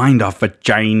get my mind off of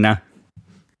China.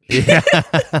 Yeah,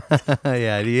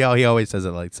 yeah. He always said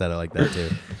it like that too.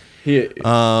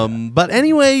 But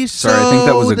anyway, Sorry,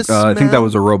 I think that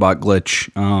was a robot glitch.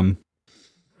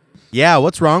 Yeah,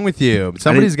 what's wrong with you?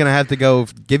 Somebody's gonna have to go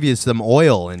give you some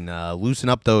oil and loosen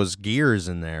up those gears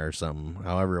in there or something.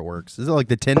 However it works. Is it like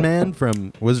the Tin Man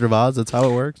from Wizard of Oz? That's how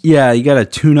it works. Yeah, you got to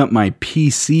tune up my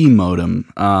PC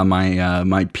modem.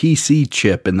 My PC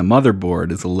chip in the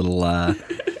motherboard is a little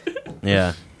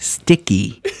Yeah,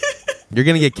 sticky. you're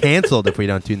gonna get canceled if we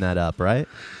don't tune that up, right?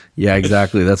 Yeah,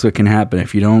 exactly. That's what can happen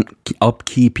if you don't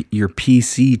upkeep your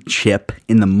PC chip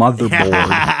in the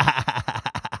motherboard.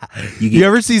 You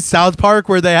ever see South Park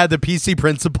where they had the PC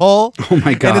principal? Oh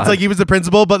my God. And it's like he was the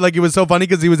principal, but like it was so funny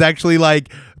because he was actually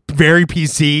like very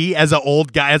PC as an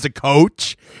old guy, as a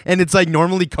coach. And it's like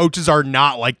normally coaches are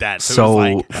not like that. So, So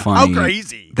it was like, funny. how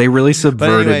crazy. They really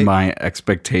subverted anyway. my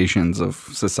expectations of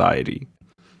society.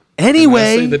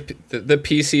 Anyway, Honestly, the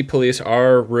PC police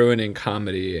are ruining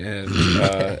comedy, and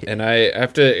and I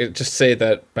have to just say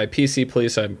that by PC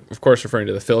police, I'm of course referring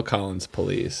to the Phil Collins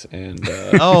police, and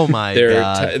oh my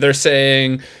God. they're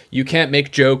saying you can't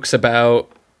make jokes about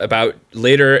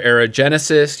later era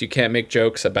Genesis, you can't make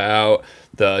jokes about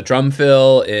the drum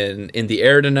fill in the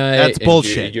air tonight. That's and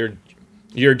bullshit.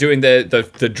 You're doing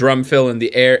the drum fill in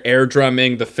the air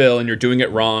drumming the fill, and you're doing it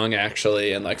wrong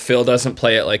actually, and like Phil doesn't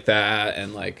play it like that,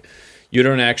 and like you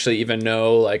don't actually even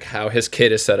know like how his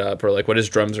kit is set up or like what his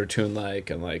drums are tuned like,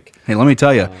 and like Hey, let me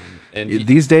tell you, and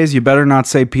these days you better not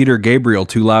say Peter Gabriel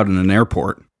too loud in an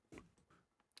airport.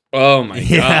 oh my God.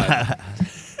 Yeah.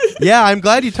 Yeah, I'm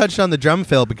glad you touched on the drum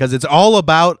fill because it's all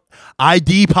about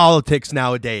ID politics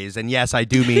nowadays. And yes, I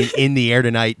do mean in the air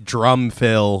tonight drum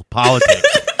fill politics.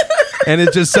 And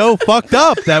it's just so fucked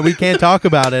up that we can't talk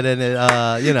about it. And,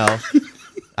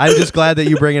 I'm just glad that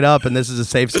you bring it up. And this is a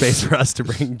safe space for us to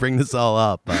bring this all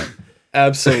up. But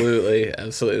Absolutely.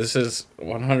 This is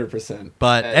 100%.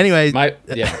 But anyways,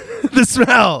 yeah. the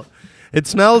smell. It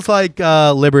smells like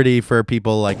liberty for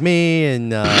people like me.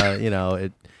 And,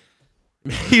 it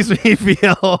makes me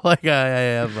feel like I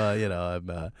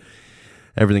have,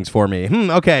 everything's for me.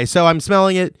 Okay, so I'm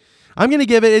smelling it. I'm gonna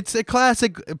give it. It's a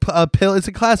classic pill. It's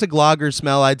a classic lager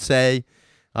smell, I'd say.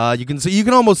 You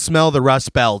can almost smell the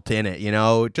Rust Belt in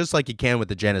it, just like you can with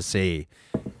the Genesee,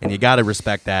 and you got to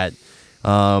respect that.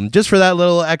 Just for that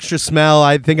little extra smell,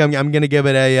 I think I'm gonna give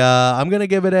it a.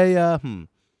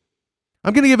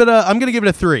 I'm gonna give it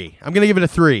a 3. I'm gonna give it a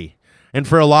 3. And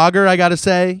for a lager, I gotta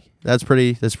say that's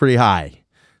pretty high.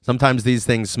 Sometimes these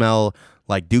things smell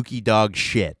like dookie dog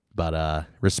shit. But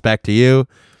respect to you,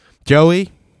 Joey.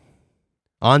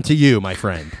 On to you, my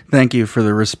friend. Thank you for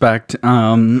the respect.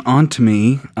 On to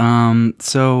me.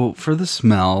 So for the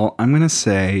smell, I'm gonna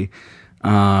say, you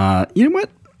know what?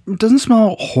 It doesn't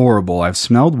smell horrible. I've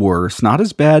smelled worse. Not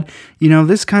as bad.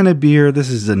 This kind of beer. This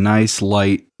is a nice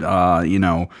light.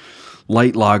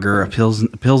 Light lager, a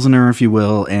pilsner, if you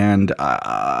will, and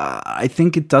I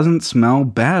think it doesn't smell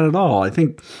bad at all. I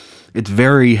think it's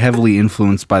very heavily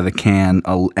influenced by the can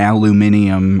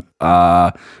aluminum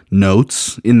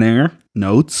notes in there.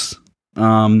 Notes.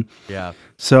 Yeah.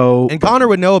 So and Connor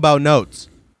would know about notes.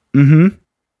 Mm-hmm.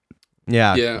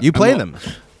 Yeah. You play them.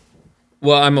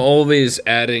 Well, I'm always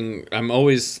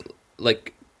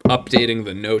like updating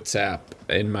the notes app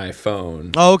in my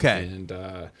phone. Oh, okay.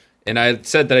 And I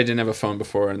said that I didn't have a phone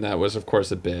before, and that was, of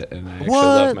course, a bit. And I actually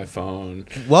love my phone.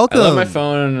 Welcome. I love my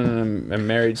phone, and I'm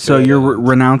married to So it. you're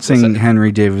renouncing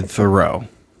Henry David Thoreau,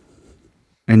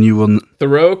 and you will.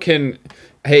 Thoreau can.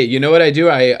 Hey, you know what I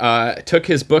do? I took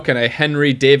his book and I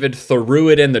Henry David threw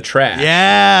it in the trash.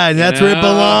 Yeah, and that's where it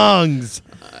belongs.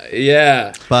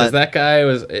 Yeah, But- because that guy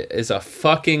is a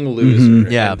fucking loser.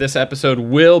 Yeah. And this episode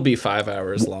will be 5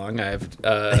 hours long. If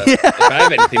I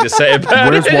have anything to say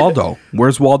about Where's it. Waldo?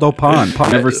 Where's Waldo Pond?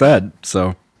 Pond never said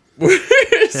so.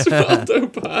 Where's Waldo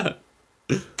Pond?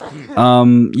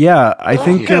 Yeah, I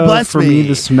think God bless for me. me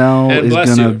the smell And is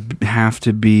bless gonna have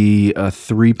to be a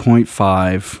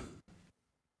 3.5.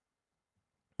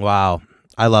 Wow,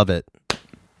 I love it.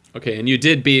 Okay, and you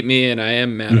did beat me, and I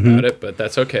am mad about it, but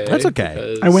that's okay. That's okay.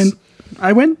 because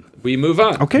I win. We move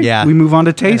on. Okay. Yeah, We move on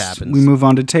to taste. happens. We move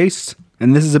on to taste,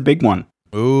 and this is a big one.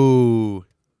 Ooh,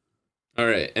 All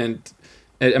right, and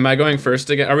am I going first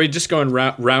again? Are we just going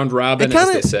round robin, it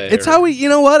kinda, as they say? it's or- how we. You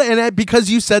know what? And because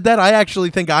you said that, I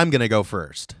actually think I'm gonna go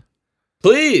first.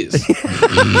 Please.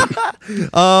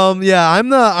 Yeah,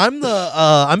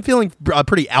 I'm feeling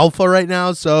pretty alpha right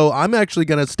now, so I'm actually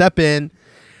gonna step in.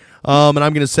 And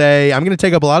I'm gonna say I'm gonna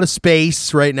take up a lot of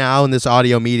space right now in this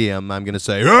audio medium. I'm gonna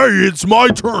say, hey, it's my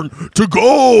turn to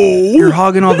go. You're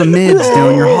hogging all the mids,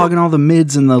 Dylan. You're hogging all the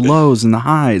mids and the lows and the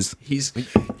highs. He's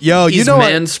Yo, he's you know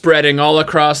what? man spreading all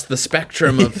across the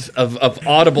spectrum of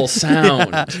audible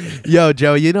sound. Yo,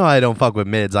 Joe, you know I don't fuck with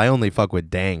mids. I only fuck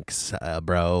with danks,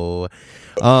 bro.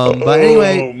 But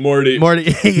anyway, Morty.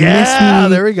 yeah, me.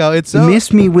 there we go. It's so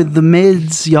Miss me with the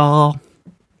mids, y'all.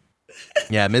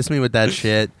 yeah, miss me with that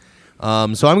shit.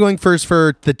 So I'm going first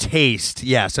for the taste.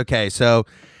 Yes, okay. So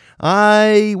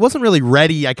I wasn't really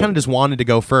ready. I kind of just wanted to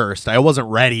go first. I wasn't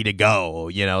ready to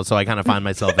go, so I kind of find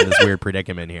myself in this weird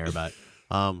predicament here. But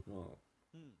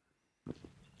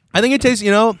I think it tastes,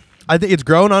 I think it's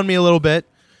grown on me a little bit.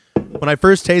 When I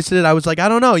first tasted it, I was like, I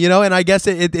don't know, and I guess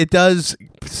it does,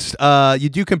 you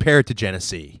do compare it to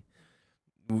Genesee.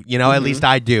 At least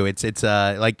I do. It's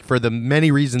like for the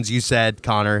many reasons you said,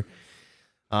 Connor,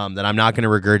 that I'm not going to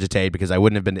regurgitate because I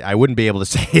wouldn't be able to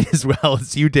say it as well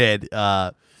as you did.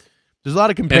 There's a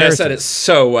lot of And comparisons. I said it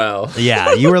so well.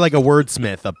 Yeah, you were like a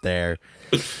wordsmith up there.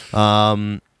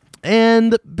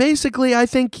 And basically, I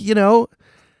think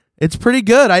it's pretty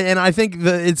good. I think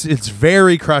it's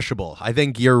very crushable. I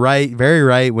think you're right, very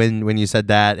right when you said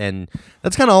that, and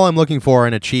that's kind of all I'm looking for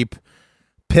in a cheap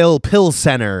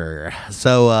pilsener.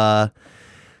 So I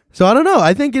don't know.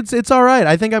 I think it's all right.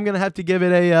 I think I'm gonna have to give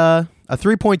it a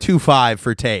 3.25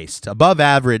 for taste, above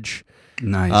average.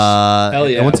 Nice. Hell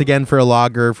yeah. And once again, for a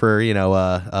lager,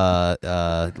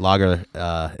 lager,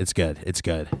 it's good. It's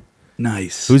good.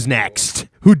 Nice. Who's next?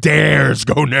 Who dares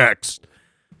go next?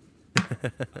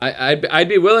 I'd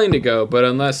be willing to go, but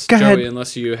unless Go ahead. Joey,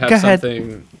 unless you have Go ahead.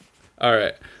 something. All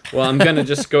right. Well, I'm gonna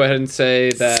just go ahead and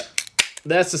say that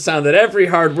that's the sound that every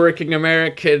hardworking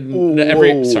American,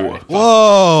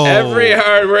 Whoa! every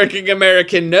hardworking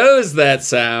American knows that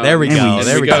sound. There we And go. we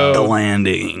There we stuck go. the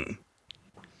landing.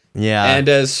 Yeah.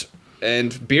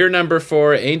 And beer number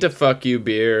 4 ain't a fuck you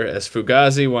beer, as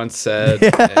Fugazi once said.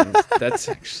 And that's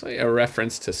actually a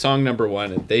reference to song number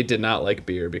 1. And they did not like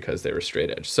beer because they were straight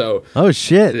edge. So Oh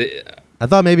shit! I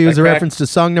thought maybe it was a crack- reference to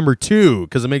song number 2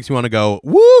 because it makes you want to go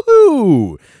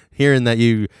woohoo! Hearing that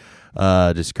you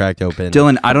just cracked open.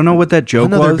 Dylan, I don't know what that joke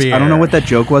Another was. I don't know beer. what that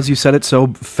joke was. You said it so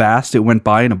fast it went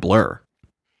by in a blur.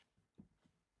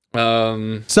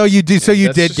 So you do. So you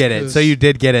That's did just get it. 'cause- So you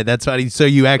did get it. That's funny. So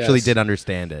you actually Yes. did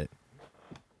understand it.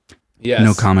 yes.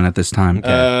 No comment at this time.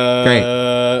 Great.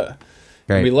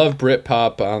 We love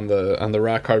Britpop on the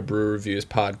Rock Hard Brew Reviews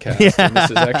podcast. And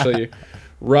this is actually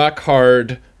Rock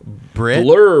Hard Brit.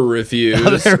 Blur Reviews.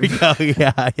 Oh, there we go.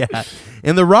 Yeah, yeah.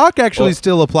 And the rock actually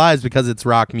still applies because it's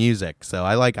rock music. So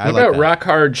I like What like about that. rock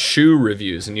hard shoe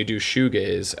reviews and you do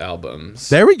shoegaze albums?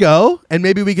 There we go. And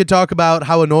maybe we could talk about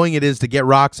how annoying it is to get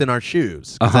rocks in our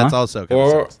shoes. 'Cause that's also kind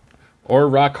of Or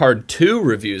Rock Hard 2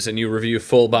 reviews and you review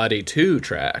Full Body 2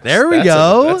 tracks. There we That's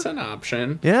go. That's an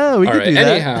option. Yeah, we All could right. do that.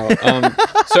 Anyhow,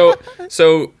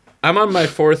 so I'm on my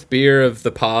 4th beer of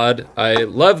the pod. I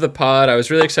love the pod. I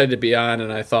was really excited to be on,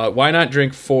 and I thought, why not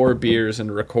drink 4 beers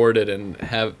and record it and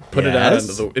put it out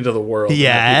Yes. into the world and have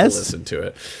Yes. people listen to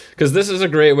it? Because this is a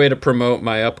great way to promote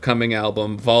my upcoming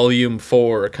album, Volume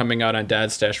 4, coming out on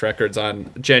Dad Stash Records on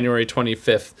January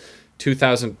 25th,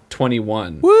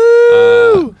 2021.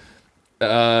 Woo!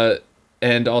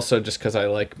 And also just because I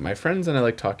like my friends and I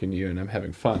like talking to you and I'm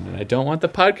having fun and I don't want the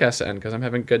podcast to end because I'm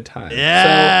having a good time.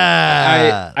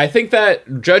 Yeah. So I think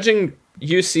that judging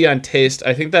UC on taste,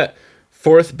 I think that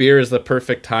 4th beer is the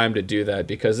perfect time to do that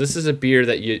because this is a beer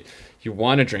that you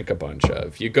want to drink a bunch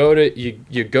of. You go to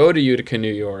Utica,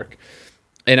 New York.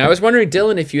 And I was wondering,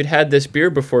 Dylan, if you'd had this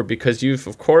beer before because you've,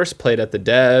 of course, played at the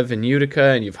Dev in Utica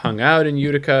and you've hung out in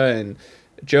Utica. And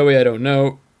Joey, I don't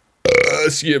know.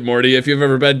 Excuse Morty, if you've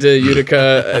ever been to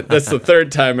Utica, that's the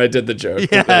 3rd time I did the joke.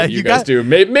 Yeah, that you you guys got- do.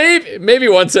 Maybe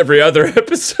once every other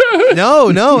episode. No,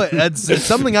 it's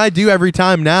something I do every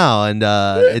time now, and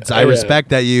I Yeah. respect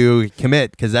that you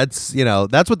commit because that's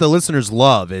what the listeners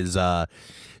love is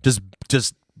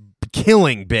just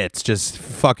killing bits, just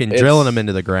fucking drilling them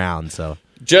into the ground. So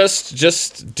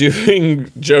Just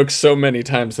doing jokes so many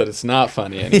times that it's not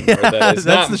funny anymore. Yeah, that it's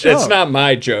that's not the show. it's not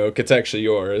my joke, it's actually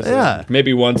yours. Yeah. And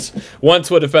maybe once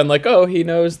would have been like, oh, he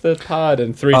knows the pod,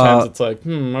 and 3 times it's like,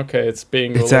 okay, it's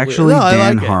being a It's little actually No, I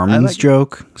Dan like it. I Harmon's like it.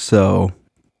 joke. So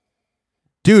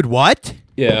dude, what?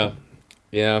 weird.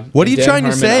 Yeah. What are you Dan trying to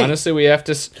Harmon, say? Honestly, we have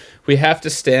to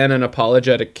stand an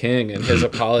apologetic king and his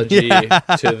apology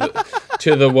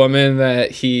to the woman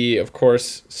that he, of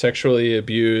course, sexually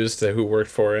abused, who worked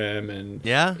for him, and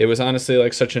Yeah. it was honestly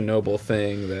like such a noble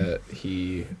thing that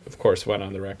he, of course, went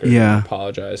on the record Yeah. and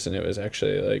apologized, and it was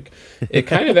actually like it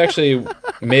kind of actually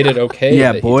made it okay.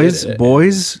 yeah, that he boys, did it.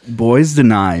 boys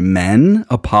deny. Men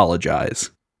apologize.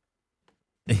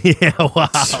 Yeah, wow.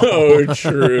 So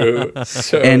true.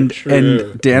 So and true.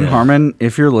 and Dan Harmon,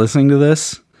 if you're listening to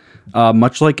this,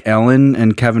 much like Ellen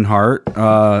and Kevin Hart,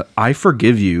 I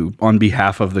forgive you on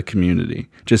behalf of the community.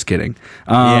 Just kidding.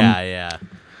 Yeah.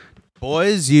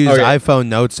 Boys use Okay. iPhone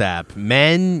Notes app.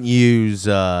 Men use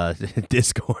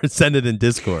Discord. Send it in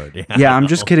Discord. Yeah. Yeah, I'm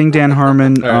just kidding, Dan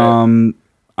Harmon. All right.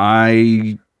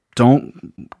 I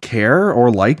don't care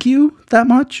or like you that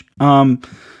much.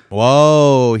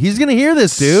 Whoa, he's gonna hear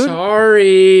this, dude.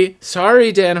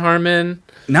 Sorry, Dan Harmon.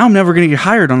 Now I'm never going to get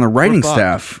hired on the writing fucked.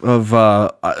 staff of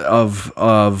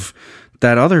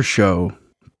that other show,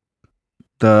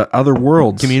 the Other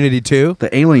Worlds, Community 2.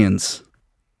 the Aliens.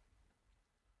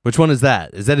 Which one is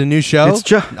that? Is that a new show?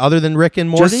 It's other than Rick and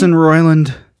Morty. Justin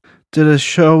Roiland did a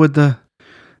show with the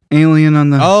alien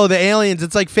on the. Oh, the aliens.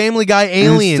 It's like Family Guy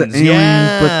aliens. the aliens,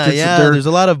 yeah, but it's- yeah. they're- There's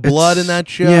a lot of blood in it's- that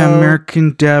show. Yeah,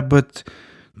 American Dad, but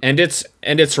And it's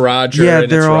Roger. yeah,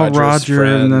 and they're it's all Roger's Roger,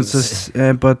 and that's friends.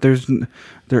 just, but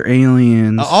they're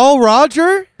aliens. All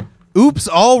Roger? Oops,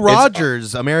 all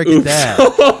Rogers. American Dad.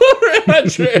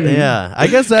 Roger. Yeah, I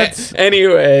guess that's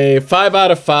Anyway, 5 out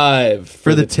of 5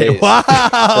 for the taste. tape. Wow,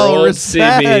 For old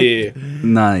respect. CB.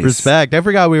 Nice. Respect. I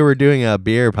forgot we were doing a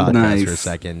beer podcast Nice. for a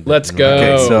second. Let's go.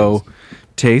 Okay, so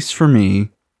taste for me.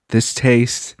 This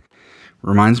taste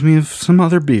reminds me of some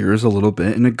other beers a little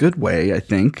bit in a good way, I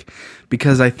think,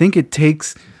 because I think it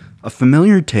takes a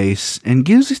familiar taste and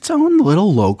gives its own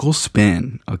little local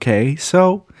spin. Okay,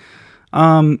 so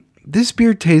this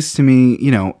beer tastes to me,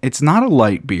 it's not a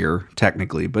light beer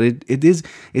technically, but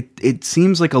it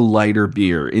seems like a lighter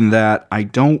beer in that I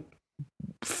don't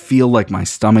feel like my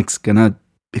stomach's gonna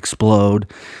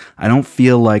explode. I don't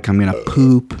feel like I'm gonna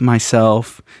poop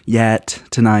myself yet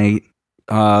tonight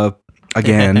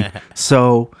again.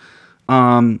 So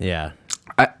Yeah.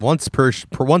 Once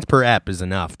per ep is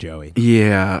enough, Joey.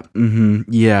 yeah,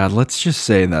 yeah, let's just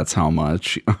say that's how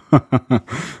much.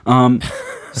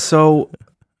 So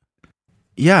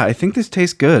yeah, I think this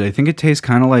tastes good. I think it tastes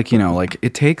kind of like, like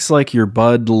it takes like your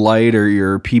Bud Light or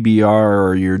your PBR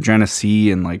or your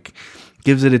Genesee and like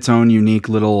gives it its own unique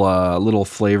little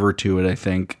flavor to it, I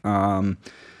think.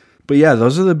 But yeah,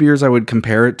 those are the beers I would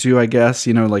compare it to, I guess,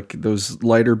 like those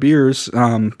lighter beers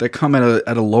that come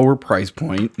at a lower price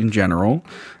point in general.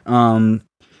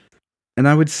 And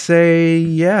I would say,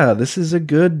 yeah, this is a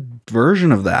good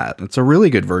version of that. It's a really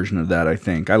good version of that, I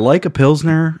think. I like a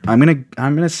Pilsner. I'm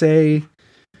gonna say,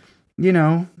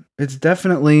 it's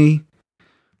definitely,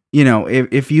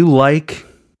 if you like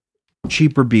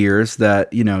cheaper beers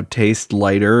that, you know, taste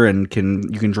lighter and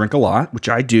you can drink a lot, which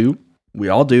I do. We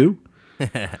all do.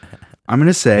 I'm going to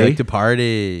I say like to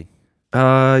party.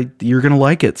 you're going to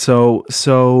like it. So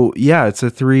yeah, it's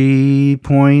a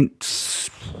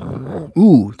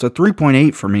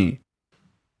 3.8 for me.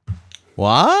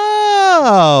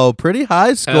 Wow, pretty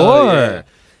high score. Hell yeah. That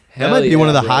Hell might be yeah, one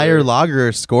of the brother. higher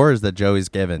lager scores that Joey's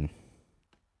given.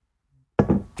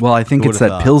 Well, I think Who it's would've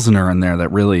that thought? Pilsner in there that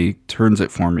really turns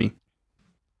it for me.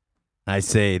 I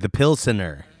say the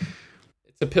Pilsener.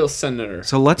 It's a Pilsener.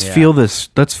 So let's Yeah. feel this.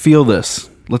 Let's feel this.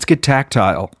 Let's get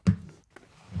tactile.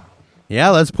 Yeah,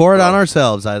 let's pour it on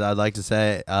ourselves. I'd like to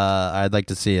say. I'd like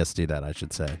to see us do that. I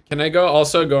should say. Can I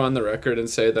also go on the record and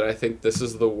say that I think this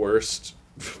is the worst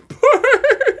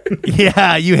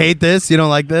Yeah, you hate this. You don't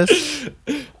like this.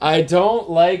 I don't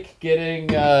like getting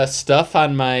stuff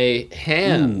on my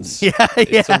hands. Yeah,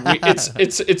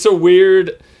 It's a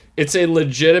weird. It's a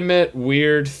legitimate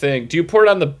weird thing. Do you pour it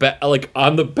on the back, like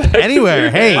on the back? Anywhere.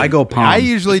 Hey, I go palm. I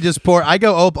usually just pour. I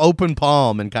go open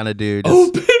palm and kind of do.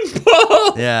 Just, open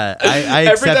palm. Yeah, I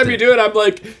Every accept time it. you do it, I'm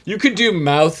like, you could do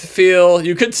mouth feel.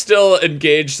 You could still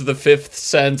engage the fifth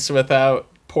sense without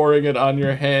pouring it on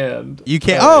your hand. You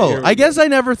can't. All right, here Oh, we I go. guess I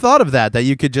never thought of that. That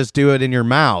you could just do it in your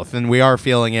mouth, and we are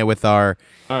feeling it with our.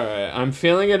 All right, I'm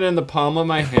feeling it in the palm of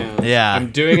my hand. Yeah.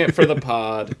 I'm doing it for the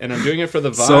pod, and I'm doing it for the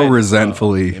vine. So as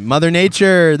resentfully. Mother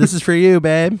Nature, this is for you,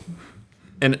 babe. well.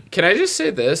 And can I just say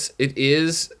this? It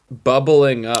is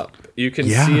bubbling up. You can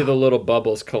Yeah. see the little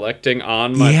bubbles collecting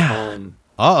on my Yeah. palm.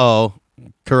 Uh-oh.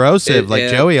 Corrosive, like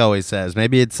and- Joey always says.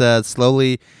 Maybe it's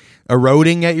slowly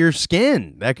eroding at your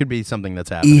skin. That could be something that's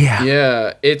happening. Yeah.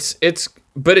 Yeah,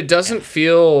 but it doesn't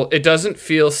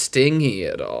feel stingy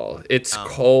at all. It's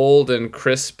cold and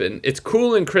crisp, and it's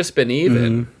cool and crisp and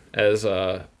even, as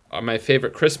my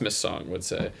favorite Christmas song would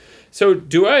say. So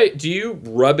do you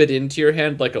rub it into your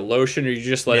hand like a lotion, or you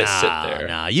just let it sit there?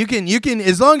 Nah. You can,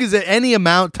 as long as any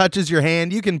amount touches your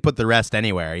hand, you can put the rest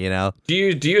anywhere, you know? Do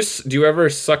you ever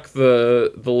suck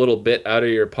the little bit out of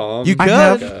your palm? You I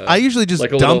could. have. I usually just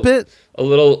Like a dump little- it. a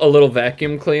little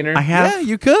vacuum cleaner. I have. Yeah,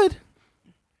 you could.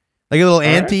 Like a little All right.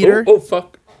 anteater. Oh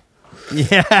fuck.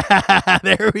 Yeah,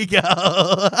 there we go.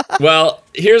 Well,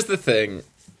 here's the thing.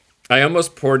 I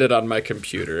almost poured it on my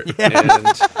computer, and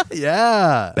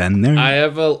Yeah. Been there. I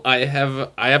have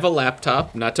a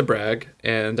laptop, not to brag,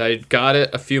 and I got it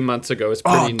a few months ago. It's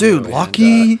pretty Oh, new, dude, and,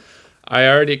 lucky. I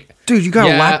already. Dude, you got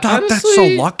a Yeah, laptop? That's so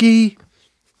honestly- lucky.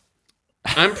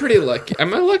 I'm pretty lucky.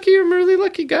 I'm a really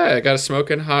lucky guy. I got a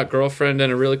smoking hot girlfriend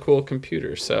and a really cool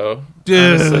computer. So,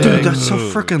 Dude. honestly, Dude, that's so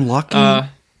freaking lucky.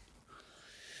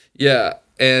 yeah.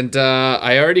 And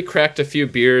I already cracked a few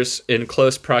beers in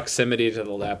close proximity to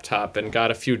the laptop and got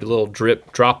a few little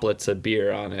droplets of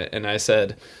beer on it. And I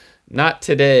said, "Not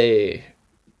today,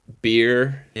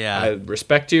 beer. Yeah. I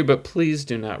respect you, but please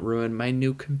do not ruin my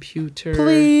new computer.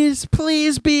 Please,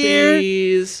 beer.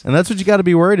 Please." And that's what you got to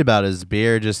be worried about is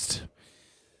beer just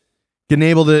getting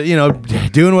able to,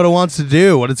 doing what it wants to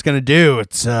do, what it's going to do.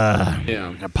 It's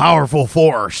Yeah. a powerful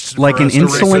force. Like for an us to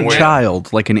insolent resist.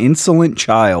 child. Like an insolent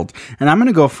child. And I'm going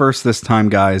to go first this time,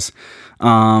 guys.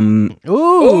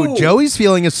 Ooh, Joey's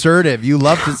feeling assertive. You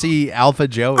love to see Alpha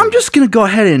Joey. I'm just going to go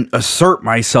ahead and assert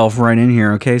myself right in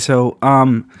here, okay? So,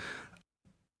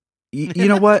 you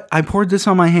know what? I poured this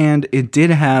on my hand. It did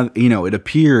have, it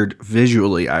appeared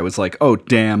visually. I was like, oh,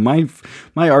 damn, my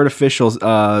artificial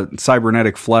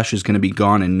cybernetic flesh is going to be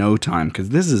gone in no time because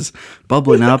this is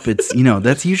bubbling up. It's,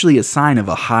 that's usually a sign of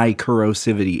a high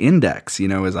corrosivity index,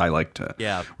 as I like to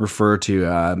refer to,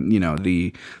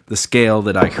 the scale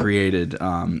that I created,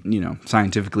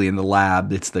 scientifically in the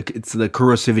lab. It's the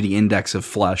corrosivity index of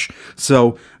flesh.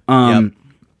 So,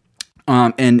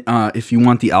 and if you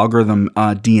want the algorithm,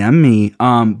 DM me.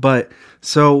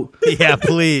 yeah,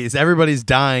 please. Everybody's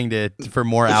dying for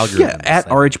more algorithms. Yeah, at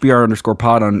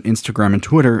RHBR_pod on Instagram and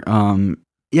Twitter.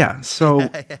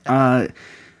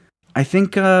 I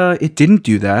think it didn't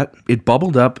do that. It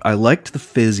bubbled up. I liked the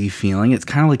fizzy feeling. It's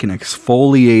kind of like an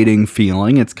exfoliating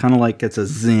feeling. It's kind of like it's a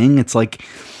zing. It's like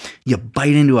you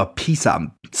bite into a piece of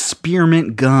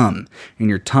spearmint gum and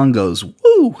your tongue goes,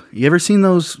 woo. You ever seen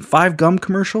those 5 gum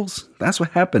commercials? That's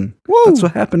what happened. Woo. That's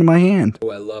what happened to my hand.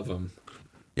 Oh, I love them.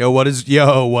 What does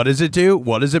it do?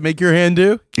 What does it make your hand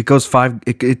do? It goes 5.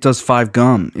 It does 5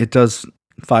 gum. It does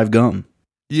 5 gum.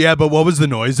 Yeah, but what was the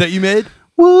noise that you made?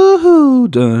 Woohoo!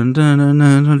 Dun, dun, dun,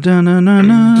 dun, dun, dun, dun, dun,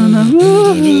 dun,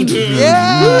 woo.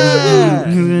 Yeah!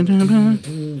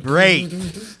 Great.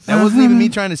 That wasn't even me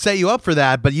trying to set you up for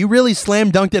that, but you really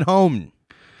slam dunked it home.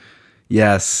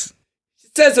 Yes.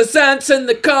 Says a Sans in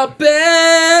the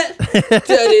carpet.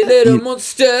 Dirty little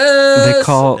monster. They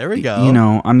call, There we go. you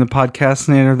know, I'm the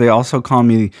podcastinator. They also call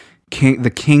me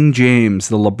the King James,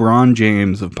 the LeBron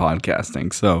James of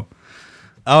podcasting. So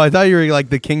Oh, I thought you were like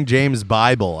the King James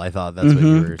Bible. I thought that's what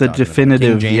you were the talking about.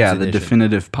 definitive, King James yeah, the edition.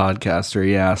 definitive podcaster.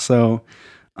 Yeah. So,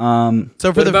 So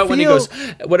for What the about when he feel- goes?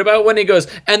 What about when he goes?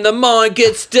 And the mind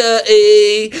gets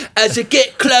dirty as you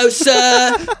get closer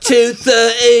to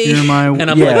 30. you're my,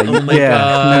 and I'm yeah, like, oh my yeah.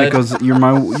 god. And then it goes, you're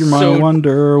my So-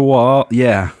 Wonderwall.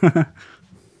 Yeah. And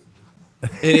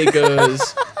he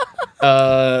goes,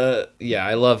 yeah,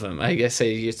 I love him. I guess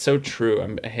it's so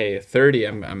true. Hey, 30.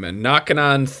 I'm knocking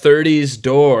on 30's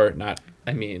door.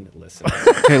 Listen.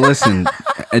 Hey, listen,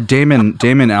 Damon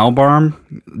Albarn,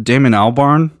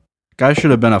 guy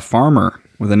should have been a farmer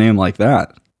with a name like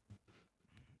that.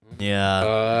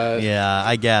 Yeah. Yeah,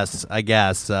 I guess.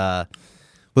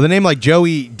 With a name like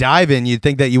Joey Diven, you'd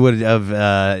think that you would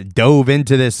have dove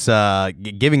into this,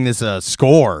 giving this a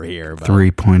score here. But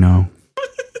 3.0.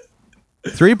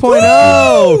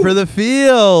 3.0 for the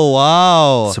feel.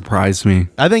 Wow. Surprised me.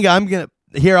 I think I'm going to.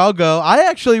 Here, I'll go. I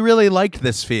actually really liked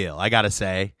this feel, I got to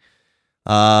say.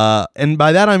 And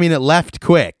by that, I mean it left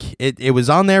quick. It was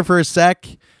on there for a sec.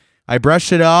 I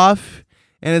brushed it off,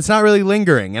 and it's not really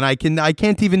lingering. And I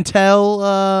can't even tell,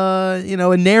 a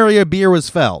nary a beer was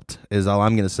felt, is all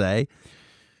I'm going to say.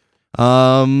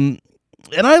 And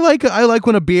I like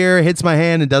when a beer hits my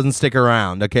hand and doesn't stick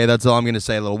around. Okay, that's all I'm going to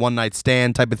say. A little one-night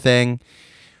stand type of thing.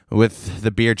 With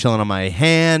the beer chilling on my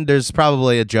hand, there's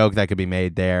probably a joke that could be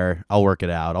made there. I'll work it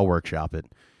out. I'll workshop it.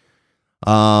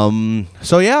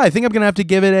 So yeah, I think I'm gonna have to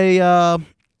give it a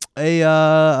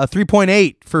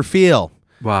 3.8 for feel.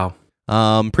 Wow.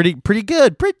 Pretty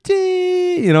good.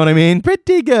 Pretty, you know what I mean?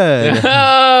 Pretty good.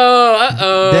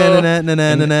 Uh-oh.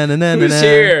 Who's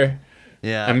here?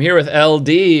 Yeah. I'm here with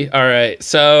LD. All right.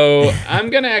 So I'm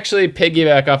going to actually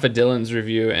piggyback off of Dylan's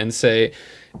review and say,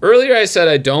 earlier I said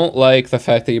I don't like the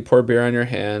fact that you pour beer on your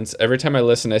hands. Every time I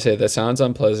listen, I say that sounds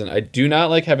unpleasant. I do not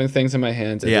like having things in my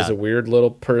hands. It is a weird little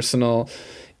personal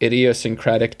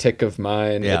idiosyncratic tick of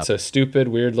mine. Yeah. It's a stupid,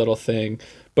 weird little thing.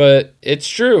 But it's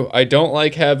true. I don't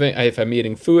like if I'm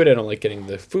eating food, I don't like getting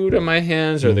the food on my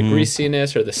hands or the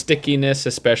greasiness or the stickiness,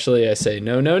 especially. I say,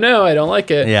 no, I don't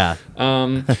like it. Yeah.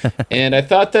 And I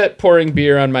thought that pouring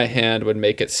beer on my hand would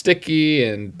make it sticky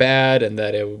and bad and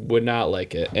that it would not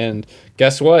like it. And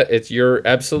guess what? You're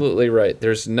absolutely right.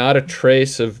 There's not a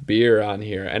trace of beer on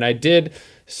here. And I did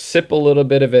sip a little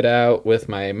bit of it out with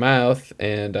my mouth,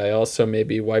 and I also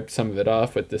maybe wiped some of it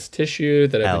off with this tissue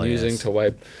that I've been using to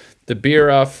wipe the beer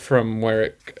off from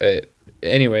where it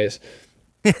anyways.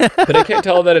 But I can't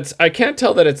tell that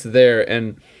it's there.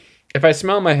 And if I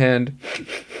smell my hand,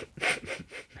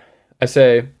 I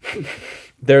say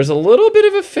there's a little bit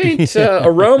of a faint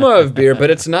aroma of beer, but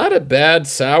it's not a bad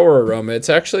sour aroma. It's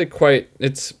actually quite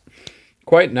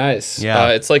nice. Yeah.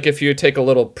 It's like if you take a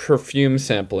little perfume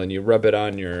sample and you rub it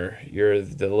on your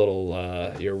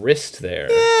wrist there.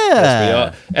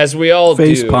 Yeah. As we all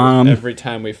Face do palm. every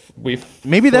time we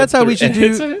Maybe that's how we should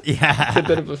do. It's a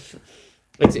bit of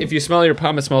if you smell your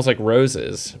palm, it smells like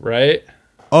roses, right?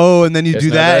 Oh, and then you Guys do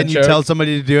know that that and you joke? tell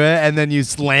somebody to do it, and then you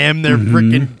slam their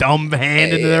freaking dumb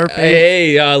hand into their face.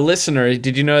 Hey, listener,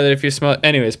 did you know that if you smell...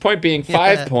 Anyways, point being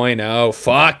 5.0,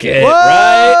 fuck it, Whoa!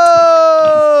 right?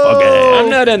 I'm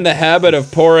not in the habit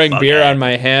of pouring beer on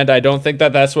my hand. I don't think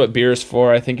that that's what beer's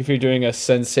for. I think if you're doing a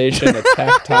sensation, a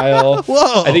tactile...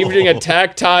 Whoa. I think if you're doing a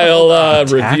tactile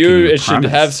review, your it should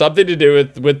premise. have something to do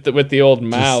with the old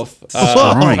mouth.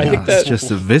 Destroying I think us, that...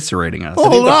 just eviscerating us. I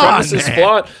think Hold the on, premise is man.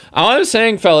 flawed. All I'm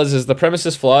saying, fellas, is the premise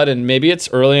is flawed, and maybe it's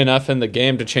early enough in the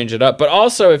game to change it up. But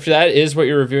also, if that is what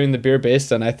you're reviewing the beer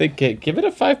based on, I think give it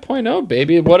a 5.0,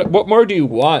 baby. What more do you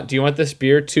want? Do you want this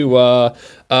beer to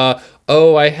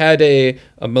I had a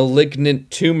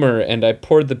malignant tumor and I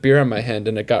poured the beer on my hand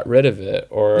and it got rid of it,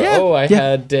 or Yeah, I yeah,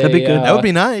 had a that'd be good. That would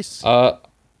be nice.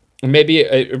 maybe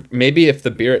if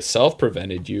the beer itself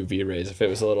prevented UV rays, if it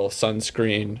was a little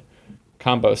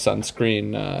combo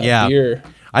sunscreen Yeah. beer.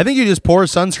 I think you just pour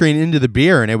sunscreen into the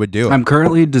beer and it would do it. I'm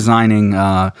currently designing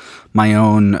my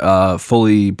own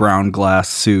fully brown glass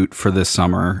suit for this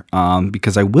summer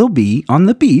because I will be on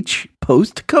the beach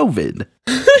post-COVID.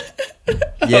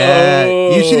 Yeah,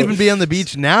 you should Oh. even be on the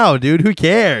beach now, dude. Who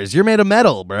cares? You're made of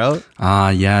metal, bro. Ah,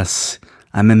 yes.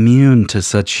 I'm immune to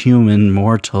such human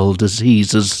mortal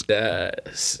diseases. Yeah.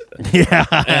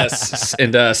 Yes,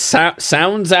 and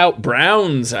sounds out,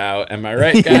 browns out. Am I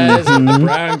right, guys?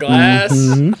 Brown glass.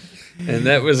 And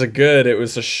that was it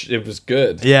was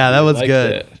good. Yeah, that I was liked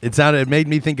good. it. It made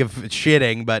me think of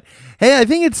shitting, but hey, I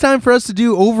think it's time for us to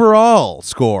do overall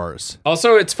scores.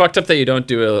 Also, it's fucked up that you don't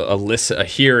do a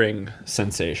hearing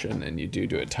sensation and you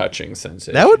do a touching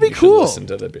sensation. That would be You should cool. Listen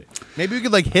to the beat. Maybe we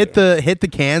could like hit the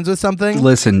cans with something.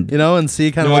 Listen, and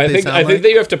see kind of No, what I they think sound I think like. that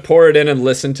you have to pour it in and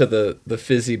listen to the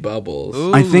fizzy bubbles.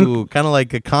 Ooh, I think- kind of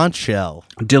like a conch shell.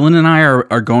 Dylan and I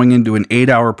are going into an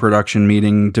 8-hour production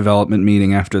development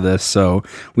meeting after this, so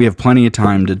we have plenty of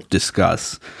time to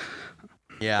discuss.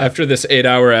 Yeah. After this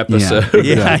 8-hour episode.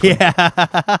 Yeah,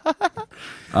 yeah.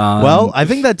 Well, I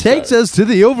think that takes us to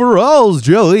the overalls,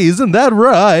 Joey. Isn't that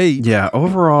right? Yeah,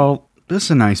 overall, this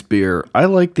is a nice beer. I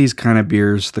like these kind of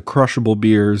beers, the crushable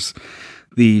beers,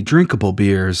 the drinkable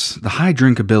beers, the high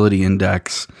drinkability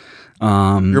index.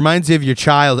 It reminds you of your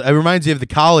child. It reminds you of the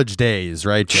college days,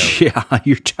 right, Joey? Yeah,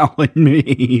 you're telling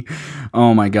me.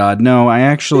 Oh my God, no! I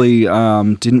actually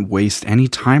didn't waste any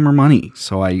time or money,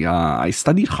 so I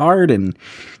studied hard and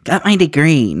got my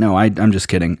degree. No, I'm just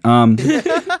kidding.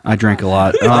 I drank a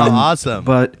lot. Awesome.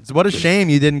 But So what a shame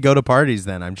you didn't go to parties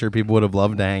then. I'm sure people would have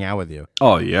loved to hang out with you.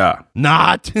 oh yeah,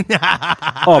 Not.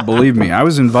 oh believe me, I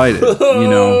was invited.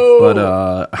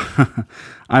 But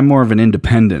I'm more of an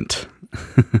independent.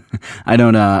 I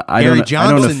don't. Gary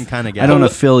Johnson kinda guy. I don't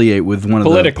affiliate with one of the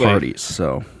Politically. parties.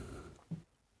 So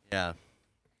Yeah.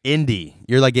 Indie.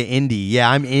 You're like an indie.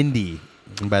 Yeah, I'm indie.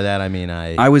 And by that I mean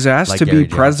I was asked like to Gary be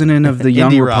president of the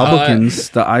Young Indie rock. Republicans,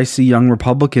 the IC Young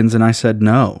Republicans, and I said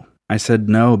no. I said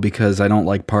no because I don't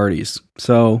like parties.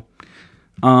 So,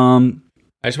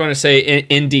 I just want to say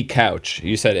indie couch.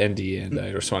 You said indie, and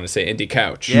I just want to say indie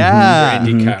couch. Yeah. Or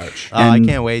indie couch. Oh, I and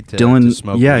can't wait to Dylan,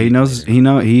 smoke. yeah, he weed knows.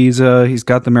 later. He's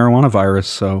got the marijuana virus,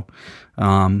 so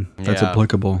that's Yeah.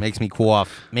 applicable. Makes me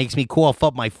cough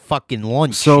up my fucking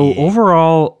lunch. So shit.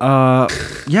 overall,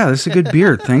 yeah, this is a good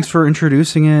beer. Thanks for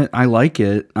introducing it. I like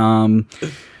it. I'm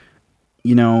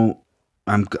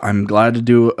glad to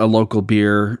do a local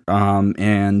beer.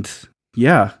 And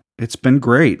yeah, it's been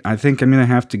great. I think I'm gonna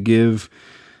have to give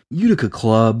Utica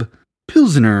Club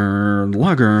Pilsner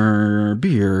Lager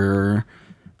beer.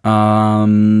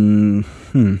 I'm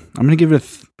gonna give it a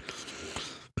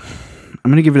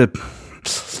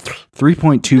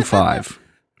 3.25.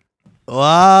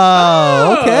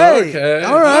 Wow. Okay.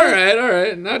 All right. All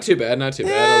right. Not too bad. Not too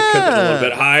bad. It could have been a little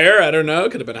bit higher. I don't know.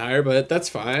 Could have been higher, but that's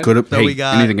fine. Could have. So Hey, we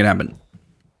got- anything can happen.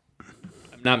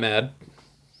 I'm not mad.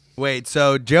 Wait,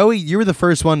 so Joey, you were the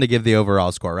first one to give the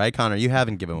overall score, right? Connor, you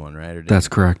haven't given one, right? Or did That's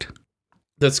correct.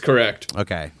 That's correct.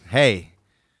 Okay. Hey,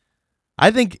 I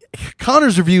think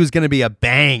Connor's review is going to be a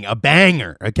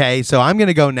banger. Okay, so I'm going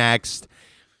to go next.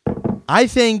 I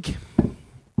think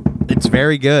it's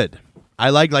very good.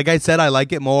 Like I said, I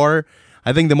like it more.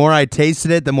 I think the more I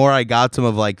tasted it, the more I got some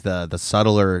of like the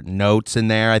subtler notes in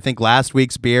there. I think last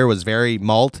week's beer was very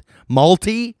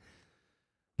malty.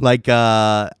 Like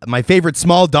my favorite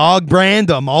small dog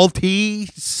brand, a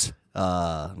Maltese.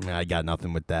 I got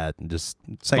nothing with that. Just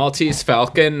it's like, Maltese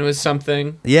Falcon was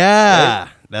something. yeah,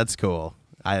 that's cool.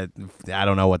 I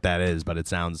don't know what that is, but it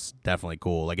sounds definitely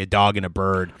cool. Like a dog and a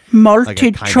bird, like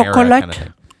a chimera kind of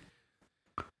thing.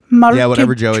 Yeah,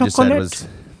 whatever Joey just said was.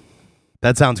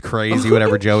 That sounds crazy.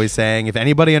 Whatever Joey's saying. If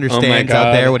anybody understands out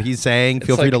God. there what he's saying,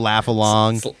 feel free like- to laugh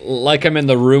along. It's like I'm in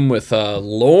the room with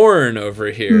Lorne over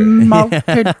here.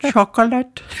 Malted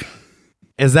chocolate.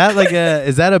 Is that like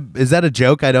is that a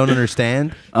joke I don't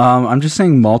understand? I'm just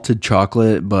saying malted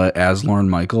chocolate, but as Lorne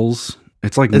Michaels.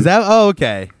 It's like Is that? Oh,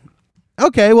 okay.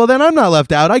 Okay, well then I'm not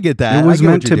left out. I get that. it was I get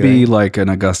what meant to you're be doing. like an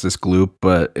Augustus Gloop,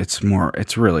 but it's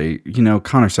really,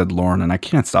 Connor said Lorne, and I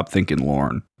can't stop thinking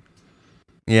Lorne.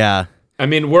 Yeah. I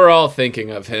mean, we're all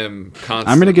thinking of him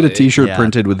constantly. I'm gonna get a T-shirt Yeah.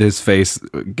 printed with his face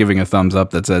giving a thumbs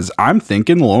up that says "I'm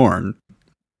thinking Lorne."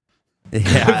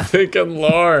 Yeah. Thinking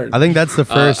Lorne. I think that's the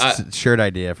first I- shirt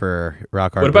idea for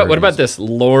Rock Hard. What about Breweries. this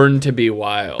Lorne to be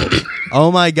wild?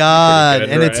 Oh my god!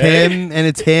 Pretty And good,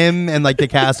 it's him and like the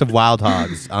cast of Wild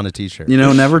Hogs on a T-shirt.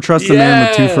 Never trust a man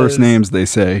with two first Yes. names. They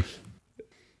say.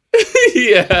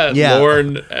 Yeah. Yeah.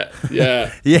 Lorne.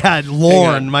 Yeah. Yeah,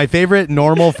 Lorne, my favorite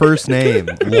normal first name,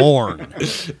 Lorne.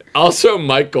 Also,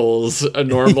 Michael's a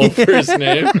normal first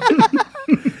name.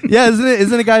 Yeah,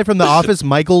 isn't a guy from The Office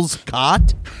Michael's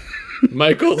Cott?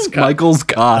 Michael's got. Michael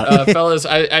Scott. Fellas,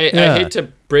 I Yeah. hate to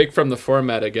break from the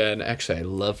format again. Actually, I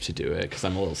love to do it because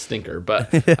I'm a little stinker.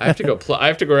 But I have to go. I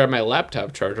have to go grab my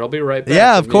laptop charger. I'll be right back.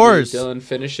 Yeah, And of maybe course. Dylan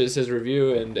finishes his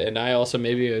review, and I also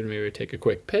maybe take a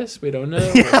quick piss. We don't know.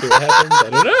 We'll see what happens. I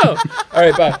don't know. All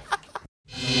right, bye.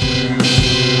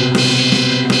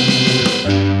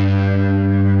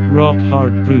 Rock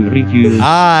Hard Brew Reviews.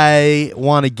 I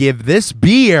want to give this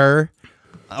beer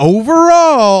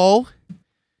overall.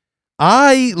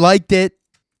 I liked it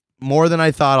more than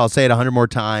I thought. I'll say it 100 more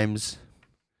times.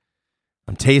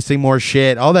 I'm tasting more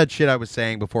shit. All that shit I was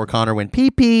saying before Connor went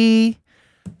pee-pee.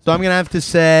 So I'm going to have to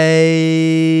say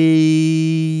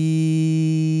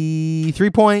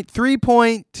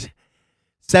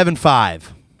 3.75.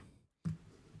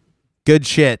 Good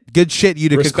shit. Good shit,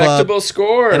 Utica Club. Respectable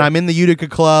score. And I'm in the Utica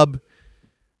Club.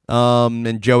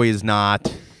 And Joey is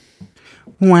not.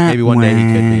 Maybe one day he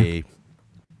could be.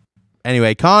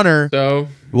 Anyway, Connor, So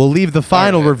we'll leave the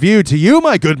final All right. review to you,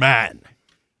 my good man.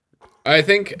 I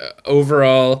think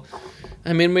overall,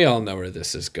 I mean, we all know where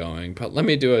this is going, but let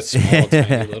me do a small,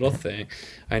 tiny little thing.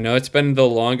 I know it's been the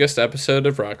longest episode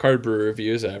of Rock Hard Brew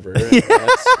Reviews ever. And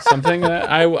that's something that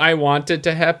I wanted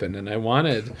to happen, and I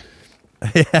wanted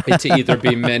it to either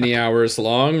be many hours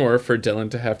long or for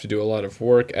Dylan to have to do a lot of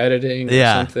work editing or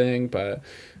something. But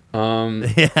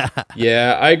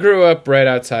yeah, I grew up right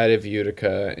outside of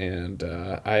Utica, and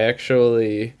I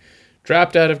actually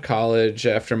dropped out of college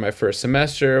after my first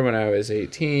semester when I was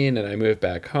 18, and I moved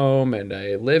back home, and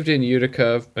I lived in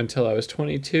Utica until I was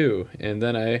 22, and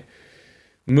then I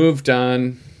moved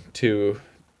on to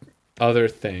other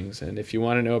things. And if you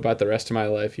want to know about the rest of my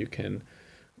life, you can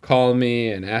call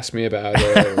me and ask me about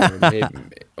it,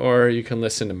 or you can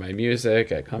listen to my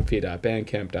music at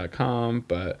comfy.bandcamp.com.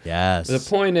 But Yes. the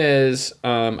point is,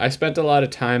 I spent a lot of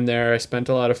time there. I spent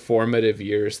a lot of formative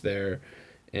years there,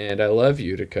 and I love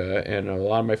Utica, and a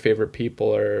lot of my favorite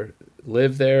people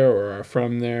live there or are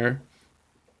from there.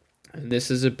 And this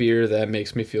is a beer that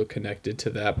makes me feel connected to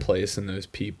that place and those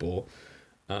people.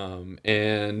 And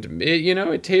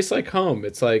it tastes like home.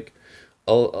 It's like,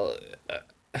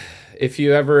 if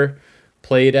you ever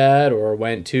played at or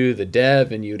went to the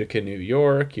Dev in Utica, New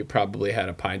York, you probably had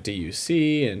a pint of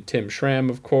UC, and Tim Schramm,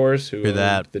 of course, who Hear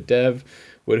that. owned the Dev,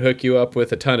 would hook you up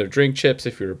with a ton of drink chips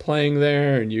if you were playing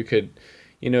there, and you could,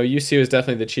 UC was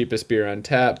definitely the cheapest beer on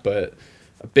tap, but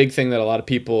a big thing that a lot of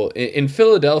people in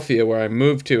Philadelphia, where I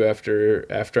moved to after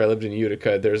I lived in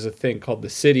Utica, there's a thing called the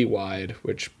Citywide,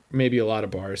 which maybe a lot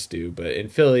of bars do, but in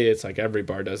Philly, it's like every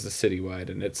bar does the Citywide,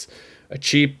 and it's a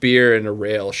cheap beer and a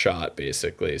rail shot,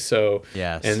 basically. So,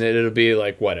 Yes. and then it'll be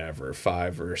like whatever,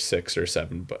 $5 or $6 or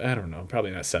 $7. I don't know,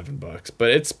 probably not $7, but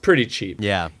it's pretty cheap.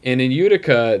 Yeah. And in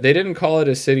Utica, they didn't call it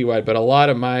a Citywide, but a lot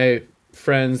of my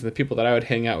friends, the people that I would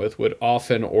hang out with, would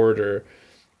often order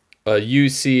a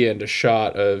UC and a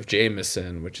shot of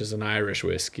Jameson, which is an Irish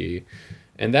whiskey.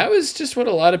 And that was just what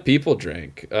a lot of people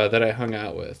drank that I hung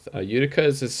out with. Utica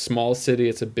is a small city.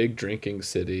 It's a big drinking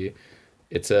city.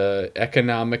 It's a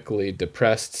economically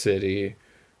depressed city.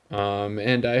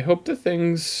 And I hope the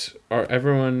things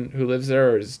everyone who lives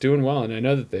there is doing well. And I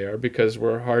know that they are, because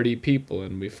we're hardy people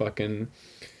and we fucking,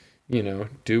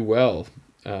 do well.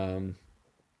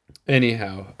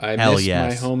 Anyhow, I Hell miss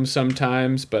yes. my home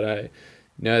sometimes, but I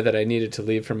know that I needed to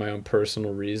leave for my own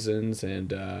personal reasons.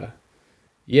 And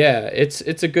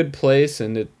it's a good place,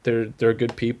 and they're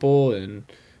good people, and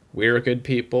we're good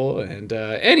people. And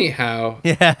anyhow,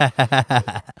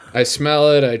 I smell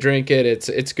it, I drink it.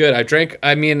 It's good. I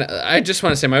just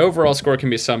want to say my overall score can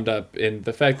be summed up in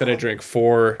the fact that I drank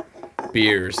 4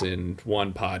 beers in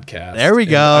one podcast. There we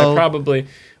And go. I probably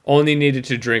only needed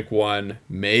to drink 1,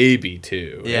 maybe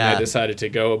 2. Yeah. And I decided to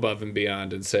go above and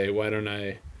beyond and say, why don't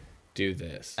I do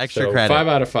this? Extra So credit. 5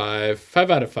 out of 5.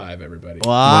 5 out of 5, everybody.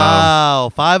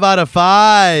 Wow. 5 out of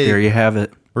 5. There you have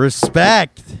it.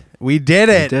 Respect. We did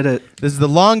it. Did it. This is the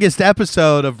longest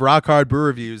episode of Rock Hard Brew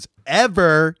Reviews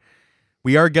ever.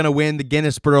 We are going to win the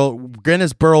Guinness World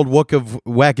Book of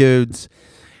Records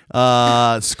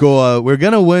score. We're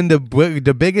going to win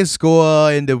the biggest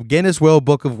score in the Guinness World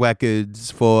Book of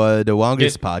Records for the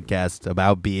longest podcast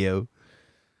about beer.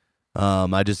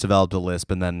 I just developed a lisp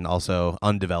and then also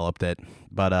undeveloped it.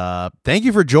 But thank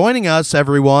you for joining us,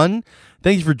 everyone.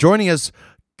 Thank you for joining us,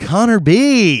 Connor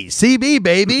B. CB,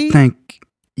 baby.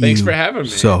 Thanks for having me.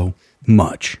 so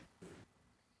much.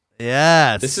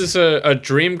 Yes. This is a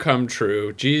dream come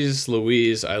true. Jeez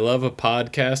Louise, I love a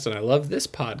podcast, and I love this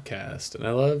podcast, and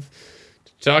I love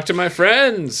to talk to my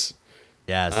friends.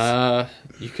 Yes.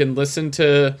 You can listen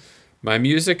to my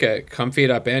music at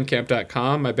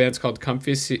comfy.bandcamp.com. My band's called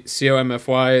Comfy,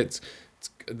 C-O-M-F-Y. It's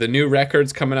the new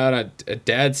record's coming out at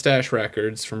Dad Stash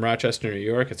Records from Rochester, New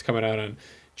York. It's coming out on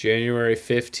January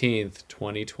 15th,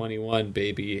 2021,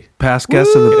 baby. Past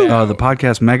guest of Get out. the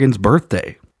podcast, Megan's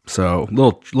birthday. So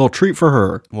little treat for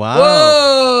her. Wow.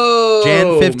 Whoa! Jan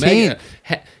 15th. Megan.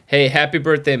 Hey, happy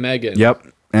birthday, Megan. Yep.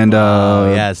 And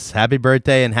Oh, yes. Happy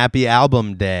birthday and happy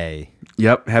album day.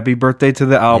 Yep. Happy birthday to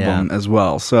the album as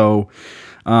well. So,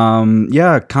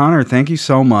 Connor, thank you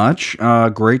so much.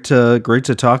 Great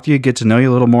to talk to you, get to know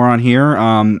you a little more on here.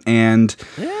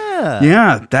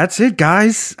 Yeah, that's it,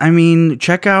 guys. I mean,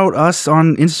 check out us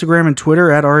on Instagram and Twitter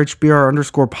at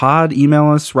RHBR_pod. Email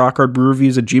us,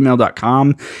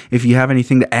 rockhardbrewreviews@gmail.com if you have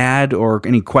anything to add or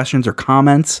any questions or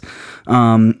comments.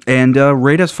 And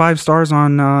rate us 5 stars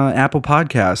on Apple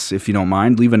Podcasts if you don't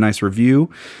mind. Leave a nice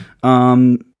review.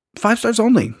 5 stars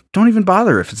only. Don't even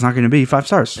bother if it's not going to be 5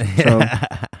 stars. So,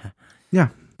 yeah.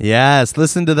 Yes,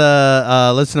 listen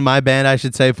to my band, I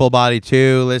should say, Full Body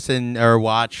 2. Listen or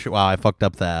watch. Wow, I fucked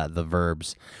up the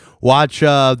verbs. Watch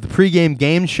the pregame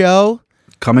game show.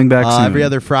 Coming back soon. Every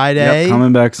other Friday. Yep,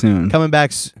 coming back soon.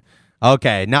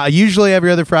 Okay, now usually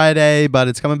every other Friday, but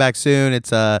it's coming back soon.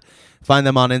 It's find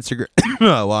them on Instagram.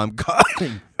 While I'm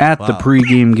calling. At the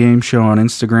pregame game show on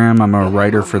Instagram. I'm a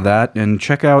writer for that. And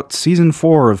check out season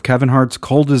 4 of Kevin Hart's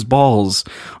Cold as Balls,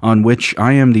 on which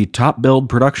I am the top billed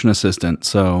production assistant.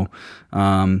 So,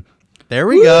 there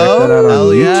we go. Check that out on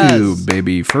YouTube, yes.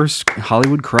 baby. First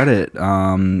Hollywood credit.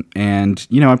 And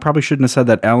I probably shouldn't have said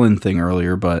that Ellen thing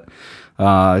earlier, but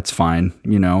it's fine.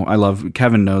 I love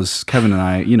Kevin knows Kevin and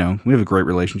I, we have a great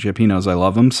relationship. He knows I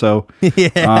love him. So,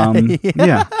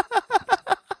 yeah.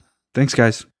 Thanks,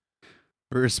 guys.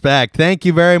 Respect. Thank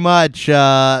you very much.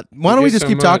 Why don't we just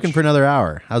keep talking for another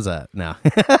hour? How's that? No.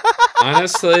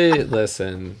 Honestly,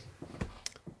 listen.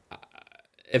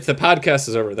 If the podcast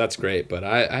is over, that's great. But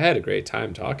I had a great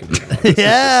time talking to you. This was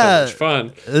so much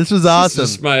fun. This was awesome.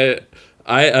 This is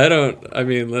I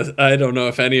don't know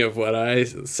if any of what I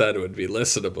said would be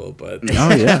listenable, but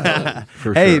oh yeah,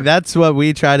 for hey, sure. That's what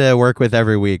we try to work with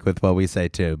every week with what we say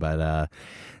too. But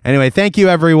anyway, thank you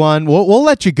everyone. We'll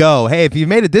let you go. Hey, if you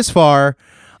made it this far,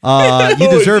 you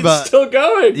deserve it's still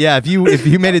going. Yeah, if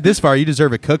you made it this far, you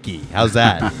deserve a cookie. How's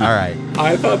that? All right.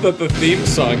 I thought that the theme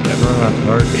song Rock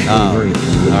Hard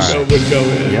would go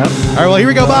in. Yep. All right. Well, here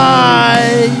we go.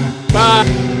 Bye. Bye.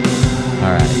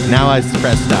 All right. Now I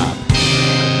press stop.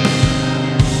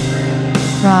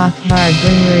 Rock Hard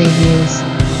Brew Reviews.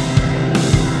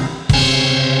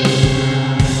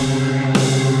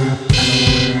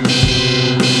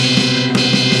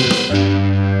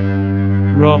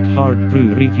 Rock Hard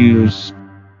Brew Reviews.